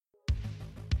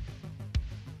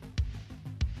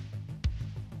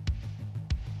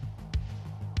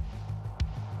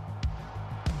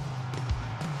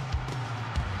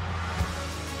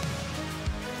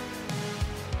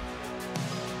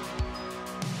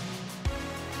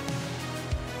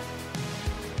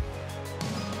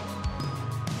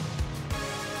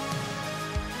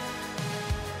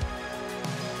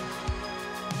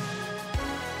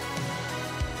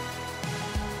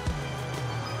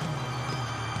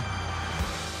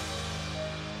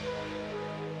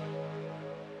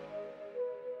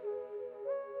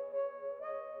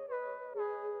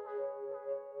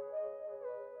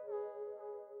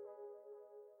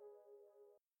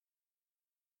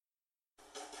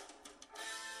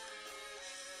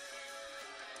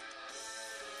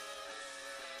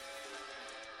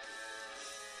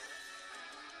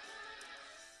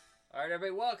Alright,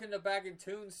 everybody, welcome to Back in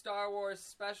Tune Star Wars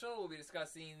Special. We'll be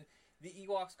discussing the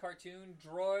Ewoks cartoon,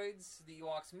 droids, the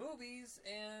Ewoks movies,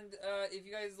 and if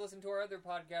you guys listen to our other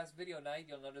podcast, Video Night,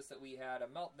 you'll notice that we had a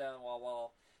meltdown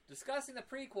while discussing the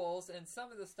prequels, and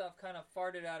some of the stuff kind of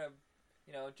farted out of,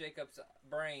 Jacob's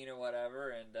brain or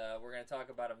whatever, and we're going to talk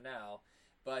about them now.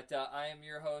 But I am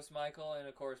your host, Michael, and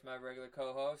of course, my regular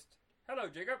co-host. Hello,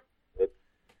 Jacob.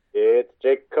 It's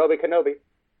Jacoby Kenobi.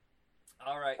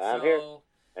 All right, I'm here,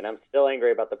 and I'm still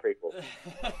angry about the prequels.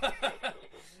 I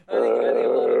think a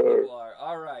lot of people are.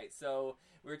 All right, so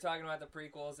we were talking about the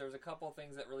prequels. There was a couple of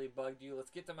things that really bugged you. Let's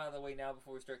get them out of the way now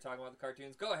before we start talking about the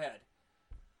cartoons. Go ahead.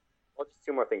 Well, just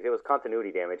two more things. It was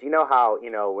continuity damage. You know how,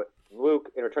 Luke,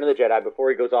 in Return of the Jedi, before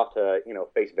he goes off to,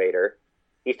 face Vader,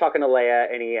 he's talking to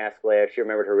Leia, and he asks Leia if she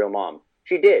remembered her real mom.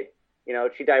 She did.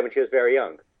 She died when she was very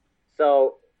young.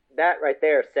 So that right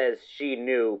there says she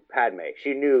knew Padme.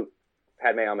 She knew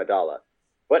Padme Amidala.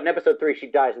 But in episode 3, she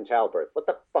dies in childbirth. What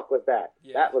the fuck was that?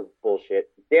 Yeah. That was bullshit.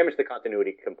 Damaged the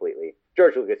continuity completely.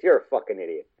 George Lucas, you're a fucking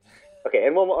idiot. Okay,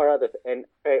 and one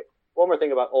more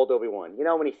thing about old Obi-Wan.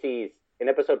 When he sees, in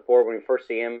episode 4, when we first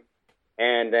see him,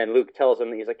 and then Luke tells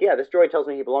him, he's like, yeah, this droid tells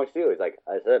me he belongs to you. He's like,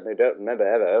 I certainly don't remember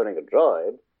ever owning a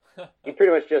droid. He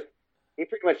pretty much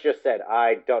just said,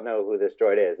 I don't know who this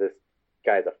droid is. This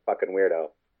guy's a fucking weirdo.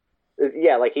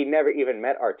 Yeah, like he never even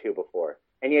met R2 before.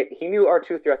 And yet he knew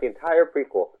R2 throughout the entire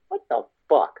prequel. What the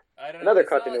fuck? I don't Another know.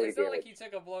 continuity It's not damage. like he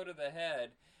took a blow to the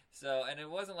head. So, and it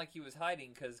wasn't like he was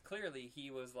hiding, because clearly he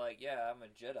was like, yeah, I'm a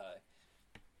Jedi.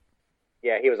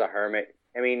 Yeah, he was a hermit.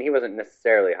 I mean, he wasn't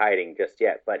necessarily hiding just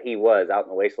yet, but he was out in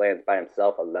the wastelands by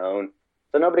himself alone.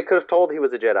 So nobody could have told he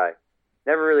was a Jedi.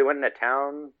 Never really went into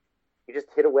town. He just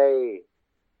hid away,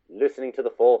 listening to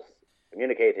the Force,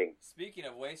 communicating. Speaking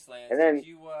of wastelands, And then- did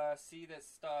you see that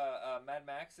Mad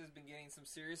Max has been getting some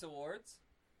serious awards?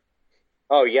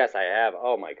 Oh, yes, I have.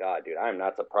 Oh, my God, dude. I'm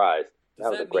not surprised. Does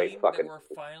That was a great mean fucking... that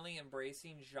we're finally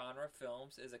embracing genre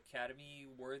films as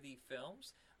Academy-worthy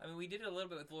films? I mean, we did it a little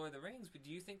bit with Lord of the Rings, but do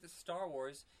you think that Star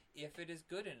Wars, if it is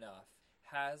good enough,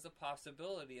 has the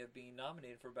possibility of being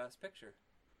nominated for Best Picture?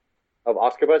 Of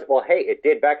Oscar buzz? Well, hey, it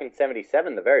did back in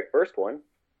 77, the very first one.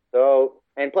 So,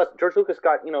 and plus, George Lucas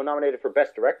got, nominated for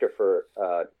Best Director for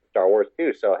Star Wars,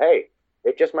 too. So, hey,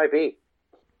 it just might be.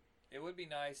 It would be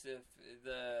nice if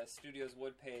the studios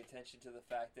would pay attention to the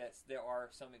fact that there are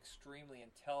some extremely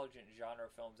intelligent genre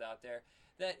films out there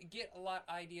that get a lot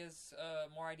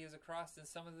more ideas across than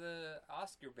some of the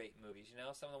Oscar bait movies.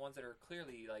 Some of the ones that are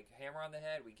clearly like hammer on the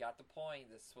head. We got the point.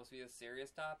 This is supposed to be a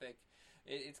serious topic.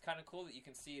 It's kind of cool that you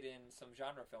can see it in some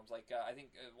genre films. Like I think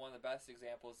one of the best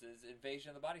examples is Invasion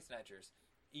of the Body Snatchers.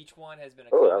 Each one has been a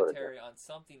commentary on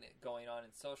something going on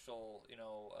in social,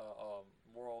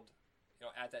 world.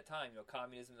 At that time,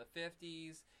 communism in the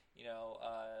 50s,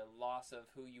 loss of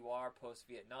who you are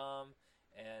post-Vietnam,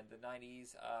 and the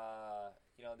 90s,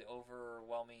 the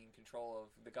overwhelming control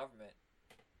of the government.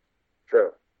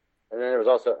 True. And then there was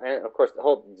also, and of course, the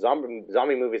whole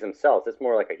zombie movies themselves, it's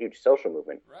more like a huge social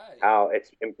movement. Right. How it's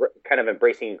kind of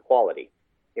embracing equality.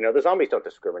 The zombies don't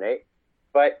discriminate.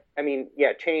 But, I mean,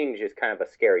 yeah, change is kind of a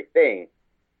scary thing.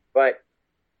 But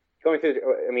going through,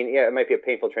 it might be a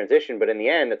painful transition, but in the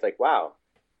end, it's like, wow,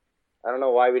 I don't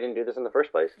know why we didn't do this in the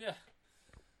first place. Yeah.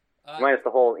 Minus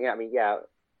the whole,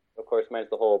 of course, minus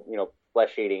the whole,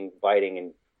 flesh-eating, biting,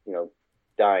 and,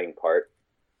 dying part.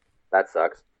 That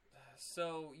sucks.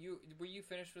 So, were you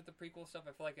finished with the prequel stuff?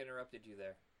 I feel like I interrupted you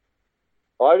there.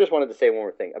 Well, I just wanted to say one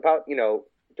more thing about,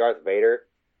 Darth Vader.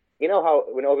 You know how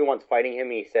when Obi-Wan's fighting him,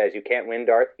 he says, you can't win,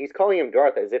 Darth? He's calling him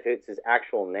Darth as if it's his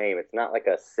actual name. It's not like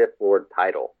a Sith Lord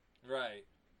title. Right.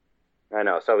 I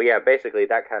know. So, yeah, basically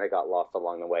that kind of got lost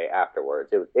along the way afterwards.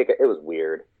 It was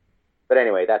weird. But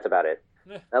anyway, that's about it.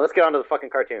 Now let's get on to the fucking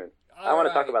cartoons. I want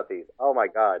to talk about these. Oh, my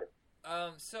God.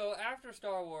 So after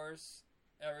Star Wars...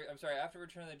 after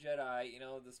Return of the Jedi,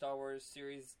 the Star Wars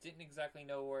series didn't exactly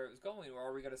know where it was going.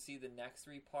 Are we going to see the next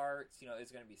 3 parts? Is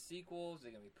it going to be sequels? Is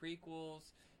it going to be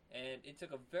prequels? And it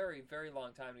took a very, very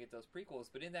long time to get those prequels.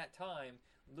 But in that time,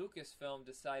 Lucasfilm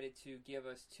decided to give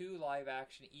us 2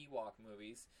 live-action Ewok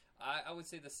movies. I would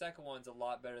say the second one's a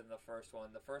lot better than the first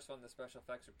one. The first one, the special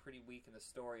effects are pretty weak, and the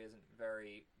story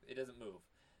it doesn't move.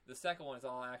 The second one is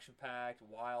all action-packed,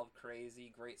 wild,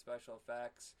 crazy, great special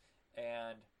effects.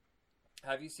 And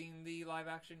have you seen the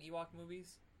live-action Ewok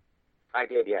movies? I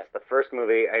did, yes. The first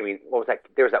movie, what was that?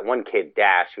 There was that one kid,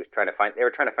 Dash, who was they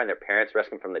were trying to find their parents,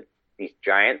 rescuing from these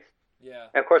giants. Yeah.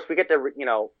 And of course, we get to,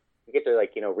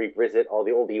 revisit all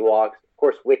the old Ewoks. Of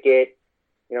course, Wicket.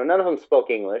 None of them spoke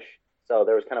English, so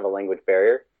there was kind of a language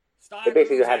barrier. They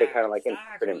basically had to kind of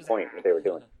interpret and point what they were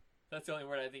doing. That's the only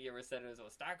word I think you ever said. It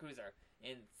was Star Cruiser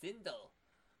and Sindel.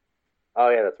 Oh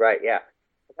yeah, that's right. Yeah,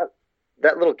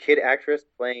 that little kid actress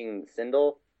playing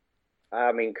Sindel.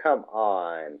 I mean, come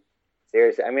on.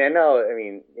 Seriously. I mean, I know. I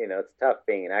mean, it's tough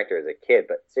being an actor as a kid,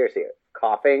 but seriously,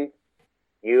 coughing,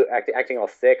 acting all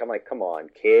sick. I'm like, come on,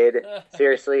 kid.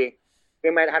 Seriously,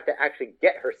 we might have to actually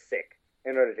get her sick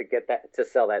in order to get that to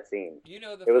sell that scene.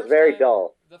 It was very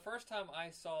dull. The first time I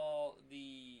saw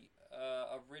the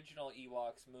original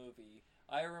Ewoks movie,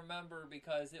 I remember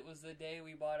because it was the day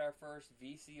we bought our first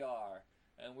VCR,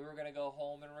 and we were gonna go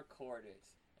home and record it,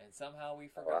 and somehow we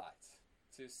forgot.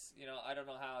 To, I don't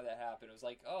know how that happened. It was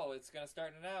like, oh, it's gonna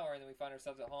start in an hour, and then we find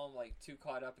ourselves at home like too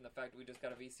caught up in the fact that we just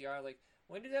got a VCR. Like,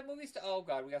 when did that movie start? Oh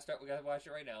God, we gotta watch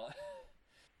it right now.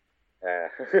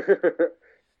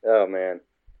 Oh man,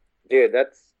 dude,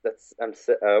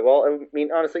 well, I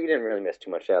mean, honestly, you didn't really miss too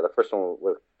much. Yeah, the first one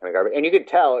was kind of garbage, and you could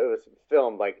tell it was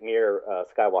filmed like near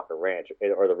Skywalker Ranch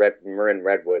or the Marin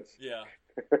Redwoods. Yeah.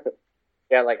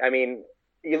 Yeah, like I mean,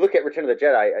 you look at Return of the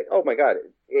Jedi. Oh my God,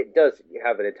 it does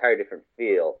have an entire different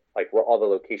feel. Like where all the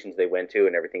locations they went to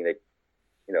and everything.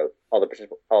 All the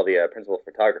principal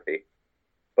photography.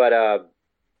 But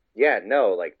yeah,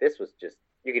 no, like this was just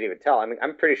you could even tell. I mean,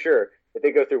 I'm pretty sure if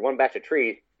they go through one batch of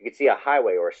trees, you could see a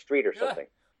highway or a street or something.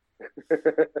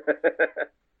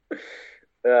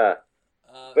 But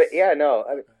yeah, no.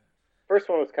 I mean, first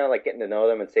one was kind of like getting to know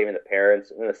them and saving the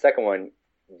parents, and then the second one,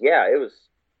 yeah,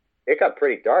 it got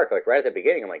pretty dark. Like right at the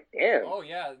beginning, I'm like, damn. Oh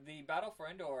yeah, the Battle for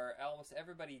Endor, almost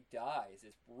everybody dies.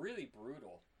 It's really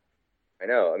brutal. I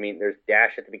know. I mean, there's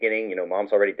Dash at the beginning.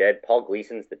 Mom's already dead. Paul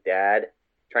Gleason's the dad,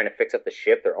 trying to fix up the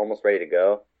ship. They're almost ready to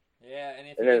go. Yeah, and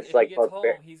if he gets home,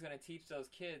 he's going to teach those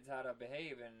kids how to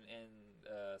behave in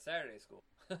Saturday school.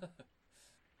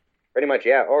 Pretty much,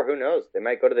 yeah. Or who knows? They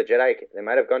might go to the Jedi. They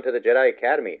might have gone to the Jedi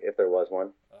Academy if there was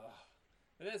one.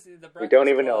 We don't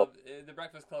even know. The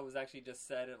Breakfast Club was actually just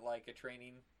set at like a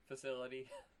training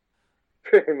facility.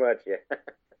 Pretty much, yeah.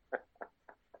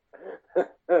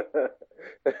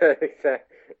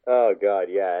 Oh God,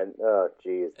 yeah, and oh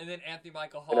jeez. And then Anthony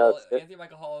Michael Hall. Anthony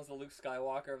Michael Hall is the Luke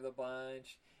Skywalker of the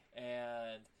bunch,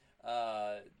 and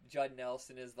Judd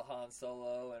Nelson is the Han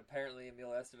Solo, and apparently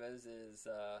Emilio Estevez is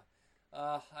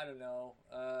I don't know,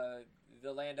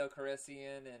 the Lando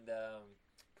Calrissian, and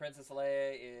Princess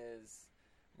Leia is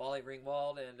Molly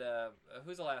Ringwald, and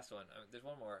who's the last one? There's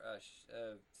one more.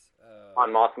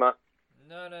 Mon Mothma.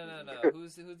 No.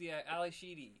 Who's the Ali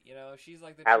Sheedy? She's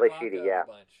like the Ali Chewbacca Sheedy, of yeah. the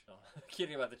bunch. No,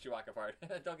 kidding about the Chewbacca part.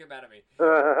 Don't get mad at me.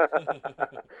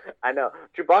 I know.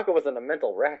 Chewbacca was in a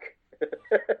mental wreck.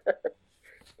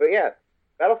 But yeah,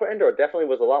 Battle for Endor definitely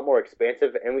was a lot more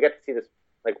expansive, and we got to see this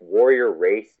like warrior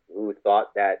race who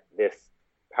thought that this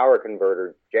power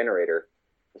converter generator,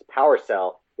 this power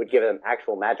cell, would give them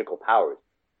actual magical powers.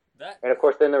 And of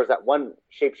course, then there was that one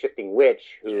shape-shifting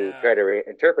witch who tried to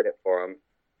interpret it for him.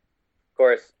 Of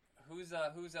course, who's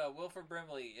Wilford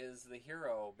Brimley is the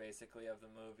hero basically of the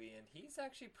movie, and he's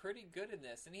actually pretty good in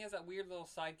this. And he has that weird little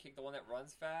sidekick, the one that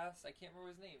runs fast. I can't remember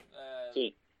his name.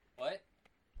 Teak. What?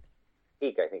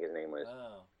 Teak, I think his name was.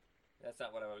 Oh, that's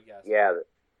not what I would guess. Yeah,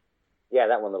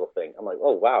 that one little thing. I'm like,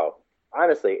 oh wow.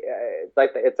 Honestly, it's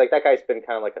like that guy's been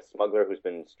kind of like a smuggler who's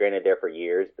been stranded there for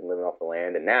years, been living off the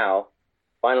land, and now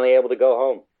finally able to go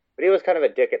home. But he was kind of a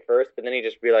dick at first, but then he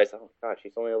just realized, oh God,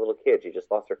 she's only a little kid. She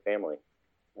just lost her family.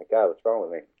 My God, what's wrong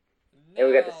with me? No, and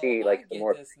we got to see like some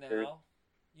more. This now.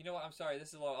 You know what? I'm sorry. This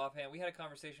is a little offhand. We had a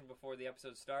conversation before the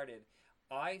episode started.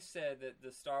 I said that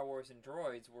the Star Wars and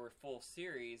Droids were full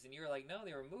series, and you were like, no,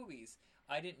 they were movies.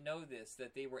 I didn't know this,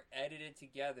 that they were edited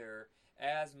together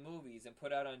as movies and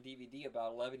put out on DVD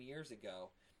about 11 years ago.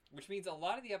 Which means a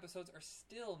lot of the episodes are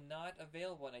still not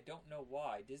available, and I don't know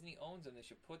why. Disney owns them. They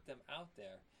should put them out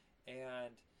there.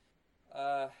 And,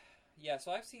 yeah,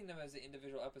 so I've seen them as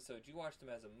individual episodes. You watched them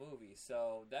as a movie,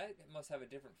 so that must have a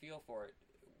different feel for it.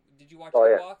 Did you watch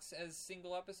Ewoks as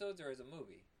single episodes or as a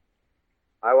movie?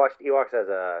 I watched Ewoks as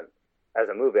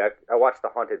a movie. I watched The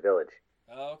Haunted Village.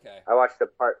 Oh, okay. I watched the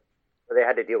part where they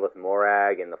had to deal with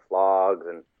Morag and the Flogs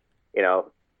and,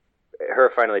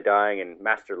 her finally dying and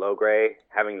Master Logray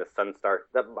having the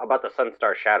about the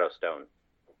Sunstar Shadow Stone.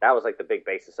 That was like the big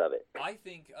basis of it. I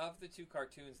think of the two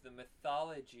cartoons, the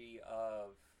mythology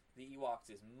of the Ewoks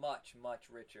is much, much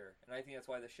richer. And I think that's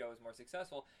why the show is more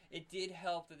successful. It did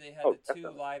help that they had the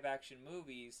two live-action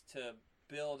movies to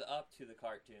build up to the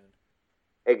cartoon.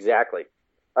 Exactly.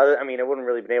 I mean, it wouldn't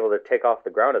really been able to take off the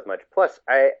ground as much. Plus,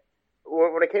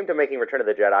 when it came to making Return of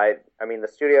the Jedi, I mean, the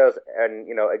studios and,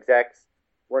 execs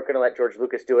weren't going to let George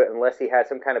Lucas do it unless he had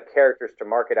some kind of characters to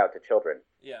market out to children.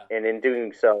 Yeah. And in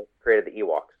doing so, created the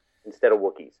Ewoks instead of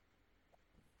Wookiees.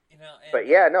 But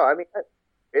yeah, no, I mean,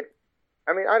 it.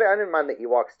 I mean, I didn't mind the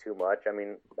Ewoks too much. I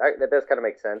mean, that does kind of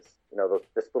make sense.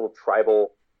 This little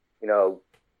tribal,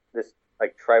 this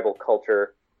like tribal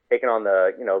culture taking on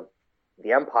the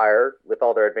Empire with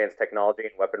all their advanced technology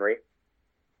and weaponry.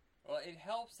 Well, it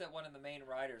helps that one of the main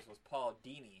writers was Paul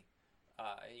Dini,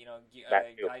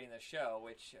 guiding the show,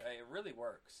 which it really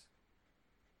works.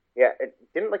 Yeah, it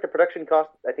didn't like the production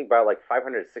cost. I think about like $500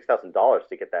 to $6,000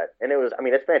 to get that, and it was. I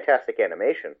mean, it's fantastic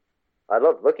animation. I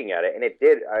loved looking at it, and it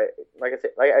did. Like I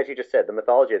said, as you just said, the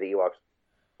mythology of the Ewoks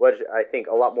was, I think,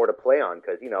 a lot more to play on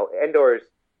because Endor's,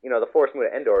 the Forest Moon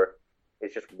of Endor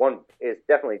is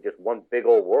definitely just one big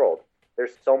old world.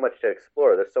 There's so much to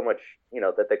explore. There's so much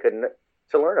that they couldn't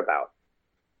to learn about.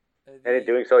 And in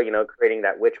doing so, creating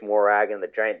that witch Morag and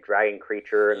the giant dragon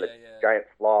creature and the giant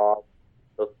flaw,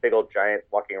 those big old giants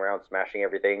walking around smashing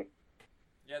everything.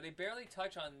 Yeah, they barely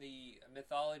touch on the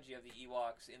mythology of the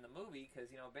Ewoks in the movie because,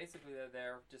 basically they're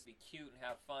there just to be cute and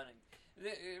have fun.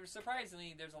 And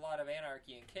surprisingly, there's a lot of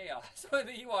anarchy and chaos when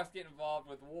the Ewoks get involved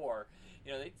with war.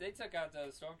 They took out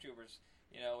those stormtroopers,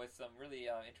 with some really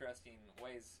interesting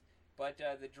ways. But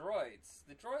the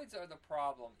droids are the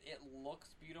problem. It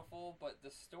looks beautiful, but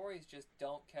the stories just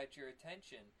don't catch your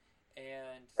attention.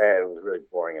 And it was really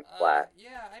boring and flat.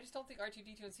 Yeah, I just don't think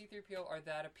R2-D2 and C-3PO are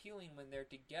that appealing when they're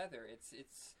together.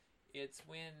 It's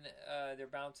when they're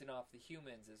bouncing off the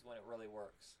humans is when it really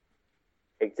works.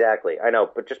 Exactly, I know,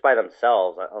 but just by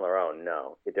themselves on their own,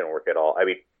 no, it didn't work at all. I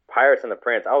mean, Pirates and the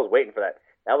Prince, I was waiting for that.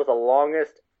 That was the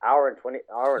longest hour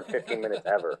and 15 minutes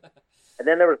ever. And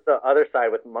then there was the other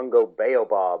side with Mungo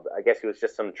Baobab. I guess he was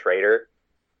just some traitor,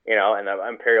 and the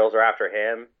Imperials are after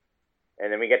him.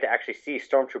 And then we get to actually see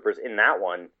stormtroopers in that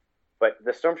one. But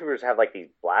the stormtroopers have like these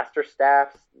blaster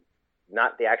staffs,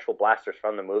 not the actual blasters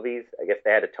from the movies. I guess they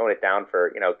had to tone it down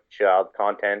for, child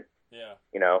content. Yeah.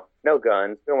 No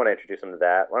guns. We don't want to introduce them to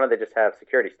that. Why don't they just have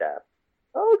security staff?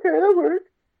 Oh, okay, that worked.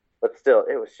 But still,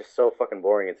 it was just so fucking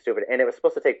boring and stupid. And it was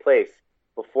supposed to take place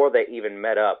before they even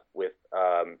met up with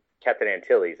Captain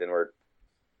Antilles and were,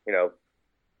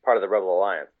 part of the Rebel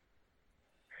Alliance.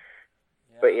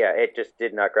 But yeah, it just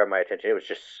did not grab my attention. It was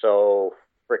just so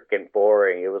freaking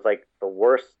boring. It was like the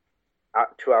worst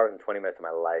 2 hours and 20 minutes of my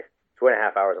life.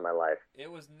 2.5 hours of my life. It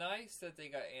was nice that they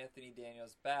got Anthony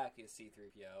Daniels back as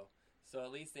C-3PO. So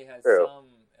at least they had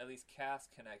at least cast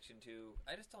connection to...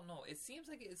 I just don't know. It seems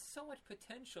like it's so much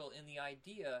potential in the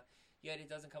idea, yet it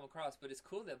doesn't come across. But it's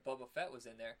cool that Boba Fett was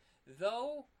in there.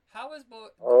 Though, how is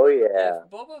Oh, yeah. If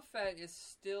Boba Fett is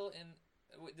still in...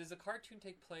 Does the cartoon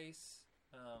take place...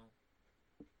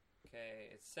 Okay,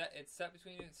 it's set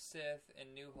between Sith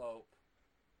and New Hope.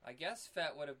 I guess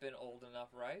Fett would have been old enough,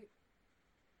 right?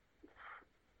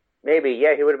 Maybe,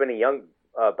 yeah. He would have been a young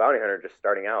bounty hunter just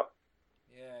starting out.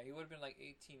 Yeah, he would have been like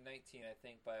 18, 19, I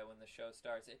think, by when the show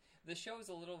starts. The show is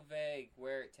a little vague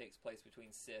where it takes place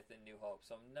between Sith and New Hope,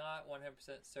 so I'm not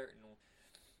 100% certain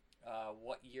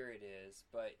what year it is.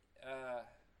 But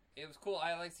it was cool.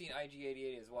 I like seeing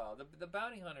IG-88 as well. The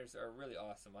bounty hunters are really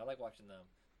awesome. I like watching them.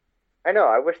 I know.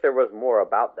 I wish there was more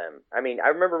about them. I mean, I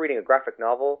remember reading a graphic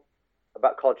novel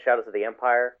called Shadows of the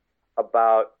Empire. It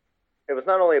was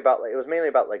mainly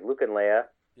about like Luke and Leia.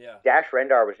 Yeah. Dash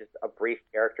Rendar was just a brief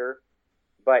character,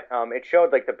 but it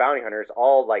showed like the bounty hunters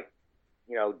all like,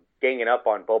 ganging up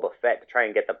on Boba Fett to try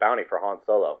and get the bounty for Han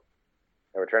Solo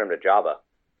and return him to Jabba.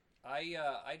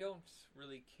 I don't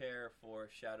really care for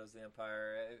Shadows of the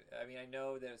Empire. I mean, I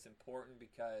know that it's important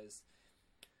because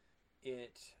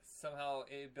it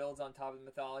builds on top of the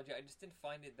mythology. I just didn't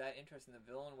find it that interesting.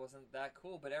 The villain wasn't that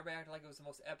cool, but everybody acted like it was the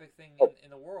most epic thing in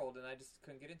the world, and I just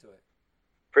couldn't get into it.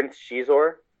 Prince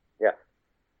Xizor? Yeah.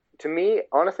 To me,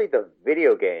 honestly, the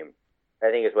video game,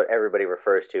 I think, is what everybody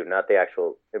refers to, not the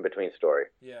actual in-between story.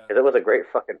 Yeah. Because it was a great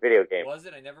fucking video game. Was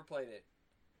it? I never played it.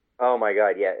 Oh my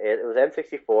god, yeah. It was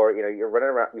N64. You're running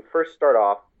around. You first start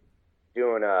off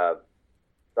doing the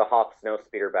Hoth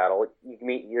Snowspeeder battle. You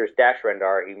meet Dash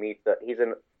Rendar. He's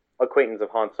an acquaintance of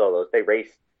Han Solo's. They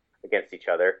race against each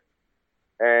other,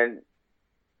 and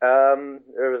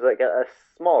there was like a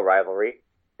small rivalry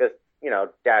because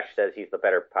Dash says he's the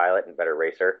better pilot and better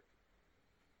racer.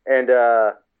 And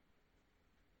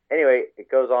anyway, it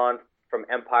goes on from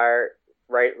Empire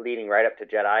leading right up to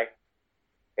Jedi.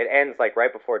 It ends like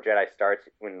right before Jedi starts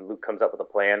when Luke comes up with a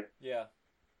plan. Yeah.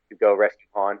 To go rescue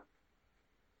Han.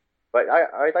 But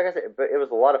like I said, but it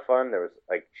was a lot of fun. There was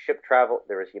like ship travel.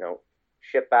 There was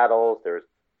ship battles. There was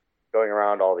going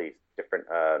around all these different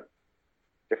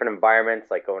environments,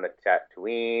 like going to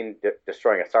Tatooine,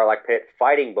 destroying a Sarlacc pit,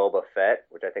 fighting Boba Fett,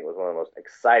 which I think was one of the most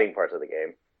exciting parts of the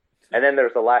game. And then there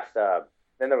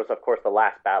was of course the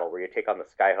last battle where you take on the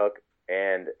Skyhook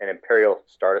and an Imperial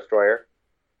Star Destroyer,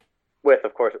 with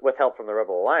help from the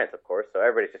Rebel Alliance, of course. So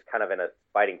everybody's just kind of in a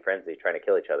fighting frenzy, trying to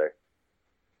kill each other.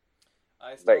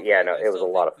 But yeah, no, it was a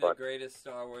lot of fun. The greatest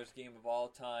Star Wars game of all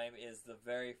time is the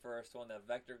very first one, the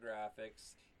vector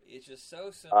graphics. It's just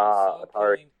so simple, so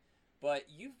appealing. But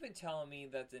you've been telling me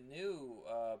that the new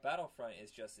Battlefront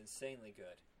is just insanely good.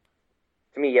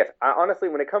 To me, yes. Honestly,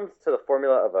 when it comes to the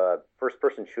formula of a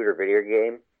first-person shooter video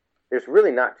game, there's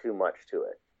really not too much to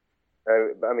it.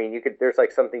 I mean, there's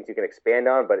like some things you can expand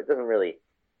on, but it doesn't really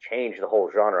change the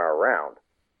whole genre around.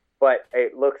 But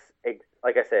it looks,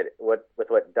 like I said, with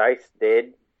what DICE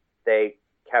did, they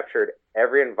captured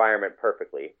every environment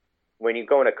perfectly. When you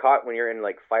go when you're in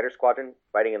like fighter squadron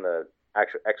fighting in the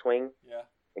actual X-wing, yeah,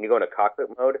 and you go into cockpit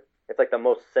mode, it's like the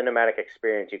most cinematic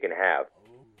experience you can have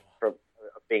from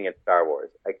being in Star Wars.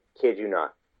 I kid you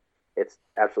not, it's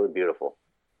absolutely beautiful.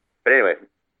 But anyway,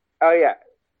 oh yeah.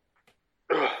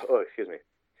 Oh, excuse me.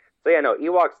 So yeah, no,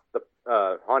 Ewoks, the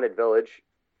Haunted Village,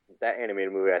 that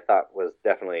animated movie I thought was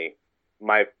definitely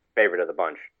my favorite of the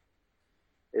bunch.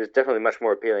 It was definitely much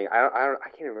more appealing. I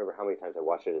can't remember how many times I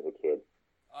watched it as a kid.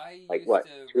 I like used what,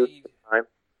 to 2 read times?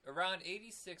 Around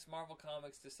 86, Marvel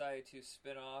Comics decided to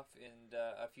spin off in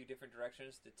a few different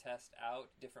directions to test out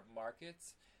different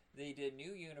markets. They did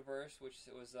New Universe, which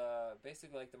was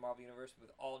basically like the Marvel Universe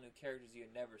with all new characters you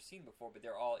had never seen before, but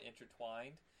they're all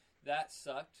intertwined. That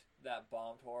sucked. That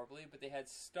bombed horribly. But they had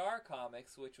Star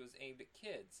Comics, which was aimed at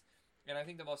kids. And I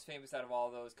think the most famous out of all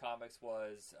those comics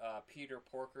was Peter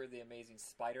Porker, the Amazing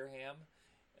Spider-Ham.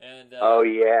 And oh,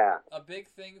 yeah. A big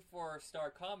thing for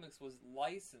Star Comics was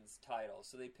licensed titles.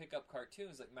 So they pick up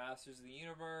cartoons like Masters of the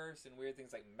Universe and weird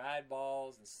things like Mad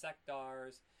Balls and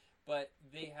Sectars. But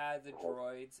they had the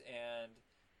droids and...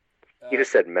 you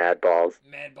just said Mad Balls.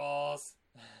 Mad Balls.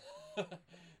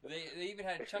 They even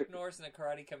had Chuck Norris and the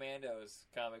Karate Commandos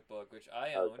comic book, which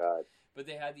I owned. Oh, God. But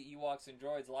they had the Ewoks and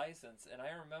Droids license, and I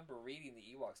remember reading the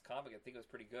Ewoks comic. I think it was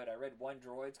pretty good. I read one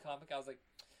Droids comic. I was like,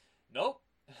 nope.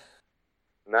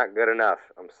 Not good enough.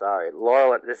 I'm sorry.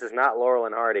 This is not Laurel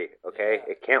and Hardy, okay?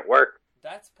 Yeah. It can't work.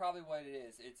 That's probably what it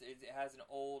is. It has an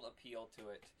old appeal to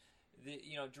it.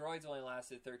 Droids only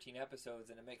lasted 13 episodes,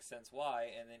 and it makes sense why.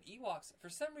 And then Ewoks, for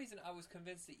some reason, I was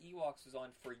convinced the Ewoks was on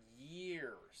for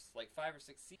years, like 5 or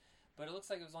 6 seasons. But it looks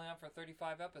like it was only on for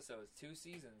 35 episodes, 2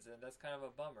 seasons, and that's kind of a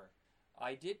bummer.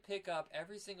 I did pick up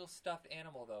every single stuffed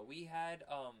animal, though. We had,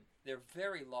 they're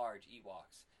very large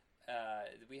Ewoks.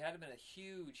 We had them in a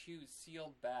huge, huge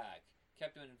sealed bag.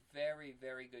 Kept them in very,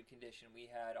 very good condition. We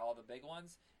had all the big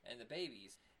ones and the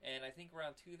babies. And I think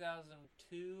around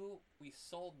 2002, we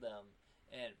sold them.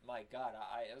 And my God,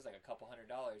 it was like a couple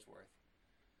 $100 worth.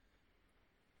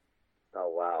 Oh,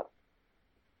 wow.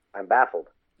 I'm baffled.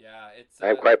 Yeah, it's...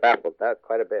 I'm quite baffled. That's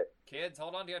quite a bit. Kids,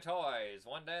 hold on to your toys.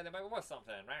 One day they might be worth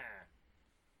something.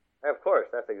 Of course,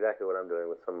 that's exactly what I'm doing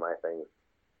with some of my things.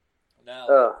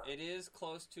 Now, it is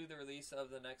close to the release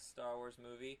of the next Star Wars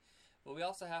movie, but we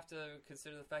also have to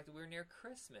consider the fact that we're near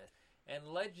Christmas. And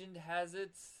legend has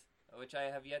it, which I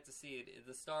have yet to see it,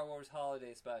 the Star Wars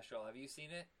Holiday Special. Have you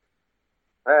seen it?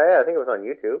 Yeah, I think it was on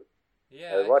YouTube.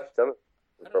 Yeah. I watched some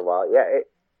for a while. Yeah,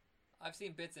 I've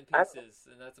seen bits and pieces,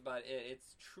 and that's about it.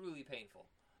 It's truly painful.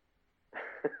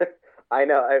 I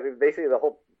know. Basically, the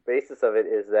whole basis of it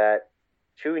is that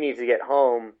Chewie needs to get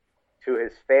home to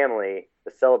his family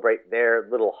to celebrate their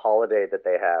little holiday that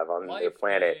they have on their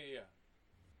planet.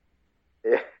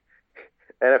 Yeah.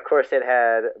 And, of course, it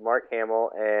had Mark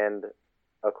Hamill and,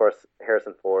 of course,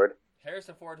 Harrison Ford.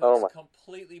 Harrison Ford was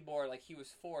completely bored, like he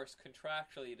was forced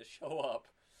contractually to show up.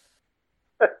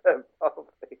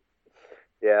 Probably.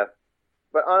 Yeah.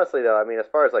 But honestly, though, I mean, as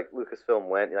far as, like, Lucasfilm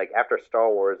went, like, after Star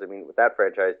Wars, I mean, with that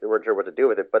franchise, they weren't sure what to do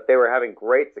with it, but they were having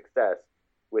great success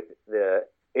with the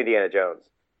Indiana Jones.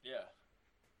 Yeah.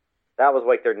 That was,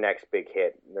 like, their next big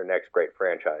hit, their next great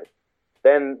franchise.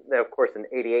 Then, of course, in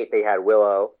 '88, they had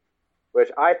Willow, which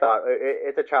I thought,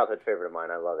 it's a childhood favorite of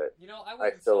mine. I love it.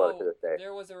 I still love it to this day.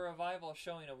 There was a revival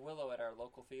showing of Willow at our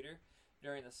local theater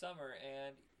during the summer,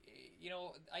 and,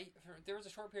 there was a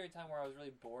short period of time where I was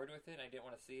really bored with it, and I didn't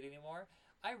want to see it anymore.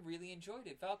 I really enjoyed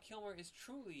it. Val Kilmer is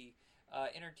truly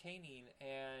entertaining,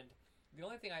 and the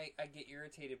only thing I get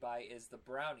irritated by is the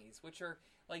brownies, which are,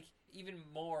 like, even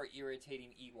more irritating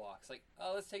Ewoks. Like,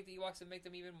 oh, let's take the Ewoks and make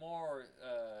them even more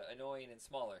annoying and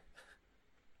smaller.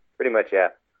 Pretty much, yeah.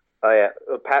 Oh, yeah.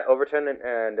 Pat Overton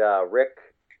and Rick.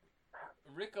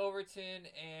 Rick Overton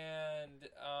and,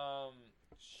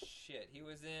 he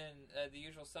was in The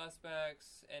Usual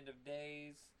Suspects, End of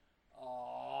Days.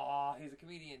 Oh, he's a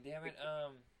comedian, damn it.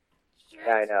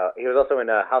 Yeah, I know. He was also in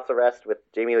House Arrest with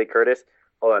Jamie Lee Curtis.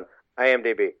 Hold on.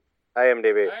 IMDb.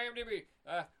 IMDb. IMDb.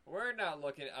 We're not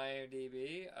looking at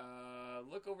IMDb.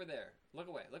 Look over there. Look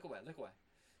away. Look away. Look away.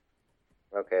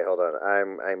 Okay, hold on.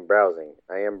 I'm browsing.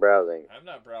 I am browsing. I'm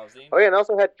not browsing. Oh yeah, and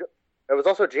also it was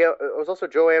also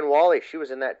Joanne Whalley. She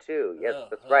was in that too. Yes,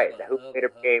 that's right. Who later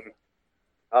became.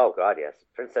 Oh God, yes,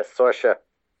 Princess Sorsha.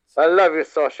 I love you,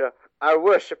 Sorsha. I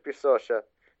worship you, Sorsha.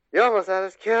 You almost had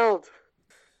us killed.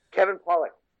 Kevin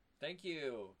Pollak. Thank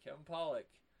you, Kevin Pollak.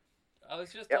 I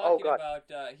was just Yeah, talking about.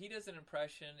 He does an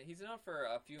impression. He's known for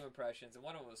a few impressions, and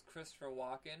one of them was Christopher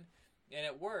Walken. And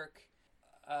at work,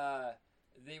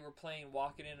 they were playing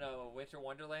Walken in a Winter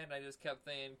Wonderland. And I just kept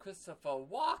saying Christopher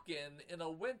Walken in a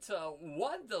Winter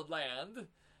Wonderland,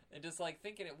 and just like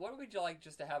thinking, what would you like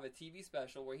just to have a TV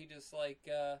special where he just like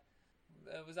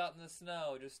was out in the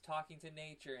snow, just talking to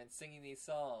nature and singing these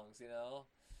songs, you know,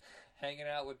 hanging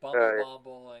out with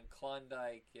Bumble and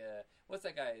Klondike. What's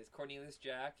that guy? Is Cornelius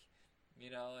Jack? You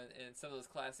know, and some of those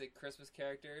classic Christmas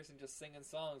characters, and just singing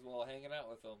songs while hanging out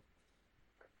with them.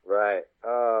 Right.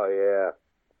 Oh yeah.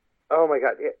 Oh my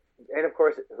God. Yeah. And of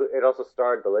course, it also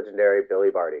starred the legendary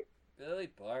Billy Barty. Billy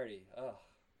Barty. Oh,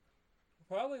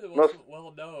 probably the most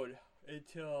well known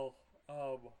until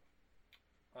I'm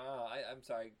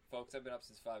sorry, folks. I've been up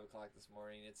since 5 o'clock this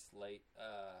morning. It's late.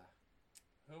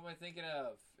 Who am I thinking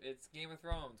of? It's Game of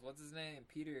Thrones. What's his name?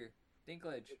 Peter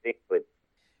Dinklage.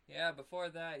 Yeah, before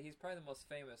that, he's probably the most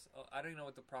famous. Oh, I don't even know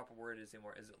what the proper word is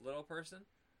anymore. Is it little person?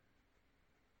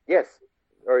 Yes.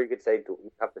 Or you could say,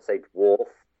 you have to say dwarf.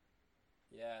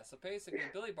 Yeah, so basically,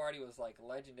 Billy Barty was like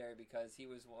legendary because he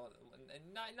was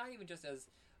and not even just as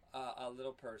a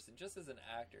little person, just as an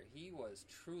actor. He was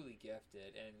truly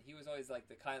gifted, and he was always like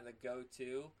the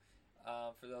go-to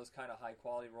for those kind of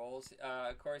high-quality roles.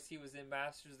 Of course, he was in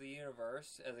Masters of the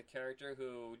Universe as a character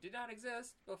who did not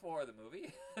exist before the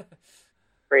movie.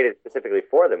 Created specifically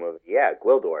for the movie, yeah,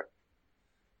 Gwildor.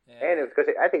 And it was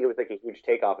because I think it was like a huge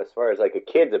takeoff as far as like a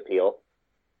kid's appeal.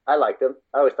 I liked him.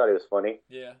 I always thought he was funny.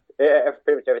 Yeah.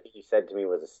 Pretty much everything he said to me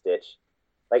was a stitch.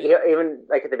 Like even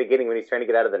like at the beginning when he's trying to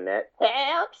get out of the net,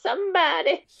 help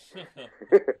somebody.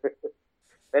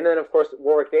 And then of course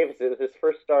Warwick Davis, it was his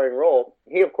first starring role.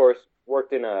 He of course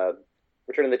worked in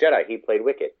Return of the Jedi. He played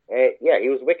Wicket. Yeah, he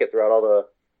was Wicket throughout all the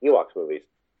Ewoks movies.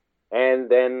 And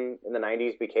then in the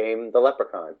 90s became the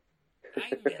Leprechaun.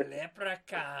 I'm the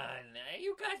Leprechaun.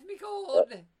 You got me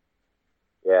cold.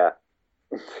 Yeah.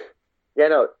 Yeah,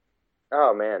 no.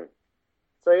 Oh, man.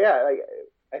 So, yeah,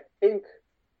 I think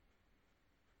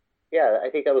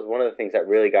that was one of the things that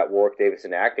really got Warwick Davis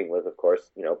into acting was, of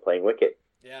course, playing Wicket.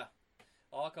 Yeah.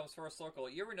 All comes full circle.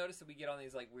 You ever notice that we get on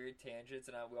these, like, weird tangents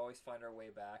and we always find our way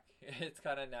back? It's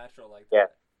kind of natural like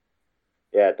that.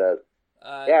 Yeah, it does.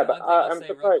 Yeah, but I'll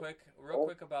say real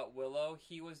quick about Willow.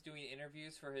 He was doing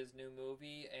interviews for his new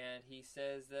movie, and he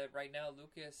says that right now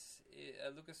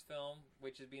Lucasfilm,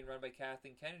 which is being run by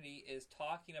Kathleen Kennedy, is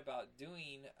talking about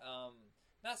doing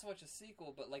not so much a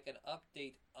sequel, but like an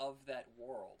update of that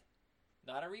world.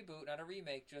 Not a reboot, not a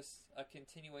remake, just a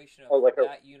continuation of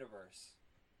that universe.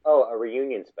 Oh, a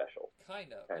reunion special.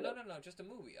 Kind of. No, just a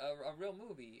movie, a real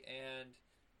movie, and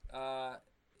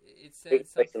it said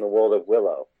takes place in the world of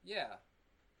Willow. Yeah.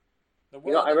 I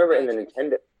remember in the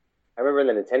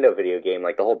Nintendo video game,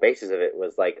 like the whole basis of it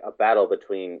was like a battle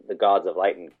between the gods of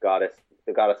light and the goddess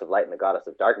of light and the goddess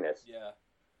of darkness. Yeah.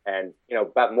 And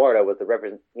Bat-Morda was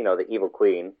the evil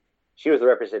queen. She was the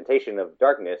representation of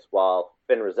darkness, while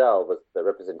Finn Rizal was the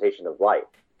representation of light.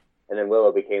 And then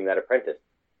Willow became that apprentice.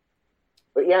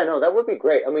 But yeah, no, that would be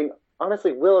great. I mean,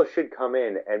 honestly, Willow should come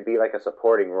in and be like a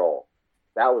supporting role.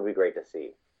 That would be great to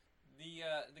see.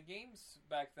 The games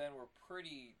back then were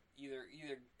pretty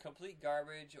either complete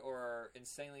garbage or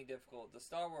insanely difficult. The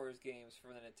Star Wars games for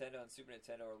the Nintendo and Super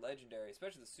Nintendo are legendary,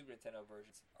 especially the Super Nintendo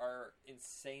versions are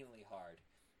insanely hard.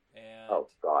 And oh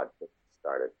God, it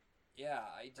started. Yeah,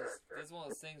 it's one of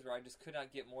those things where I just could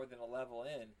not get more than a level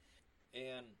in,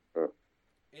 and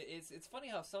it's funny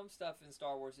how some stuff in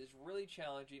Star Wars is really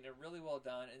challenging and really well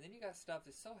done, and then you got stuff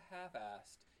that's so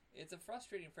half-assed. It's a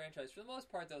frustrating franchise. For the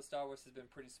most part, though, Star Wars has been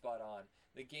pretty spot on.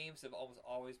 The games have almost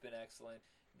always been excellent.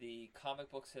 The comic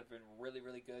books have been really,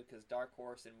 really good because Dark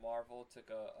Horse and Marvel took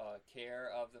a care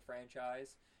of the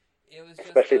franchise. It was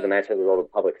especially the Knights of the Old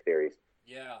Republic series.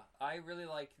 Yeah, I really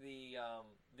like the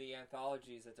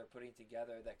anthologies that they're putting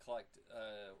together that collect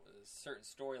certain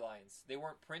storylines. They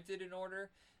weren't printed in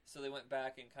order, so they went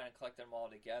back and kind of collected them all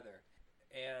together.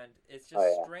 And it's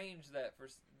just strange that for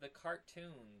the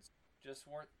cartoons just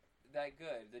weren't that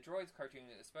good. The Droids cartoon,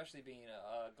 especially being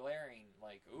a glaring,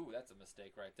 like, ooh, that's a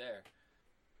mistake right there.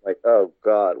 Like, oh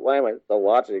God, why am I still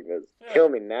watching this? Kill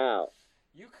me now.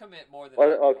 You commit more than I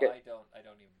do. I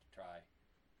don't even try.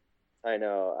 I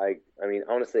know. I mean,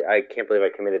 honestly, I can't believe I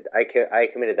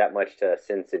committed that much to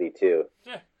Sin City 2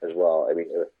 as well. I mean,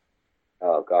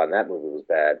 oh god, and that movie was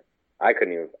bad. I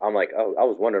couldn't even. I'm like, oh, I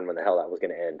was wondering when the hell that was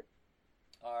going to end.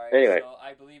 All right. Anyway, So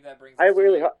I believe that brings I us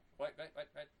really to... hope. What?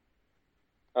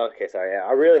 Okay, sorry. Yeah,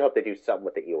 I really hope they do something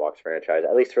with the Ewoks franchise,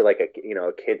 at least for like a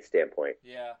kid standpoint.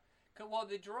 Yeah. Well,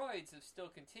 the droids have still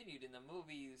continued in the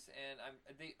movies, and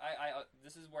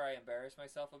this is where I embarrass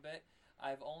myself a bit.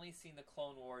 I've only seen the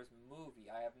Clone Wars movie.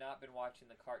 I have not been watching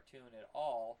the cartoon at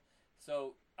all.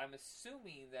 So I'm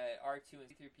assuming that R2 and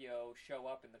C-3PO show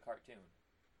up in the cartoon.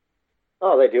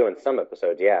 Oh, they do in some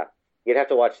episodes. Yeah, you'd have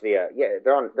to watch the. Yeah,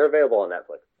 they're available on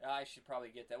Netflix. I should probably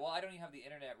get that. Well, I don't even have the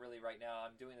internet really right now.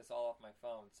 I'm doing this all off my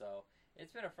phone, so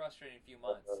it's been a frustrating few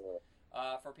months.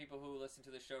 For people who listen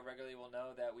to the show regularly will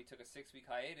know that we took a 6-week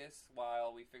hiatus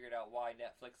while we figured out why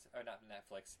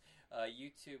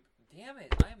YouTube, damn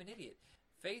it, I am an idiot.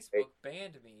 Facebook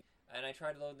banned me, and I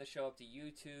tried loading the show up to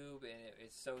YouTube, and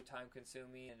it's so time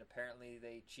consuming, and apparently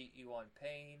they cheat you on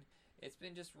paying. It's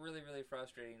been just really, really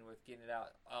frustrating with getting it out.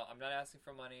 I'm not asking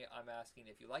for money. I'm asking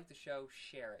if you like the show,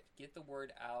 share it. Get the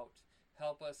word out.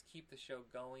 Help us keep the show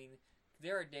going.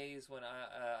 There are days when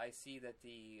I see that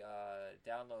the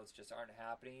downloads just aren't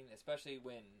happening, especially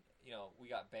when we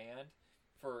got banned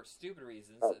for stupid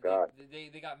reasons. Oh God!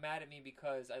 They got mad at me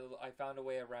because I found a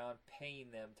way around paying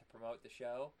them to promote the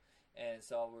show, and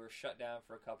so we were shut down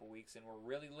for a couple weeks, and we're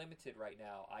really limited right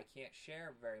now. I can't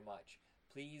share very much.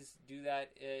 Please do that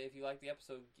if you like the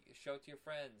episode. Show it to your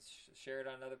friends. Share it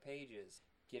on other pages.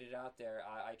 Get it out there.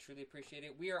 I truly appreciate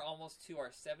it. We are almost to our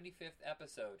 75th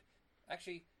episode.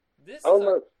 Actually, this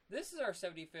is our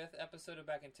 75th episode of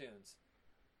Back in Tunes.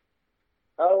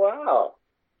 Oh, wow.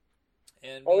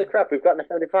 And holy crap, we've gotten to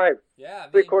 75. Yeah.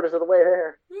 Three-quarters of the way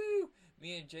there. Woo!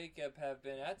 Me and Jacob have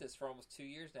been at this for almost 2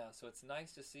 years now, so it's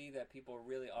nice to see that people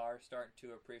really are starting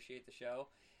to appreciate the show.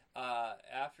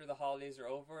 After the holidays are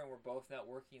over and we're both not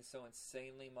working so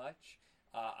insanely much,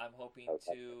 I'm hoping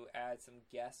to add some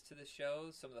guests to the show,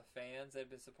 some of the fans that have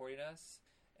been supporting us,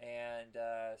 and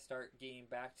start getting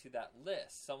back to that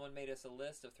list. Someone made us a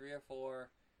list of 3 or 4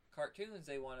 cartoons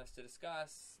they want us to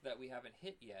discuss that we haven't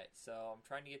hit yet, so I'm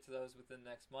trying to get to those within the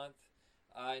next month.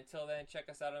 Until then, check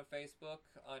us out on Facebook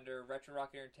under Retro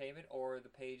Rock Entertainment, or the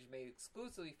page made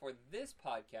exclusively for this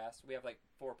podcast. We have like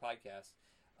 4 podcasts.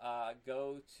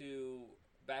 Go to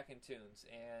Back in Tunes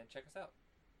and check us out.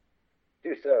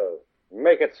 Do so.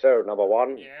 Make it so, number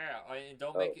 1. Yeah, and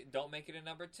don't make it a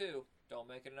number 2. Don't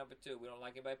make it a number 2. We don't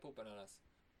like anybody pooping on us.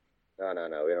 No.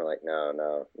 We don't like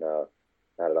no, not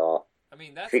at all. I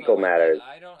mean, that's fecal matters.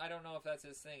 I don't know if that's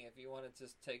his thing. If you want to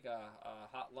just take a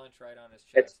hot lunch right on his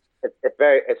chest.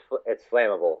 It's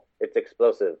flammable. It's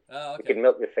explosive. Oh, okay. It can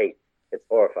melt your face. It's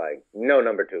horrifying. No,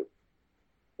 number 2.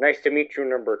 Nice to meet you,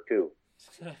 number 2.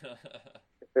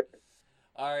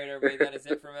 All right, everybody, that is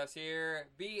it from us here.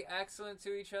 Be excellent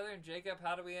to each other. And Jacob,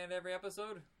 how do we end every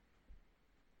episode?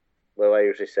 What do I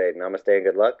usually say? Namaste and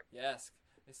good luck? Yes.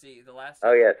 You see, the last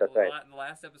yes, that's right. In the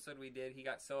last episode we did, he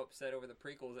got so upset over the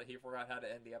prequels that he forgot how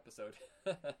to end the episode.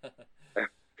 Oh,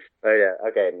 yeah.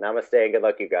 Okay. Namaste and good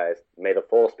luck, you guys. May the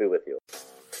force be with you.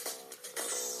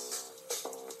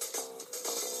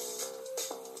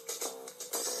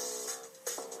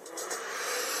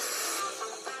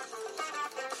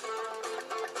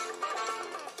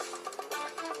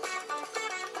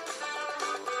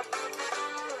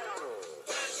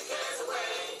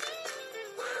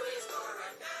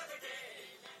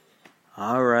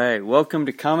 All right, welcome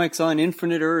to Comics on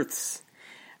Infinite Earths.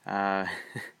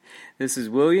 This is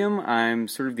William. I'm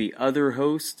sort of the other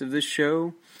host of this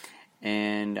show,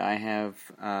 and I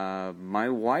have my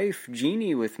wife,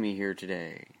 Jeannie, with me here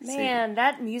today. Man,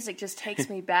 that music just takes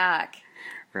me back.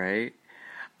 Right?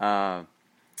 I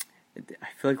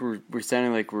feel like we're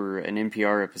sounding like we're an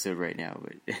NPR episode right now,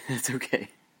 but it's okay.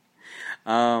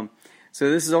 So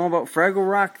this is all about Fraggle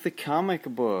Rock, the comic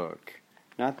book.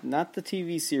 Not the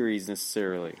TV series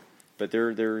necessarily, but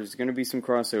there's going to be some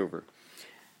crossover.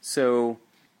 So,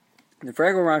 the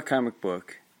Fraggle Rock comic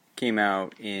book came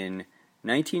out in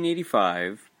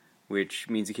 1985, which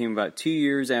means it came about 2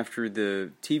 years after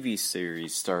the TV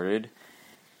series started.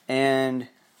 And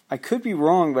I could be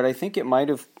wrong, but I think it might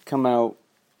have come out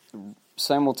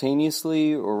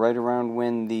simultaneously or right around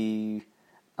when the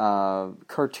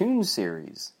cartoon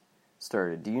series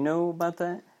started. Do you know about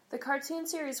that? The cartoon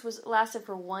series lasted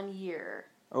for 1 year.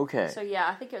 Okay. So yeah,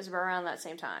 I think it was around that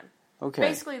same time. Okay.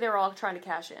 Basically, they were all trying to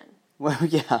cash in. Well,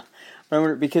 yeah.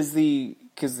 Remember, because the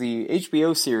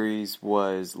HBO series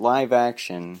was live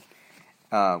action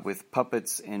with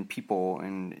puppets and people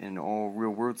and all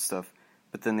real world stuff,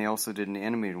 but then they also did an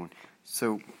animated one.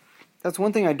 So that's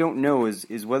one thing I don't know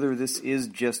is whether this is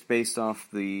just based off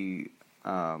the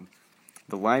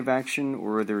live action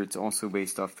or whether it's also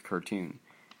based off the cartoon,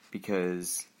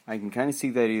 because I can kind of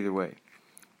see that either way.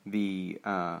 The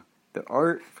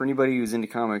art, for anybody who's into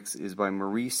comics, is by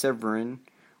Marie Severin,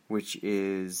 which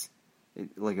is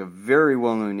like a very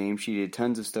well-known name. She did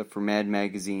tons of stuff for Mad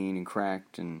Magazine and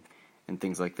Cracked and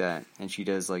things like that, and she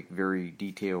does like very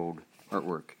detailed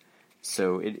artwork.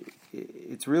 So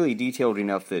it's really detailed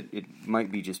enough that it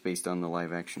might be just based on the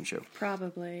live-action show.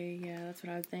 Probably, yeah, that's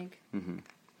what I would think.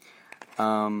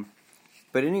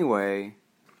 But anyway,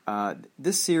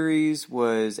 this series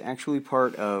was actually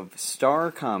part of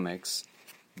Star Comics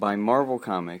by Marvel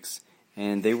Comics,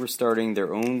 and they were starting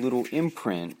their own little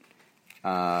imprint,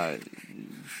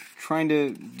 trying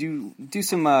to do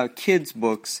some kids'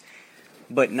 books,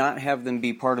 but not have them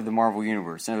be part of the Marvel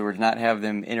Universe. In other words, not have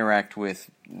them interact with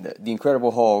the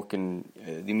Incredible Hulk and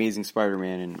the Amazing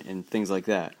Spider-Man and things like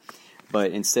that.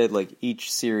 But instead, like,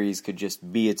 each series could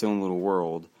just be its own little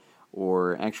world.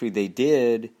 Or actually, they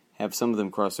did have some of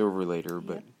them cross over later.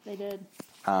 But yep, they did.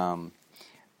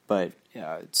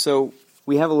 So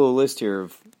we have a little list here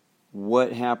of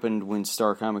what happened when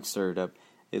Star Comics started up.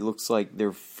 It looks like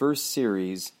their first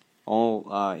series,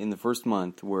 all in the first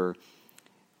month, were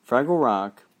Fraggle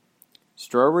Rock,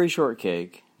 Strawberry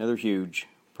Shortcake, another huge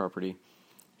property,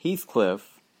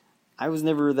 Heathcliff. I was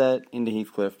never that into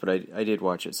Heathcliff, but I did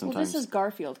watch it sometimes. Well, this is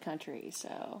Garfield country,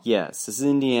 so... Yes, this is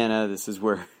Indiana. This is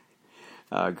where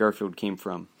Garfield came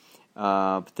from.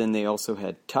 But then they also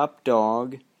had Top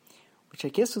Dog, which I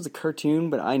guess was a cartoon,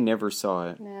 but I never saw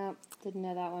it. No, didn't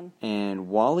know that one. And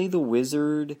Wally the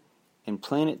Wizard and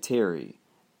Planet Terry.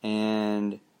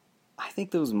 And I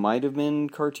think those might have been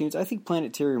cartoons. I think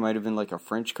Planet Terry might have been like a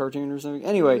French cartoon or something.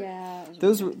 Anyway, yeah,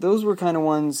 those were kind of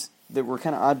ones that were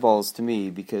kind of oddballs to me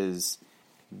because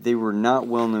they were not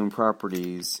well-known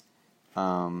properties.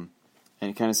 And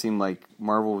it kind of seemed like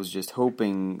Marvel was just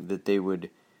hoping that they would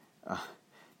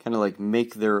kind of like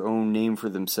make their own name for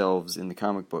themselves in the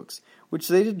comic books, which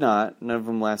they did not. None of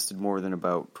them lasted more than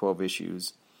about 12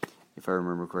 issues, if I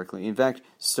remember correctly. In fact,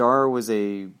 Star was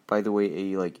by the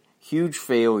way, a like huge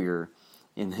failure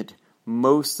in that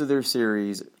most of their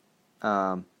series,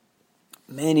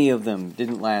 many of them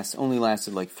only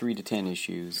lasted like 3 to 10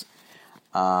 issues.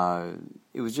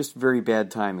 It was just very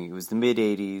bad timing. It was the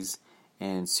mid-'80s,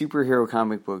 and superhero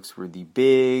comic books were the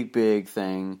big, big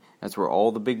thing. That's where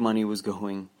all the big money was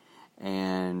going.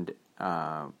 And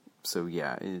so,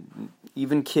 yeah,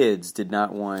 even kids did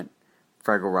not want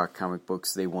Fraggle Rock comic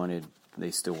books. They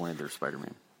still wanted their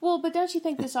Spider-Man. Well, but don't you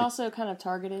think this also kind of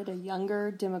targeted a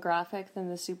younger demographic than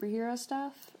the superhero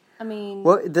stuff? I mean...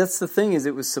 Well, that's the thing, is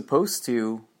it was supposed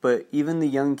to, but even the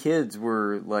young kids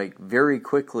were, like, very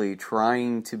quickly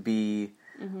trying to be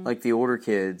like the older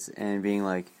kids and being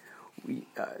like...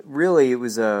 really, it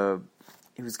was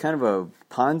kind of a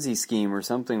Ponzi scheme or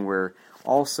something where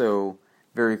also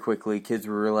very quickly kids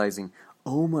were realizing,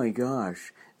 oh my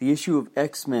gosh, the issue of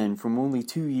X-Men from only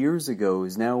 2 years ago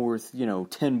is now worth,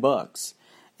 $10.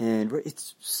 And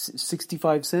it's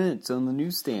 65 cents on the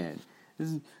newsstand. This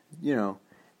is,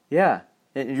 yeah.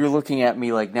 And you're looking at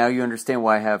me like, now you understand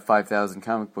why I have 5,000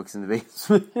 comic books in the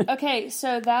basement. Okay,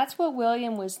 so that's what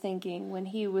William was thinking when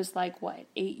he was like,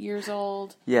 8 years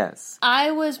old? Yes. I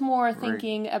was more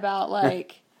thinking about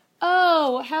like,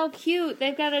 oh, how cute,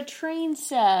 they've got a train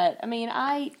set. I mean,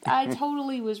 I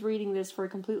totally was reading this for a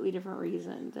completely different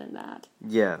reason than that.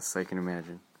 Yes, I can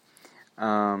imagine.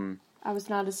 I was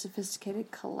not a sophisticated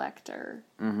collector,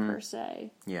 per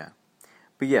se. Yeah.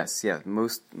 But yes,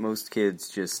 most kids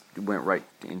just went right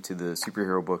into the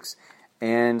superhero books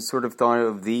and sort of thought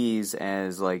of these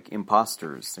as like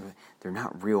imposters. They're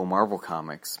not real Marvel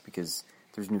comics because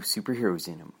there's no superheroes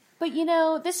in them. But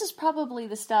this is probably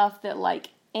the stuff that like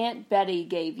Aunt Betty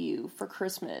gave you for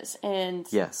Christmas, and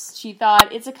yes, she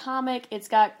thought it's a comic, it's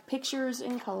got pictures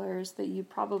and colors that you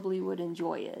probably would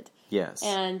enjoy it. Yes.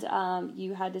 And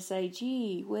you had to say,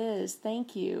 gee whiz,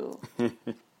 thank you.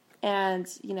 And,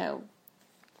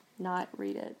 not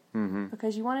read it.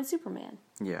 Because you wanted Superman.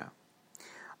 Yeah.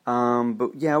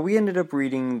 But yeah, we ended up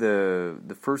reading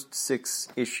the first 6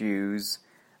 issues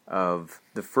of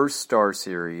the first Star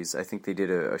series. I think they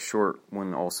did a short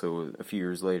one also a few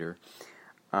years later.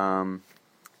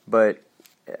 But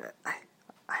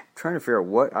I'm trying to figure out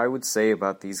what I would say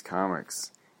about these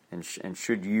comics, and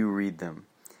should you read them.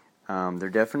 They're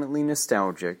definitely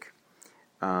nostalgic,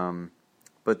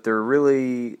 but they're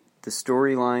really, the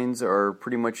storylines are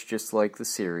pretty much just like the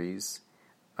series,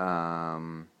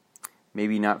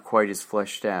 maybe not quite as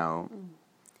fleshed out,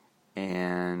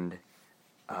 and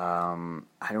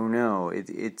I don't know.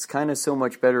 It's kind of so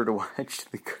much better to watch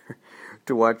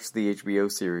the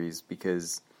HBO series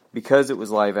because it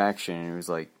was live action. And it was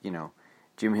like, you know,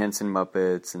 Jim Henson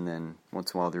Muppets, and then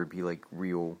once in a while there would be like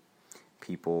real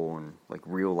people and like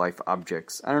real life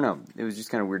objects. I don't know. It was just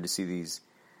kind of weird to see these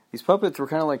puppets were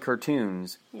kind of like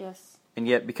cartoons. Yes. And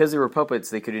yet, because they were puppets,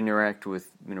 they could interact with,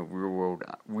 you know,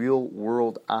 real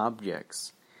world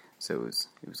objects. So it was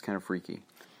kind of freaky.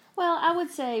 Well, I would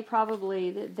say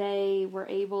probably that they were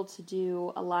able to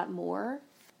do a lot more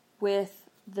with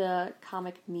the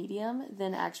comic medium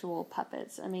than actual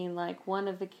puppets. I mean, like, one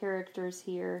of the characters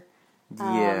here,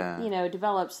 you know,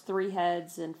 develops 3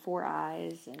 heads and 4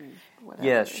 eyes and whatever.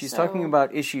 Yeah, she's talking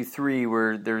about issue 3,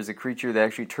 where there's a creature that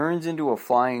actually turns into a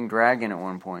flying dragon at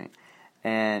one point.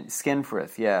 And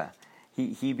Skenfrith, yeah.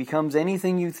 He becomes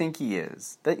anything you think he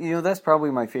is. That, you know, that's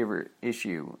probably my favorite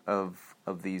issue of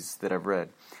these that I've read.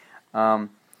 But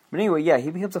anyway, yeah, he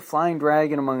becomes a flying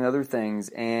dragon among other things,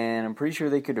 and I'm pretty sure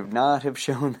they could not have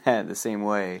shown that the same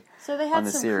way. So they had on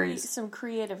the series. Some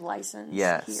creative license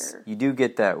yes, here. You do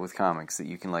get that with comics, that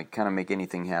you can like kind of make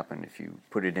anything happen if you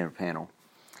put it in a panel.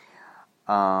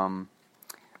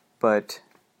 But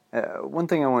one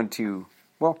thing I want to,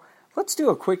 well, let's do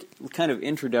a quick kind of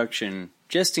introduction,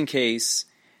 just in case.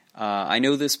 I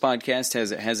know this podcast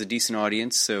has a decent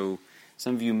audience, so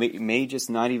some of you may just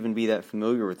not even be that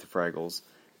familiar with the Fraggles.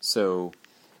 So,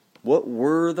 what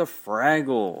were the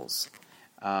Fraggles?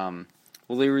 Well,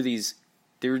 they were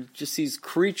just these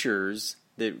creatures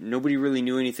that nobody really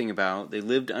knew anything about. They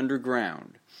lived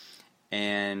underground,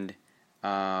 and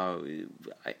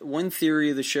one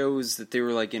theory of the show is that they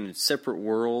were like in a separate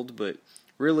world, but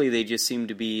really they just seemed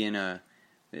to be in a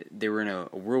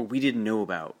world we didn't know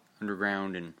about,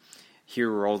 underground, and here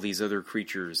were all these other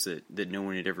creatures that no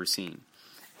one had ever seen.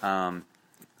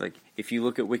 Like, if you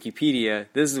look at Wikipedia,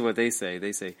 this is what they say.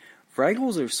 They say,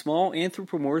 Fraggles are small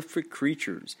anthropomorphic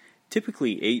creatures,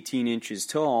 typically 18 inches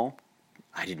tall.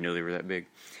 I didn't know they were that big.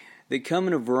 They come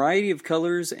in a variety of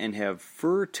colors and have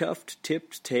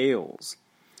fur-tuft-tipped tails.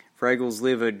 Fraggles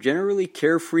live a generally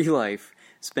carefree life,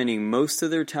 spending most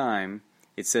of their time,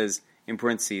 it says, in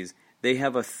parentheses, they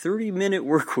have a 30-minute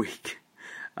work week,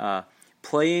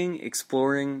 playing,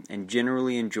 exploring, and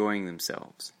generally enjoying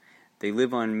themselves. They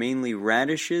live on mainly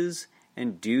radishes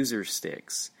and doozer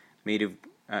sticks,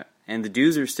 and the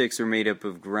doozer sticks are made up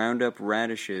of ground-up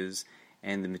radishes,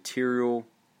 and they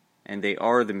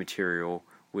are the material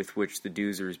with which the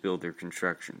doozers build their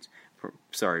constructions.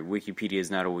 Sorry, Wikipedia is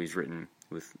not always written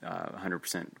with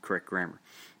 100% correct grammar.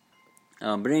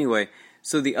 But anyway,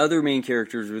 so the other main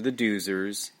characters were the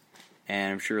doozers,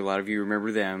 and I'm sure a lot of you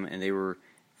remember them, and they were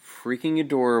freaking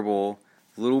adorable,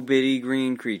 little bitty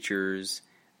green creatures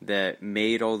that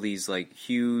made all these like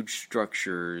huge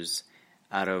structures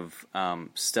out of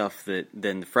stuff that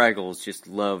then the Fraggles just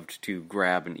loved to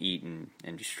grab and eat and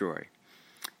destroy.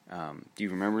 Do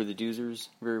you remember the doozers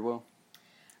very well?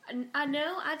 I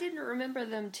know I didn't remember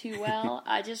them too well.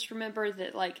 I just remember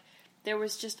that like there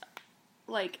was just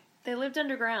like they lived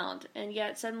underground, and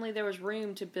yet suddenly there was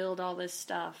room to build all this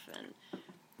stuff, and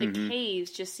the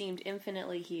caves just seemed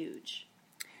infinitely huge.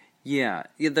 Yeah,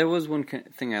 that was one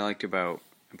thing I liked about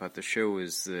the show,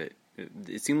 is that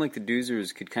it seemed like the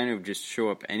doozers could kind of just show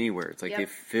up anywhere. It's like they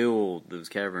filled those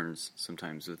caverns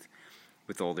sometimes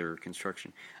with all their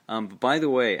construction. But by the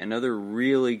way, another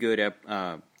really good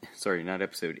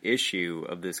issue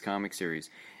of this comic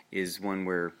series is one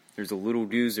where there's a little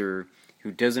doozer who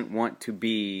doesn't want to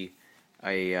be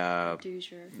basically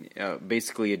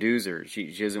a doozer.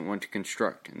 She doesn't want to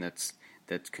construct, and that's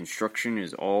construction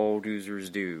is all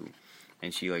doozers do.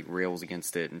 And she like rails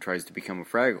against it and tries to become a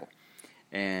Fraggle.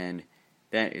 And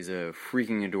that is a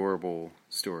freaking adorable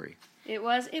story. It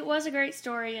was a great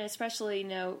story, and especially, you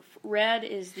know, Red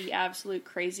is the absolute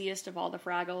craziest of all the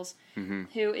Fraggles,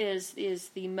 who is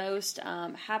the most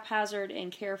haphazard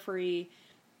and carefree.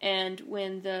 And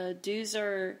when the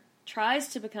doozer tries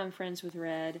to become friends with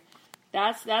Red,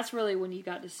 that's really when you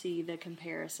got to see the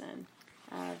comparison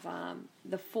of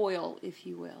the foil, if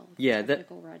you will. Yeah,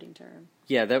 technical writing term.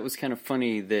 Yeah, that was kind of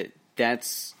funny.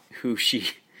 That's who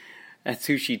she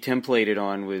templated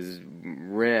on, was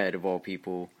Red of all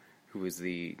people, who was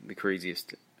the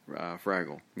craziest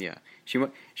Fraggle. Yeah, she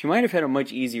might have had a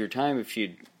much easier time if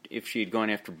she had gone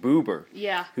after Boober.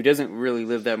 Yeah, who doesn't really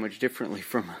live that much differently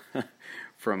from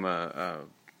a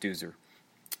doozer,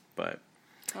 but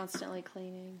constantly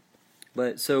cleaning.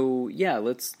 But so yeah,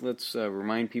 let's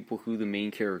remind people who the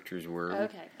main characters were.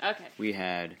 Okay. We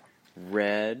had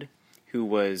Red, who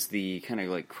was the kind of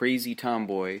like crazy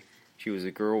tomboy. She was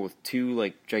a girl with 2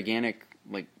 like gigantic,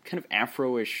 like kind of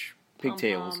afro-ish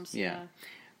pigtails. Yeah.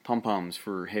 pom-poms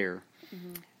for hair.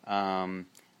 And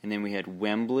then we had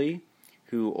Wembley,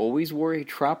 who always wore a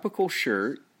tropical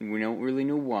shirt. We don't really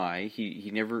know why. He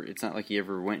never. It's not like he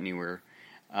ever went anywhere.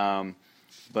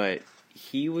 But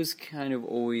he was kind of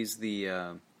always the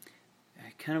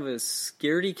kind of a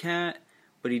scaredy cat,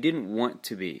 but he didn't want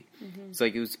to be. It's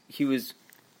like he was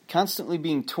constantly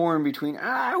being torn between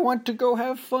I want to go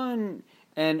have fun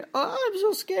and I'm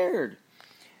so scared.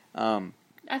 I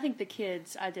think the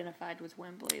kids identified with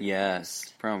Wembley.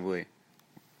 Yes, probably.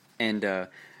 And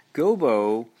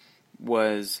Gobo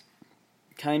was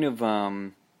kind of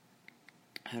how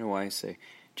do I say?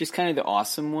 Just kind of the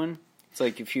awesome one. It's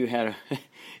like if you had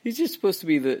he's just supposed to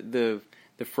be the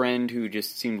friend who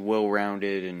just seemed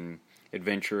well-rounded and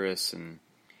adventurous,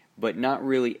 but not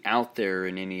really out there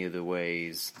in any of the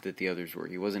ways that the others were.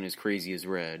 He wasn't as crazy as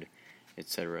Red,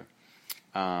 etc.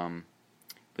 But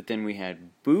then we had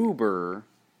Boober,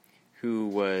 who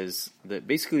was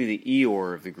basically the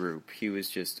Eeyore of the group. He was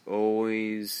just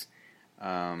always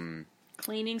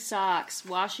cleaning socks,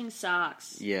 washing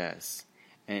socks. Yes,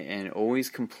 and always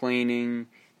complaining.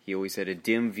 He always had a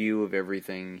dim view of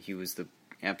everything. He was the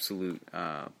absolute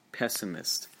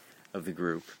pessimist of the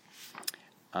group.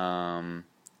 And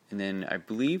then I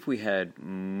believe we had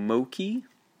Moki,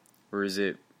 or is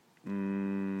it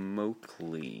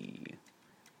Mowgli?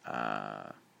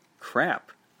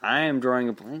 Crap. I am drawing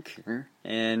a blank here.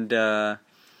 And I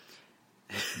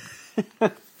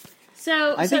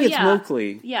think it's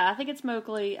Mowgli. Yeah, I think it's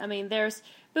Mowgli. I mean,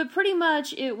 but pretty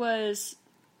much it was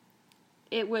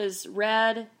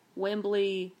Red,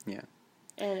 Wembley, yeah,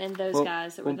 and those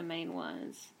guys that were the main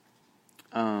ones.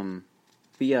 But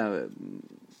yeah,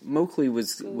 Mowgli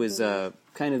was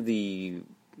kind of the,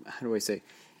 how do I say?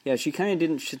 Yeah, she kind of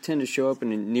didn't tend to show up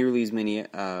in nearly as many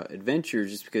adventures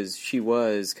just because she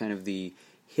was kind of the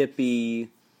hippie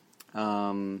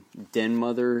den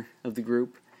mother of the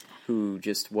group who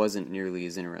just wasn't nearly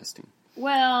as interesting.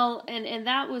 Well, and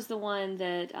that was the one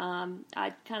that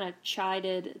I kind of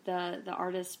chided the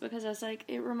artist because I was like,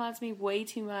 it reminds me way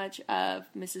too much of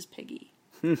Mrs. Piggy.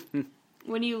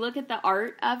 When you look at the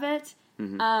art of it,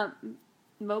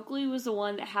 Mowgli was the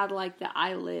one that had like the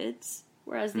eyelids,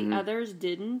 whereas the others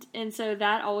didn't, and so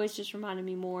that always just reminded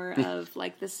me more of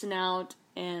like the snout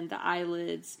and the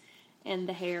eyelids and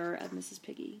the hair of Mrs.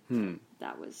 Piggy.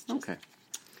 That was just... Okay.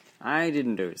 I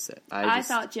didn't notice that. I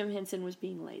thought Jim Henson was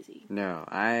being lazy. No,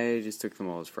 I just took them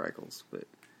all as Fraggles, but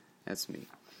that's me.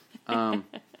 But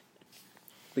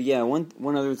yeah,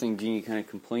 one other thing Jeannie kind of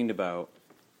complained about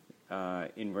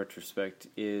in retrospect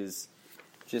is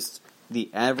just the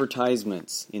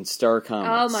advertisements in Star Comics.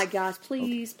 Oh my gosh,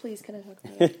 please, can I talk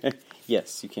about it?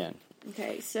 Yes, you can.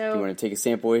 Okay, so... Do you want to take a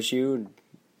sample issue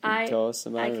and tell us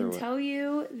about it? I can tell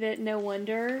you that no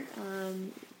wonder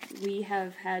we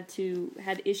have had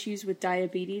issues with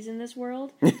diabetes in this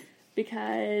world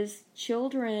because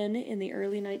children in the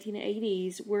early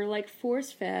 1980s were like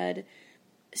force-fed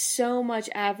so much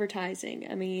advertising.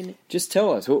 I mean... Just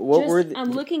tell us. What were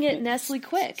I'm looking at Nestle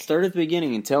Quick. Start at the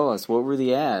beginning and tell us, what were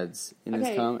the ads in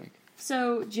this comic?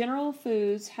 So, General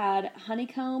Foods had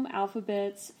Honeycomb,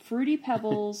 Alphabets, Fruity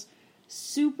Pebbles,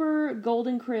 Super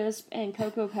Golden Crisp, and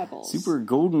Cocoa Pebbles. Super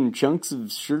golden chunks of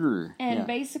sugar. And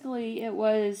basically, it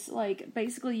was like,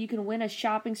 you can win a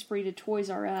shopping spree to Toys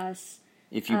R Us.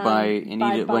 If you buy and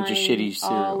eat a bunch of shitty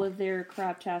cereal. All of their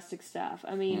craptastic stuff.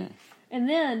 I mean, and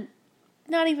then,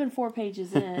 not even 4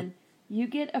 pages in, you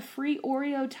get a free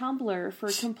Oreo tumbler for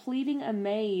completing a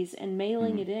maze and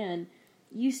mailing it in.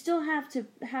 You still have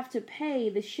to pay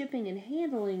the shipping and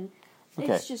handling.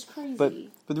 Okay. It's just crazy.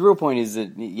 But the real point is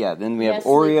that, then we have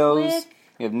Nestle Oreos, Quick.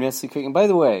 we have Nestle Quick. And by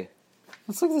the way,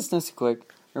 let's look at this Nestle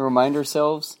Quick and remind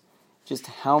ourselves just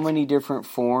how many different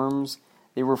forms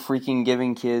they were freaking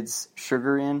giving kids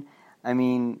sugar in. I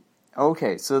mean,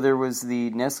 okay, so there was the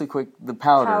Nestle Quick, the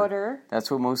powder. That's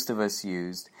what most of us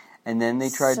used. And then they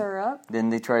tried syrup. Then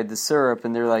they tried the syrup,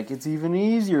 and they're like, it's even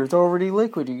easier. It's already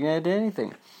liquid. You can add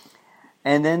anything.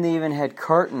 And then they even had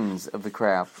cartons of the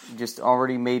crap just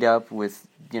already made up with,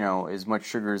 as much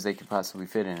sugar as they could possibly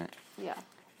fit in it. Yeah.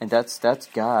 And that's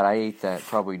God, I ate that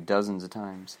probably dozens of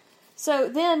times. So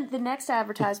then the next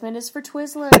advertisement is for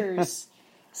Twizzlers.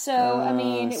 So, I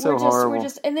mean, we're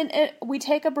just, and then we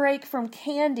take a break from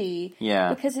candy.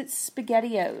 Yeah. Because it's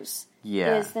SpaghettiOs.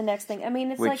 Yeah. Is the next thing. I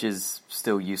mean, it's which is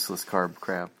still useless carb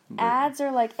crap. But ads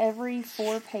are like every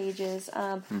 4 pages.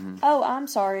 Oh, I'm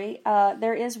sorry.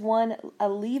 There is a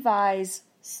Levi's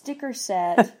sticker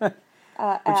set.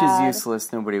 Which is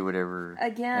useless. Nobody would ever.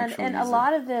 Again, and a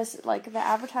lot of this, like the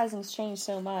advertising's changed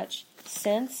so much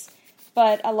since,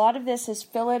 but a lot of this is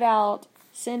fill it out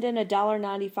send in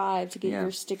 $1.95 to get Yeah.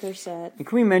 your sticker set. And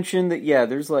can we mention that, yeah,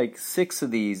 there's like 6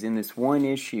 of these in this one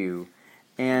issue,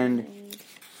 and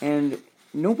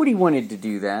nobody wanted to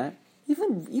do that.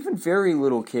 Even very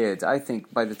little kids, I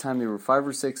think, by the time they were 5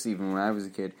 or 6, even when I was a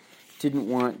kid, didn't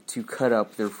want to cut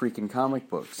up their freaking comic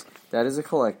books. That is a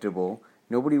collectible.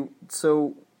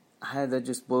 That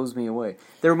just blows me away.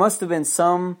 There must have been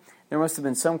some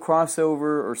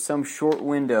crossover or some short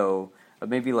window of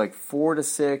maybe like 4 to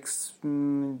 6,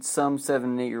 some 7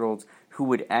 and 8-year-olds who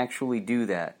would actually do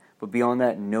that. But beyond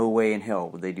that, no way in hell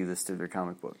would they do this to their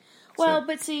comic book. Well,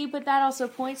 but that also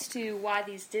points to why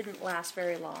these didn't last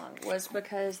very long, was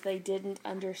because they didn't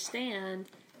understand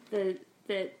that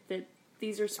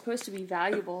these are supposed to be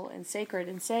valuable and sacred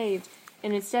and saved,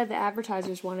 and instead the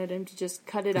advertisers wanted them to just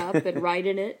cut it up and write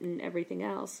in it and everything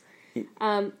else.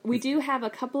 We do have a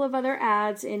couple of other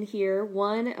ads in here.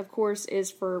 One, of course,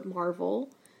 is for Marvel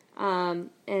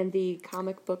and the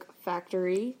Comic Book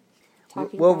Factory.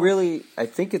 Really, I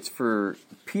think it's for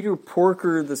Peter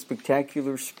Porker, the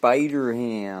Spectacular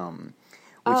Spider-Ham.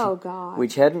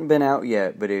 Which hadn't been out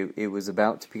yet, but it was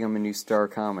about to become a new Star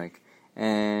comic.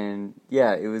 And,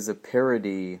 yeah, it was a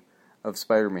parody of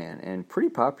Spider-Man, and pretty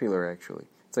popular, actually.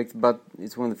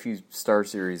 It's one of the few Star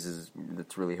series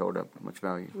that's really held up much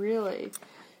value. Really?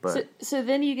 But, so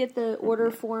then you get the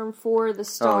order form for the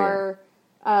Star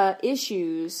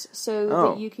issues, so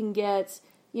that you can get...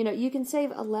 you can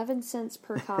save 11 cents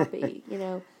per copy,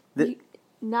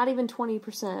 not even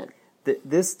 20%.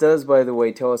 This does, by the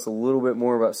way, tell us a little bit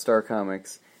more about Star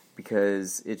Comics,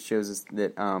 because it shows us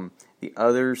that the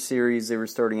other series they were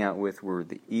starting out with were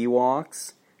the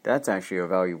Ewoks. That's actually a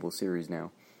valuable series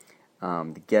now.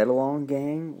 The Get Along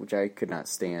Gang, which I could not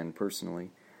stand personally.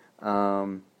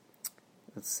 Let's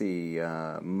see,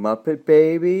 Muppet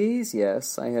Babies.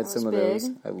 Yes, I had some of those.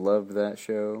 I loved that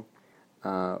show.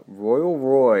 Royal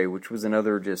Roy, which was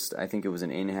another I think it was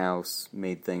an in-house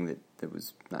made thing that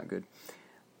was not good.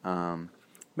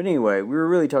 But anyway, we were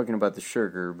really talking about the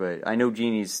sugar, but I know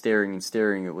Jeannie's staring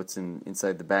at what's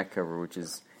inside the back cover, which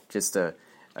is just a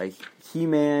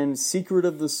He-Man Secret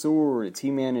of the Sword. It's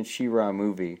He-Man and She-Ra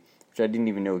movie, which I didn't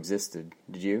even know existed.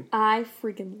 Did you? I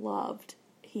freaking loved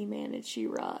He-Man and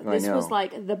She-Ra. This was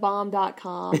like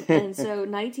thebomb.com. And so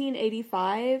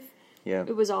 1985... Yeah.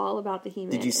 It was all about the He-Man.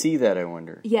 Did you see that, I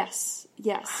wonder? Yes.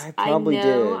 I probably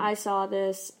did. I saw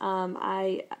this.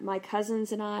 My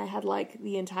cousins and I had like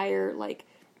the entire like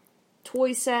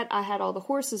toy set. I had all the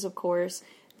horses, of course.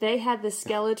 They had the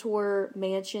Skeletor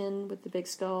mansion with the big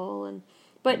skull,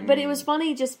 but it was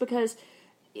funny just because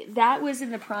that was in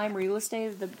the prime real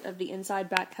estate of the inside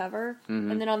back cover,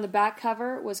 and then on the back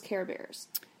cover was Care Bears.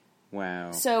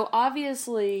 Wow. So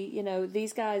obviously,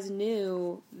 these guys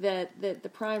knew that the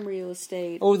prime real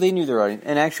estate... Oh, they knew their audience.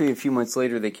 And actually, a few months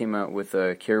later, they came out with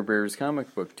a Care Bears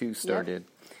comic book, too, started.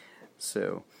 Yep.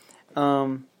 So,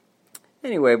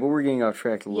 anyway, but we're getting off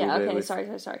track a little bit. Yeah,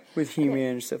 okay, sorry. With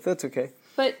He-Man and stuff. That's okay.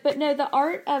 But no, the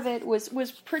art of it was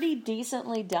pretty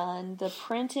decently done. The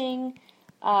printing,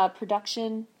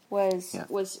 production was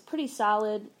pretty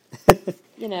solid.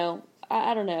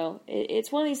 I don't know.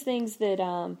 It's one of these things that...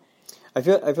 I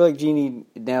feel like Jeannie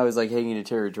now is like heading into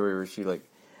territory where she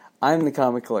I'm the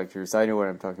comic collector, so I know what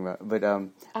I'm talking about. But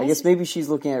I guess maybe she's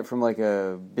looking at it from like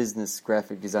a business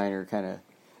graphic designer kind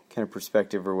of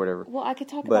perspective or whatever. Well, I could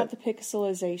talk about the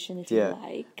pixelization if you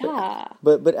like.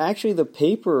 But actually, the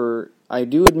paper, I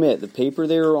do admit, the paper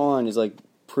they were on is like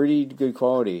pretty good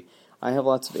quality. I have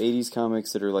lots of 80s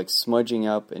comics that are like smudging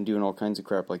up and doing all kinds of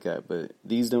crap like that, but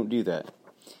these don't do that.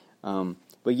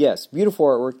 But yes, beautiful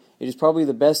artwork. It is probably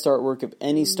the best artwork of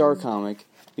any Star comic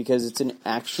because it's an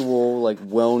actual, like,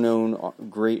 well-known,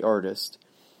 great artist.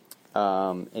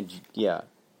 And yeah,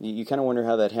 you kind of wonder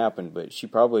how that happened, but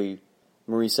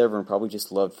Marie Severin probably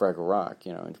just loved Fraggle Rock,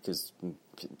 because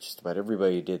just about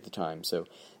everybody did at the time. So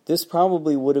this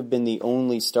probably would have been the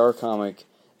only Star comic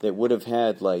that would have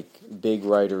had, like, big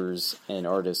writers and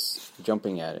artists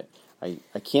jumping at it. I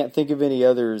can't think of any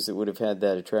others that would have had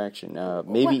that attraction.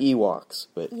 Maybe Ewoks,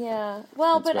 but... Yeah.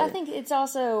 Well, but I think it's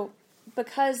also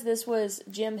because this was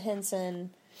Jim Henson.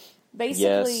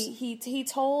 Basically, he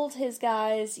told his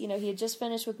guys, he had just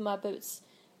finished with Muppets,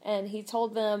 and he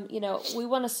told them, we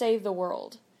want to save the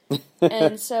world.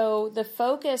 And so the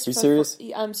focus... Are you serious?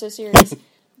 I'm so serious.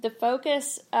 The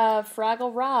focus of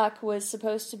Fraggle Rock was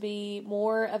supposed to be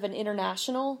more of an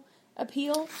international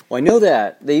appeal. Well, I know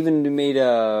that. They even made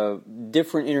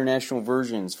different international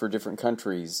versions for different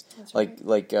countries. That's right.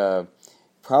 Like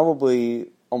probably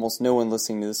almost no one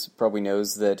listening to this probably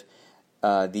knows that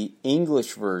the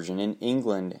English version in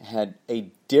England had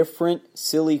a different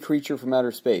silly creature from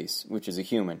outer space, which is a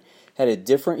human, had a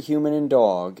different human and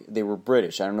dog. They were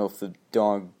British. I don't know if the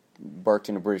dog barked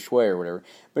in a British way or whatever.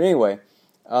 But anyway,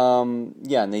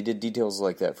 yeah, and they did details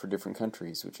like that for different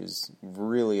countries, which is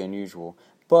really unusual.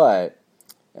 But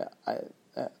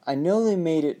I know they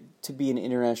made it to be an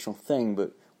international thing,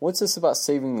 but what's this about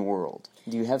saving the world?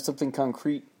 Do you have something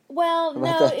concrete? Well,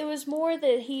 about no, that? it was more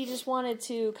that he just wanted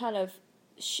to kind of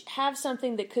have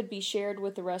something that could be shared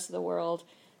with the rest of the world,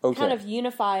 Okay. kind of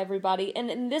unify everybody.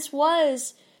 And this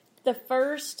was the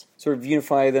first... Sort of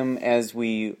unify them as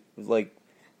we, like,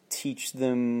 teach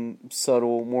them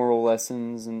subtle moral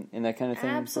lessons and that kind of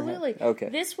thing? Absolutely. Perhaps? Okay.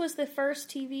 This was the first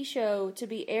TV show to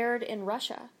be aired in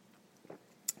Russia.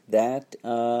 That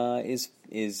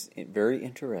is very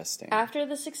interesting. After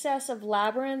the success of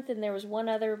Labyrinth, and there was one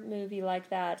other movie like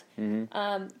that,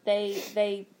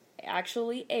 they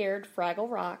actually aired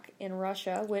Fraggle Rock in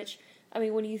Russia, which, I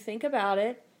mean, when you think about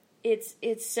it,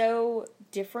 it's so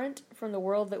different from the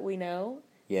world that we know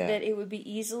that it would be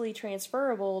easly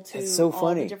transferable to That's so all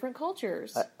funny. the different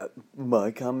cultures.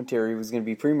 My commentary was going to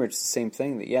be pretty much the same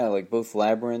thing. That like both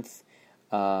Labyrinth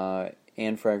and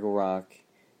Fraggle Rock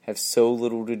have so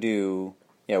little to do,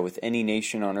 with any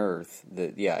nation on Earth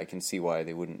that I can see why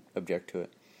they wouldn't object to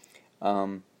it.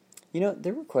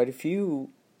 There were quite a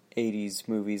few '80s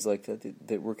movies like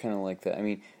that were kind of like that. I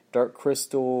mean, Dark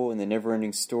Crystal and The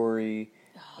Neverending Story.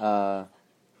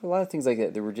 A lot of things like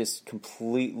that were just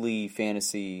completely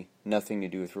fantasy, nothing to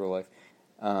do with real life.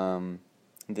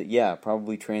 That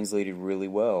probably translated really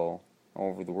well all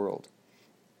over the world.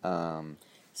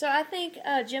 So I think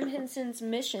Jim Henson's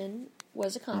mission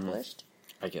was accomplished.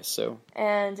 I guess so.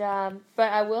 And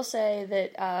but I will say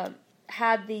that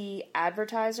had the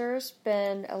advertisers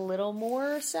been a little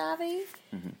more savvy,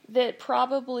 that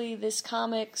probably this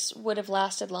comics would have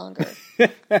lasted longer.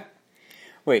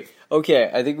 Wait, okay,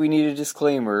 I think we need a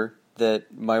disclaimer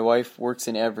that my wife works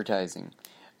in advertising.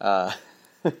 I'm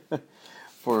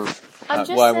just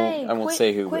saying, I won't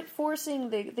say who. Quit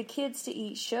forcing the kids to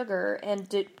eat sugar and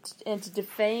to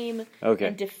defame Okay.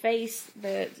 and deface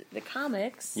the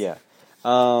comics. Yeah.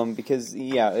 Because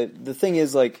the thing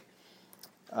is, like,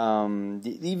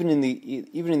 even in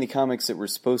the comics that were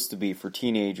supposed to be for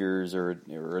teenagers or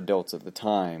adults at the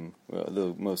time,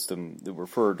 though most of them that were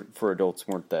for adults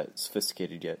weren't that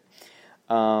sophisticated yet.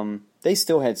 They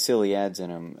still had silly ads in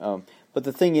them. But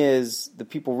the thing is, the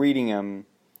people reading them,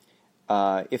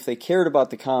 if they cared about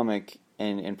the comic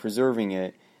and preserving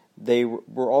it, they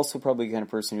were also probably the kind of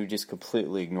person who just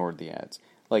completely ignored the ads.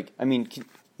 Like, I mean,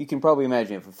 you can probably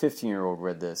imagine if a 15-year-old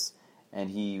read this and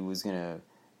he was going to,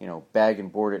 bag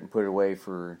and board it and put it away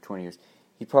for 20 years,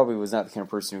 he probably was not the kind of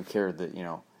person who cared that,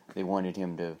 they wanted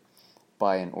him to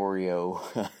buy an Oreo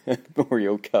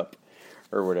cup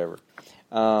or whatever.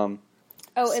 And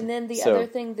then the other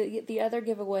thing, the other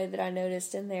giveaway that I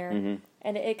noticed in there,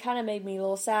 and it kind of made me a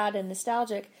little sad and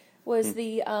nostalgic, was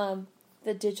the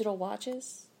digital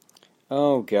watches.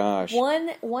 Oh gosh!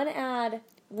 One ad,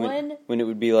 when it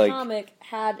would be like comic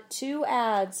had two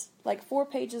ads, like 4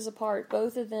 pages apart.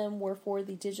 Both of them were for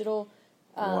the digital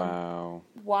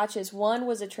watches. One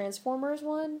was a Transformers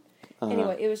one.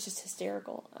 Anyway, it was just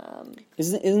hysterical.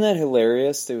 Isn't that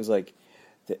hilarious? It was like,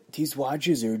 these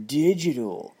watches are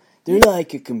digital. They're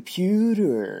like a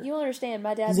computer. You understand,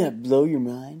 my dad... Does that blow your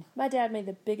mind? My dad made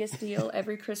the biggest deal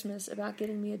every Christmas about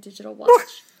getting me a digital watch.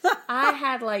 I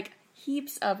had, like,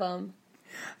 heaps of them.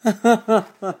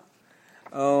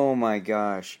 Oh, my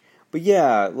gosh. But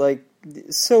yeah, like,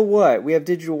 so what? We have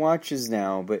digital watches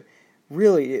now, but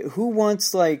really, who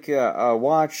wants, like, a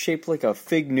watch shaped like a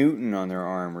Fig Newton on their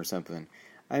arm or something?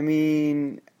 I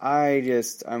mean,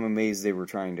 I'm amazed they were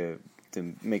trying to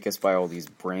make us buy all these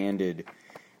branded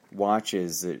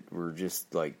watches that were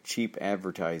just like cheap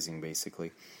advertising,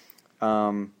 basically.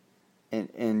 And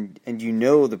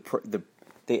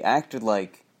they acted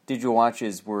like digital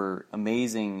watches were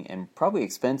amazing and probably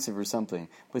expensive or something,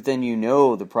 but then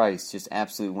the price just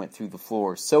absolutely went through the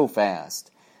floor so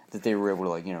fast that they were able to,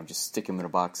 like, just stick them in a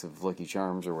box of Lucky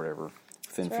Charms or whatever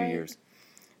within a few years.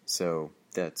 So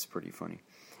that's pretty funny.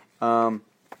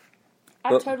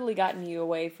 I've totally gotten you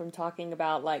away from talking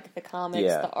about, like, the comics,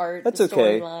 the art, that's the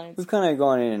okay. storylines. We've kind of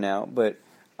gone in and out, but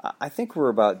I think we're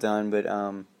about done. But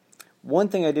one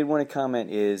thing I did want to comment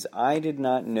is I did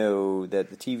not know that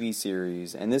the TV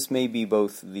series, and this may be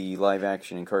both the live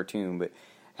action and cartoon, but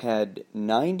had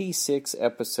 96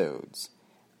 episodes.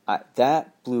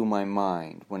 That blew my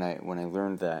mind when I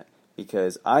learned that,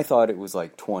 because I thought it was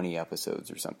like 20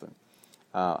 episodes or something.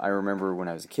 I remember when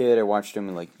I was a kid, I watched them,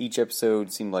 and like each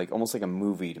episode seemed like almost like a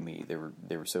movie to me. They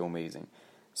were so amazing.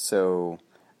 So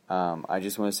I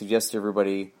just want to suggest to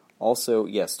everybody, also,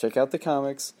 yes, check out the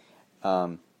comics.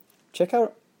 check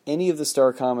out any of the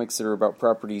Star comics that are about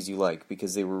properties you like,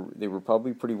 because they were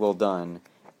probably pretty well done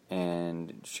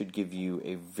and should give you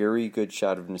a very good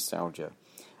shot of nostalgia.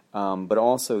 But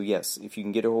also, yes, if you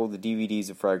can get a hold of the DVDs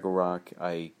of Fraggle Rock,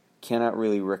 I cannot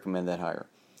really recommend that higher.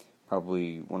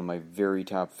 Probably one of my very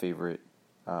top favorite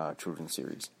children's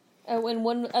series. Oh, and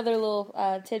one other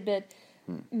little tidbit.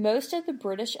 Most of the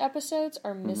British episodes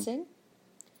are missing.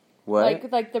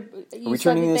 What? Like the Are we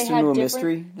turning this into a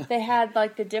mystery? They had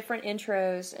like the different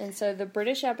intros, and so the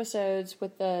British episodes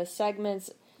with the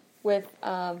segments with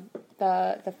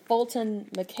the Fulton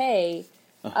McKay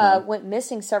went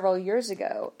missing several years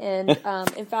ago, and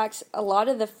in fact, a lot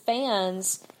of the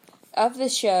fans of the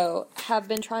show have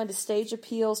been trying to stage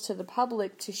appeals to the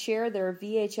public to share their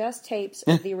VHS tapes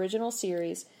of the original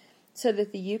series, so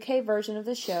that the UK version of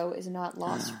the show is not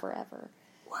lost forever.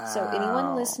 Wow. So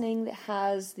anyone listening that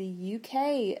has the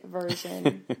UK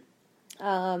version,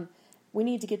 we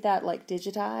need to get that like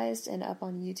digitized and up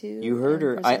on YouTube. You heard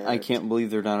her. I preserved. can't believe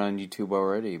they're not on YouTube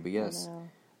already, but yes.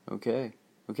 Okay,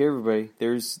 everybody.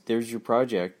 There's your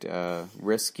project.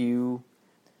 Rescue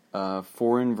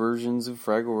foreign versions of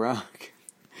Fraggle Rock.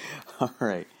 All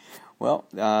right. Well,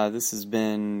 this has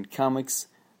been Comics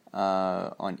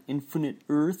on Infinite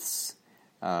Earths,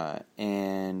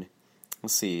 and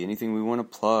let's see, anything we want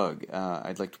to plug?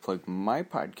 I'd like to plug my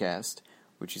podcast,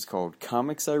 which is called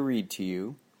Comics I Read to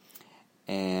You,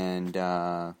 and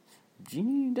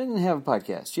Jeannie doesn't have a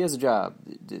podcast. She has a job.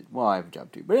 Well, I have a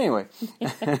job too, but anyway.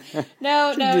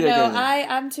 No.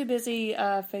 I'm too busy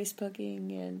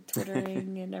Facebooking and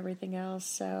Twittering and everything else.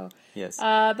 So yes.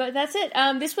 But that's it.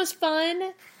 This was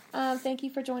fun. Thank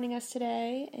you for joining us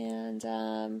today,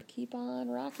 and keep on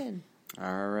rocking.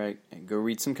 All right, go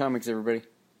read some comics, everybody.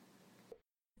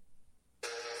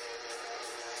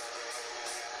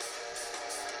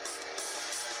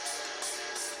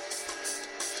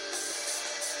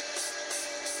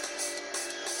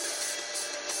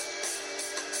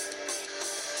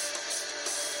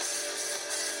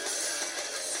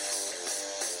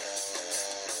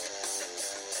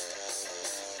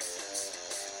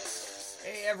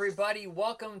 Everybody,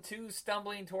 welcome to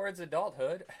Stumbling Towards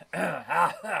Adulthood.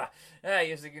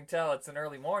 As you can tell, it's an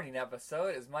early morning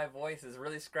episode, as my voice is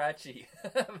really scratchy.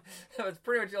 It's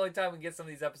pretty much the only time we can get some of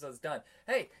these episodes done.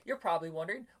 Hey, you're probably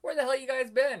wondering, where the hell you guys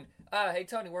been? Hey,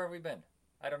 Tony, where have we been?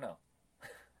 I don't know.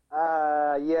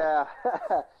 Yeah.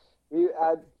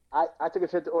 I took a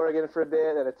trip to Oregon for a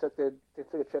bit, and I took a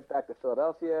trip back to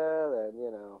Philadelphia,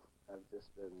 and, I've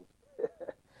just been...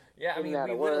 Yeah, I mean,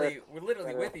 we're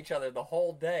literally with each other the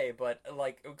whole day, but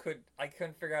like, I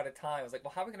couldn't figure out a time. I was like,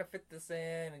 well, how are we gonna fit this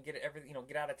in and get everything,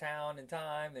 get out of town in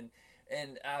time?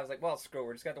 And I was like, well, screw it,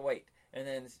 we're just gonna have to wait. And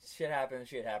then shit happens.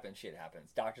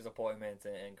 Doctor's appointments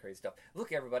and crazy stuff.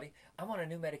 Look, everybody, I'm on a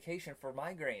new medication for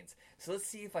migraines, so let's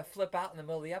see if I flip out in the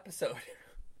middle of the episode.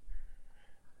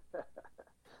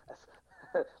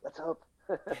 Let's hope.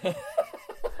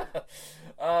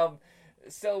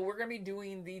 So we're going to be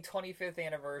doing the 25th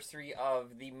anniversary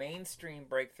of the mainstream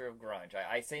breakthrough of grunge.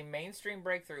 I say mainstream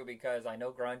breakthrough because I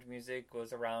know grunge music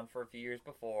was around for a few years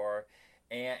before,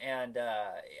 and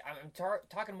I'm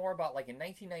talking more about, like, in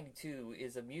 1992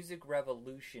 is a music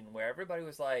revolution where everybody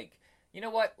was like, you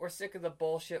know what, we're sick of the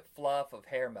bullshit fluff of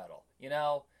hair metal,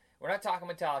 We're not talking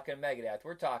Metallica and Megadeth.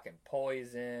 We're talking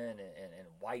Poison and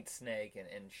Whitesnake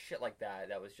and shit like that.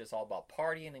 That was just all about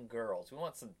partying and girls. We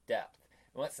want some depth.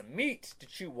 We want some meat to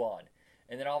chew on.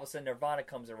 And then all of a sudden Nirvana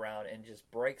comes around and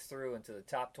just breaks through into the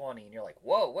top 20. And you're like,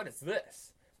 whoa, what is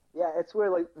this? Yeah, it's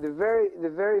weird. Like, the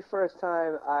very first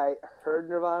time I heard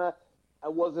Nirvana, I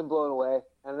wasn't blown away.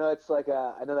 I know it's like,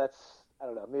 I don't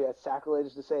know, maybe that's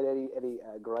sacrilege to say to any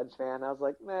grunge fan. I was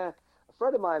like, meh. A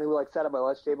friend of mine who, like, sat at my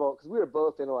lunch table, because we were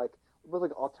both into, like,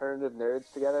 alternative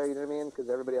nerds together, you know what I mean? Because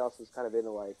everybody else was kind of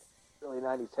into, like, early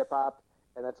 90s hip-hop.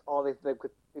 And that's all they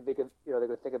could they could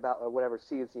think about, or whatever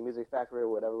CNC Music Factory or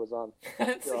whatever was on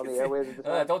on the airwaves at the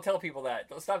time. Don't tell people that.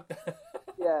 Don't stop.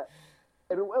 Yeah,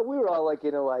 and we were all like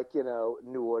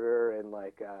New Order and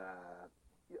like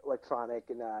electronic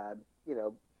and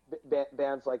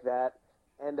bands like that.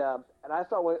 And I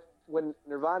thought when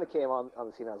Nirvana came on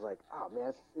the scene, I was like, oh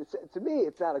man, it's to me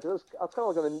it's not like I was kind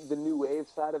of like on the new wave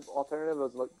side of alternative. I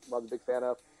was a big fan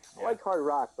of. I like hard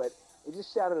rock, but it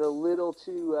just sounded a little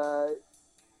too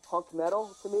punk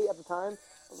metal to me at the time.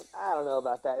 I was like, I don't know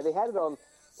about that. And they had it on,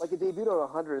 like, it debuted on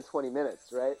 120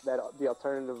 Minutes, right? The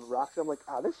alternative rock show. I'm like,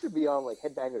 this should be on, like,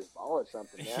 Headbangers Ball or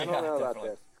something, man. I don't know about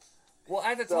this. Well,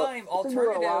 at the time,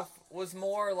 alternative was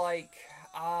more like,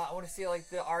 I want to say, like,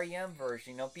 the REM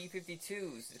version,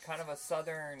 B-52s, kind of a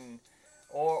southern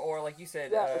Or like you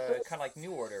said, Yeah, kind of like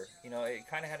New Order. You know, it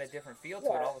kind of had a different feel to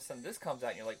it. Yeah. All of a sudden, this comes out,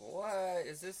 and you're like, "What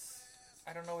is this?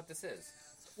 I don't know what this is."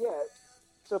 yeah.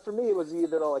 So for me, it was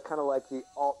either like kind of like the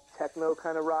alt techno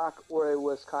kind of rock, or it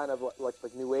was kind of like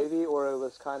new wavy, or it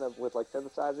was kind of with like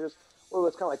synthesizers, or it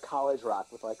was kind of like college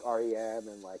rock with like REM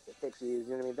and like the Pixies.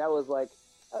 You know what I mean? That was like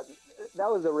that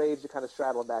was the rage that kind of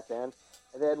straddled back then.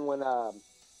 And then when I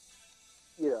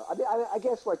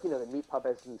guess like the Meat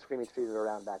Puppets and Screaming Trees were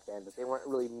around back then, but they weren't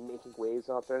really making waves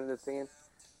on the alternative scene.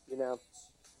 Yeah.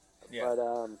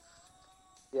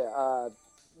 But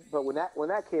but when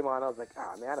that came on, I was like,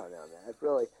 oh man, I don't know, man. It's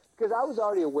really because I was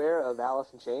already aware of Alice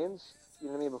in Chains. You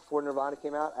know what I mean? Before Nirvana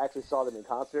came out, I actually saw them in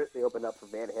concert. They opened up for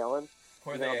Van Halen.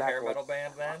 Were they a hair metal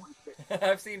band then?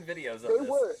 I've seen videos of this. They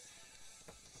were.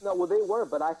 No, well, they were,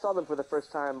 but I saw them for the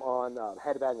first time on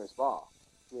Headbangers Ball.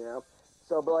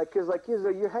 So, but because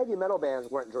your heavy metal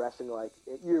bands weren't dressing like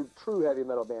your true heavy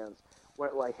metal bands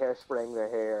weren't like hairspraying their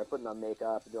hair, putting on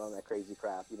makeup, and doing all that crazy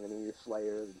crap. You know what I mean? Your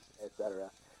Slayer,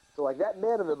 etc. So like that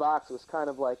Man in the Box was kind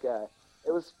of like it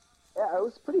was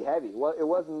pretty heavy. Well, it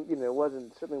wasn't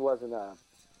certainly wasn't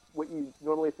what you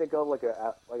normally think of like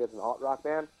as an alt rock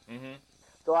band. Mm-hmm.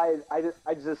 So I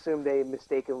just assumed they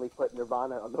mistakenly put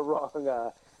Nirvana on the wrong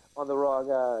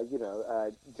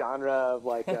genre of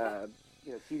like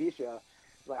TV show.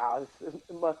 Like, oh,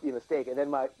 it must be a mistake. And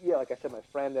then like I said, my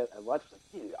friend at lunch was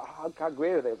like, dude, how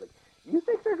great are they? I was like, you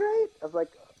think they're great? I was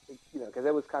like, because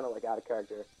it was kind of like out of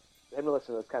character. I had to listen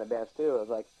to those kind of bands too. I was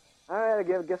like, all right, I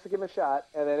guess I'll give them a shot.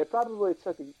 And then it probably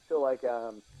took till like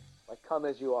Come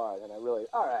As You Are. Then I really,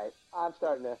 all right, I'm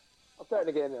starting to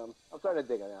get into them. I'm starting to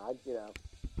dig them now.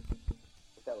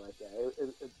 That like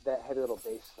that. That heavy little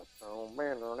bass. I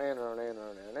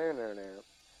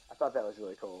thought that was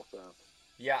really cool. So.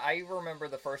 Yeah, I remember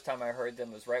the first time I heard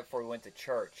them was right before we went to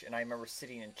church, and I remember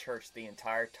sitting in church the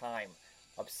entire time,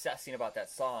 obsessing about that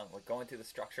song, like going through the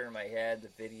structure in my head, the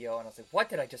video, and I was like, "What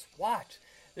did I just watch?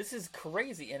 This is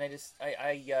crazy!" And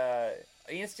I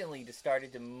instantly just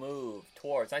started to move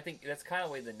towards. I think that's kind of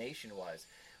the way the nation was,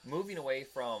 moving away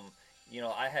from.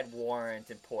 I had Warrant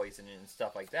and Poison and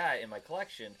stuff like that in my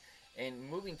collection, and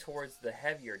moving towards the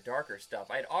heavier, darker stuff.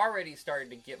 I had already started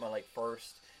to get my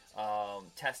first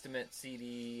Testament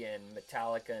CD and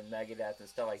Metallica and Megadeth and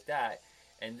stuff like that,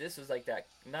 and this was like that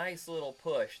nice little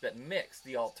push that mixed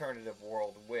the alternative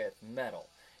world with metal.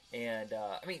 And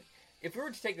I mean, if we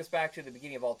were to take this back to the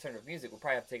beginning of alternative music, we'd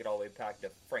probably have to take it all the way back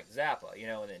to Frank Zappa,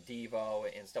 and then Devo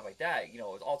and stuff like that.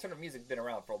 Alternative music's been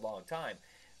around for a long time.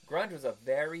 Grunge was a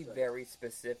very, very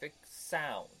specific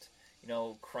sound.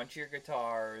 Crunchier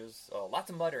guitars, lots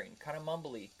of muttering, kind of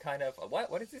mumbly, kind of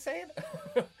what is he saying?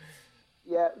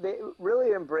 Yeah, they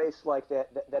really embraced like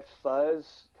that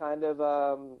fuzz kind of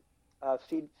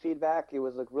feedback. It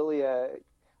was like really I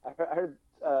heard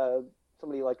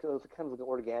somebody like it was kind of like an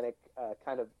organic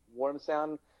kind of warm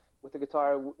sound with the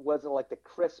guitar. It wasn't like the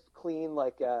crisp, clean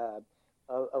like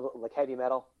like heavy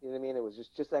metal. You know what I mean? It was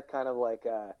just that kind of like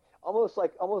almost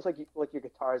like your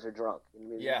guitars are drunk. You know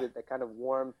what I mean? Yeah. That kind of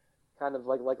warm, kind of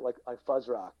like fuzz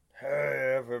rock.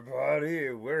 Hey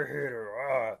everybody, we're here to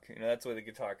rock. That's where the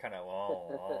guitar kind of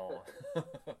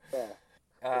Yeah,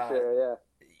 for sure,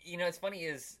 yeah. It's funny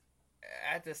is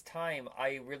at this time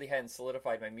I really hadn't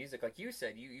solidified my music. Like you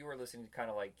said, you were listening to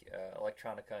kind of like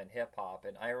electronica and hip hop,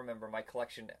 and I remember my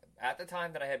collection at the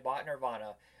time that I had bought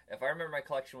Nirvana. If I remember, my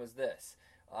collection was this.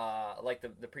 Like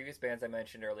the previous bands I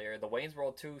mentioned earlier, the Wayne's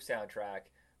World 2 soundtrack,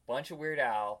 bunch of Weird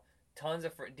Al, tons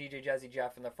of DJ Jazzy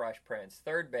Jeff and the Fresh Prince,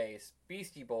 Third Base,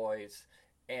 Beastie Boys,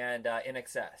 and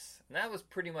INXS. And that was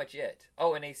pretty much it.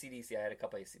 Oh, and AC/DC. I had a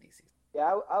couple AC/DCs.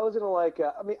 Yeah, I was into like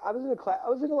I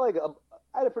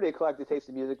had a pretty eclectic taste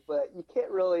in music, but you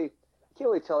can't really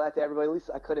tell that to everybody. At least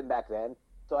I couldn't back then.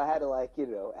 So I had to I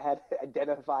had to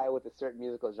identify with a certain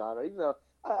musical genre. Even though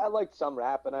I liked some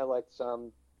rap and I liked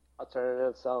some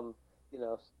alternative, some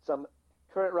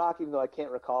current rock, even though I can't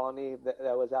recall any that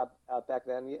was out back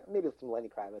then. Yeah, maybe some Lenny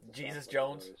Kravitz. Jesus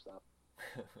Jones.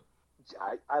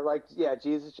 I liked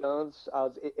Jesus Jones. I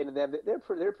was into them. They're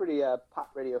pretty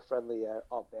pop radio friendly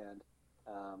alt band.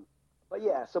 But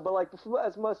yeah, as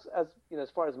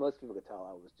far as most people could tell,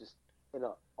 I was just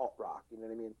alt rock. You know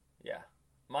what I mean? Yeah,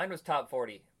 mine was top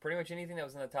 40. Pretty much anything that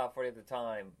was in the top 40 at the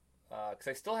time. Because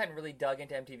I still hadn't really dug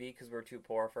into MTV because we were too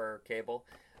poor for cable.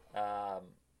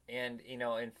 And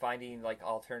and finding like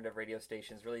alternative radio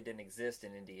stations really didn't exist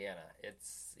in Indiana.